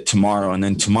deal with it tomorrow. And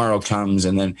then tomorrow comes,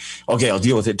 and then, okay, I'll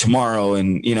deal with it tomorrow.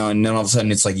 And, and then all of a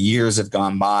sudden it's like years have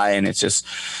gone by, and it's just,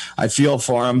 I feel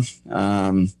for him.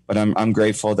 But I'm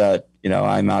grateful that,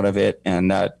 I'm out of it, and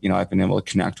that, I've been able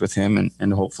to connect with him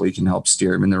and hopefully can help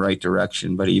steer him in the right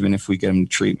direction. But even if we get him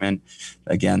treatment,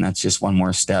 again, that's just one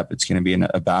more step. It's going to be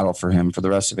a battle for him for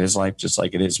the rest of his life, just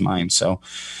like it is mine. So,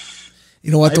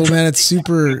 you know what though, man, it's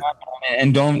super.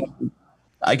 And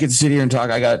I could sit here and talk.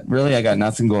 I got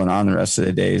nothing going on the rest of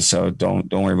the day. So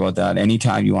don't worry about that.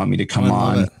 Anytime you want me to come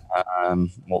on,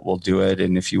 we'll do it.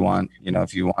 And if there's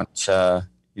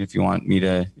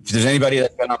anybody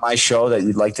that's been on my show that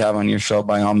you'd like to have on your show,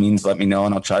 by all means, let me know,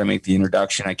 and I'll try to make the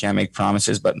introduction. I can't make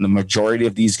promises, but the majority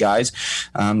of these guys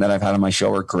that I've had on my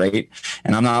show are great.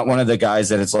 And I'm not one of the guys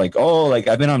that it's like, oh, like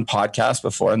I've been on podcasts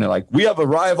before and they're like, we have a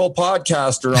rival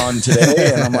podcaster on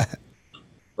today. And I'm like,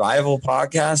 rival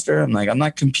podcaster? I'm like, I'm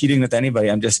not competing with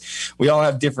anybody. We all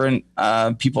have different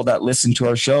people that listen to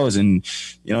our shows. And,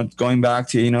 going back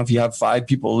to, if you have 5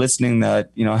 people listening that,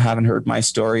 haven't heard my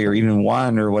story, or even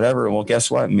one or whatever, well,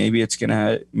 guess what? Maybe it's going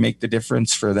to make the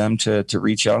difference for them to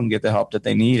reach out and get the help that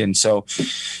they need. And so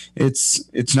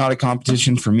it's not a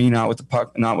competition for me, not with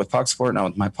Puck Support, not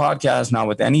with my podcast, not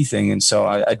with anything. And so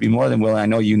I'd be more than willing. I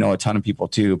know a ton of people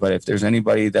too, but if there's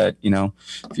anybody that,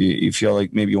 if you feel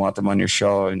like maybe you want them on your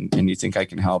show and you think I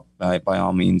can help, by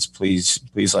all means, please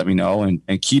let me know,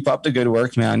 and keep up the good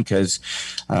work, man. Cause,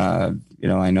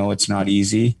 I know it's not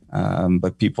easy,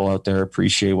 but people out there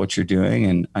appreciate what you're doing.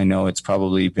 And I know it's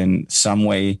probably been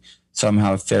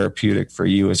somehow therapeutic for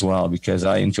you as well, because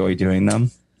I enjoy doing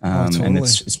them. Totally. And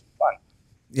it's fun.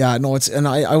 Yeah, no, and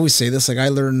I always say this, like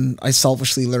I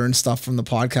selfishly learn stuff from the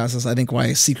podcast. That's I think why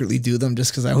I secretly do them,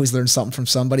 just because I always learn something from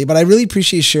somebody. But I really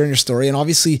appreciate sharing your story. And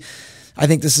obviously I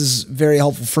think this is very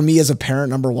helpful for me as a parent,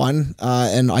 number one.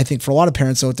 And I think for a lot of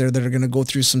parents out there that are going to go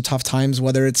through some tough times,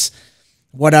 whether it's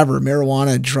whatever,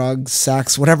 marijuana, drugs,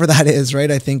 sex, whatever that is, right?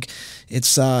 I think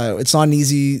it's not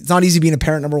easy. It's not easy being a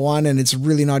parent, number one, and it's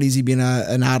really not easy being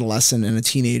an adolescent and a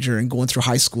teenager and going through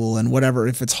high school and whatever.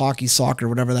 If it's hockey, soccer,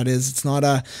 whatever that is, it's not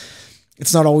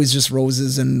always just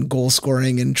roses and goal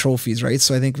scoring and trophies, right?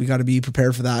 So I think we got to be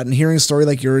prepared for that. And hearing a story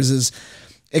like yours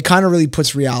it kind of really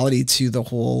puts reality to the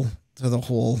whole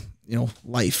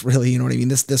life, really. You know what I mean?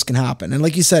 This can happen. And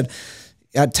like you said,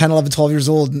 at 10, 11, 12 years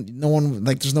old, no one,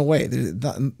 like, there's no way.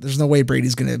 There's no way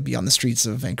Brady's going to be on the streets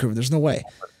of Vancouver. There's no way,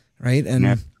 right?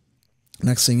 And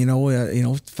next thing you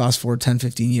know, fast forward 10,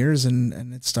 15 years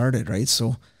and it started, right?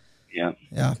 So, yeah.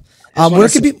 Where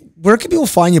can people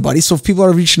find you, buddy? So if people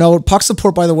are reaching out, Puck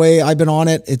Support, by the way, I've been on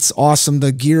it. It's awesome.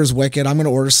 The gear is wicked. I'm going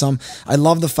to order some. I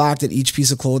love the fact that each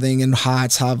piece of clothing and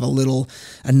hats have a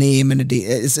name and a date.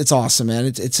 It's awesome, man.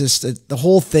 It's just, the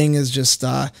whole thing is just,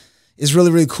 is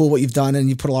really, really cool what you've done, and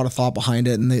you put a lot of thought behind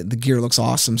it, and the gear looks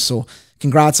awesome. So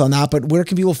congrats on that. But where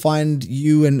can people find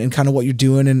you and kind of what you're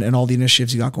doing and all the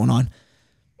initiatives you got going on?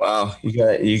 Wow,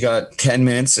 you got 10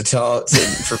 minutes to tell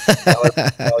for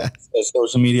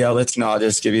social media outlets. No, I'll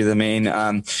just give you the main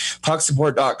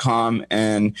pucksupport.com,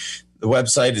 and the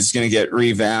website is going to get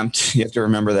revamped. You have to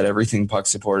remember that everything Puck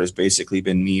Support has basically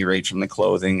been me, right from the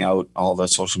clothing out, all the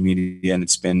social media, and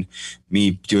it's been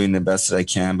me doing the best that I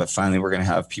can. But finally, we're going to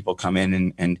have people come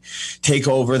in and take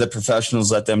over. The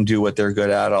professionals, let them do what they're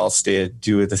good at. I'll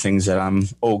do the things that I'm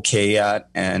okay at,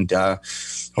 and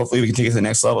hopefully we can take it to the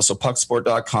next level. So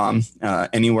pucksupport.com,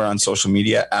 anywhere on social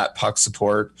media at Puck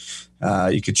Support.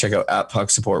 You could check out at Puck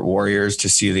Support Warriors to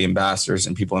see the ambassadors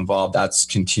and people involved. That's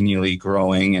continually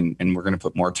growing, and we're going to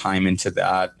put more time into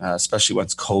that, especially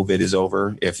once COVID is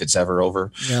over, if it's ever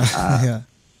over. And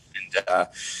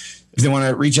if they want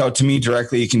to reach out to me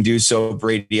directly, you can do so.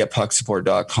 Brady at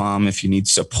pucksupport.com. If you need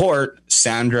support,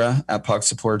 Sandra at Puck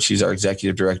Support. She's our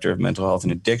executive director of mental health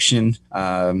and addiction.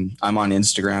 I'm on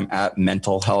Instagram at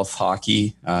Mental Health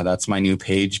Hockey. That's my new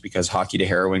page because Hockey to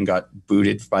Heroin got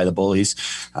booted by the bullies.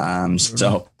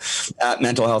 So at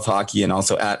Mental Health Hockey, and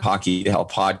also at Hockey to Hell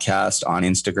Podcast on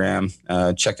Instagram.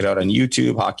 Check it out on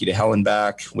YouTube, Hockey to Hell and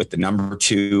Back with the number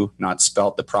 2, not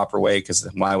spelt the proper way, because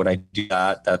why would I do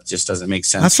that? That just doesn't make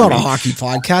sense. That's not a hockey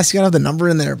podcast. You gotta have the number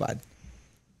in there, bud.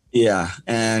 Yeah.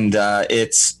 And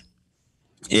it's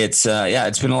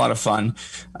been a lot of fun.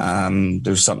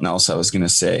 There's something else I was going to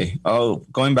say. Oh,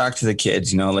 going back to the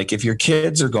kids, like if your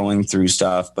kids are going through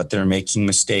stuff, but they're making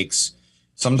mistakes,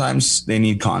 sometimes they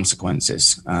need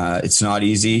consequences. It's not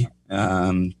easy,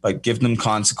 but give them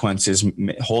consequences,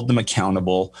 hold them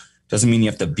accountable. Doesn't mean you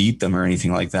have to beat them or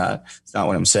anything like that. It's not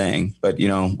what I'm saying. But,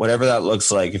 whatever that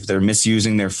looks like, if they're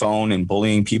misusing their phone and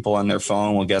bullying people on their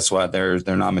phone, well, guess what? They're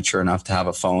not mature enough to have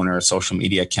a phone or a social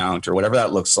media account or whatever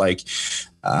that looks like.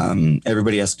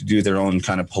 Everybody has to do their own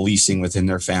kind of policing within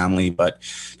their family, but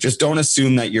just don't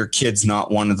assume that your kid's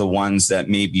not one of the ones that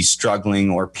may be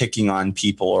struggling or picking on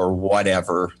people or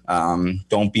whatever.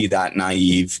 Don't be that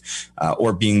naive,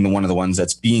 or being one of the ones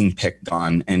that's being picked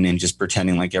on and then just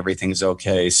pretending like everything's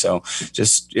okay. So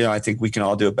just, I think we can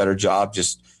all do a better job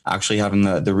just actually having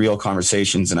the real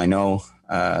conversations. And I know,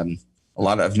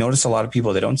 I've noticed a lot of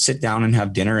people, they don't sit down and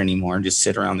have dinner anymore and just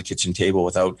sit around the kitchen table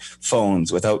without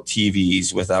phones, without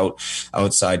TVs, without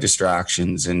outside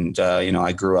distractions. And,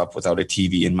 I grew up without a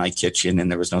TV in my kitchen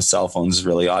and there was no cell phones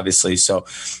really, obviously. So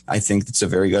I think it's a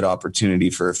very good opportunity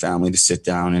for a family to sit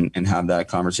down and have that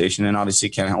conversation. And obviously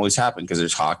it can't always happen because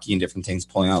there's hockey and different things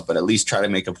pulling out, but at least try to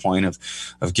make a point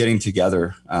of getting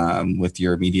together with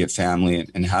your immediate family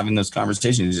and having those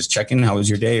conversations, just check in, how was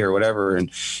your day or whatever. And,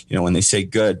 when they say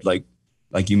good,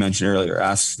 like you mentioned earlier,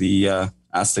 ask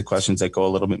the questions that go a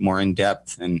little bit more in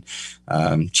depth and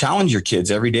challenge your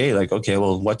kids every day. Like, okay,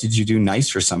 well, what did you do nice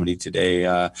for somebody today?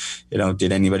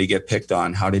 Did anybody get picked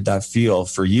on? How did that feel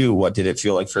for you? What did it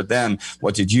feel like for them?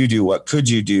 What did you do? What could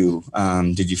you do?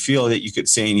 Did you feel that you could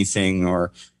say anything,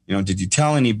 or, did you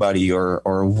tell anybody,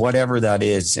 or whatever that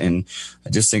is? And I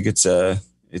just think it's a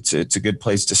good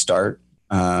place to start.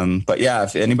 But yeah,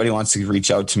 if anybody wants to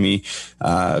reach out to me,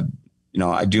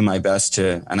 I do my best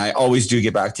to, and I always do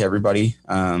get back to everybody.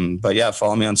 But yeah,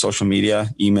 follow me on social media,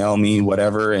 email me,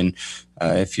 whatever. And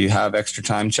if you have extra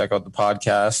time, check out the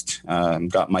podcast.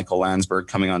 Got Michael Landsberg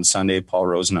coming on Sunday, Paul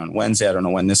Rosen on Wednesday. I don't know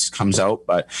when this comes out,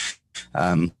 but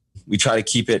we try to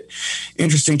keep it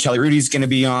interesting. Kelly Rudy's going to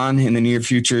be on in the near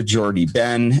future, Jordy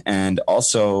Ben, and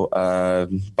also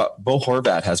Bo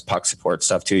Horvat has Puck Support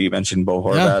stuff too. You mentioned Bo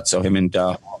Horvat. Yeah. So him and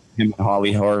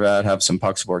Holly Horvat have some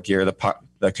Puck Support gear.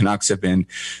 The Canucks have been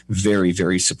very,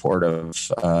 very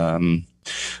supportive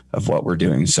of what we're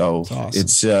doing. So awesome.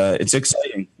 It's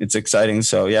exciting. It's exciting.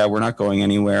 So yeah, we're not going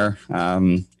anywhere.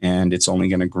 And it's only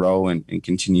going to grow and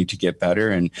continue to get better.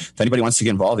 And if anybody wants to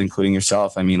get involved, including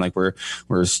yourself, I mean, like we're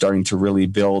starting to really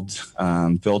build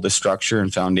a structure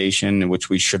and foundation, which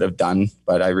we should have done.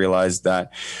 But I realized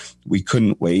that we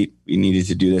couldn't wait. We needed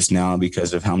to do this now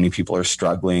because of how many people are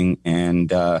struggling.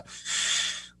 And,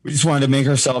 we just wanted to make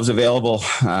ourselves available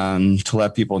to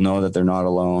let people know that they're not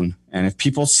alone. And if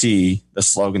people see the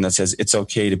slogan that says, it's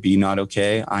okay to be not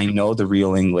okay, I know the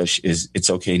real English is it's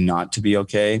okay not to be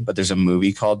okay, but there's a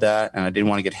movie called that. And I didn't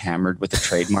want to get hammered with the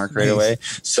trademark right away.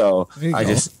 So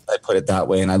I put it that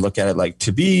way. And I look at it like,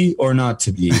 to be or not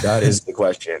to be, that is the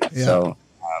question. Yeah. So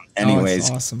anyways,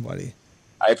 awesome, buddy.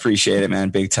 I appreciate it, man.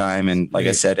 Big time. And like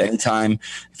I said, anytime,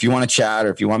 if you want to chat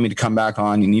or if you want me to come back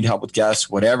on, you need help with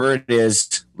guests, whatever it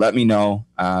is, let me know.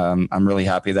 I'm really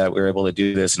happy that we were able to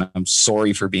do this, and I'm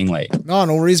sorry for being late. No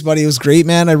worries, buddy. It was great,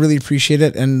 man. I really appreciate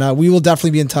it. And we will definitely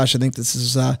be in touch. I think this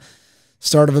is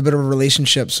start of a bit of a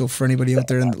relationship. So for anybody out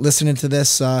there and listening to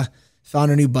this,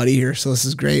 found a new buddy here. So this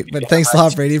is great. But thanks a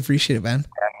lot, Brady. Appreciate it, man.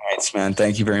 Thanks, man.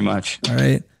 Thank you very much. All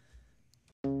right.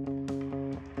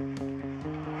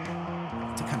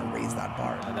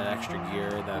 That extra gear,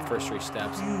 the first 3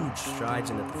 steps, huge strides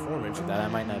in the performance. that I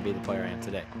might not be the player I am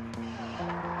today.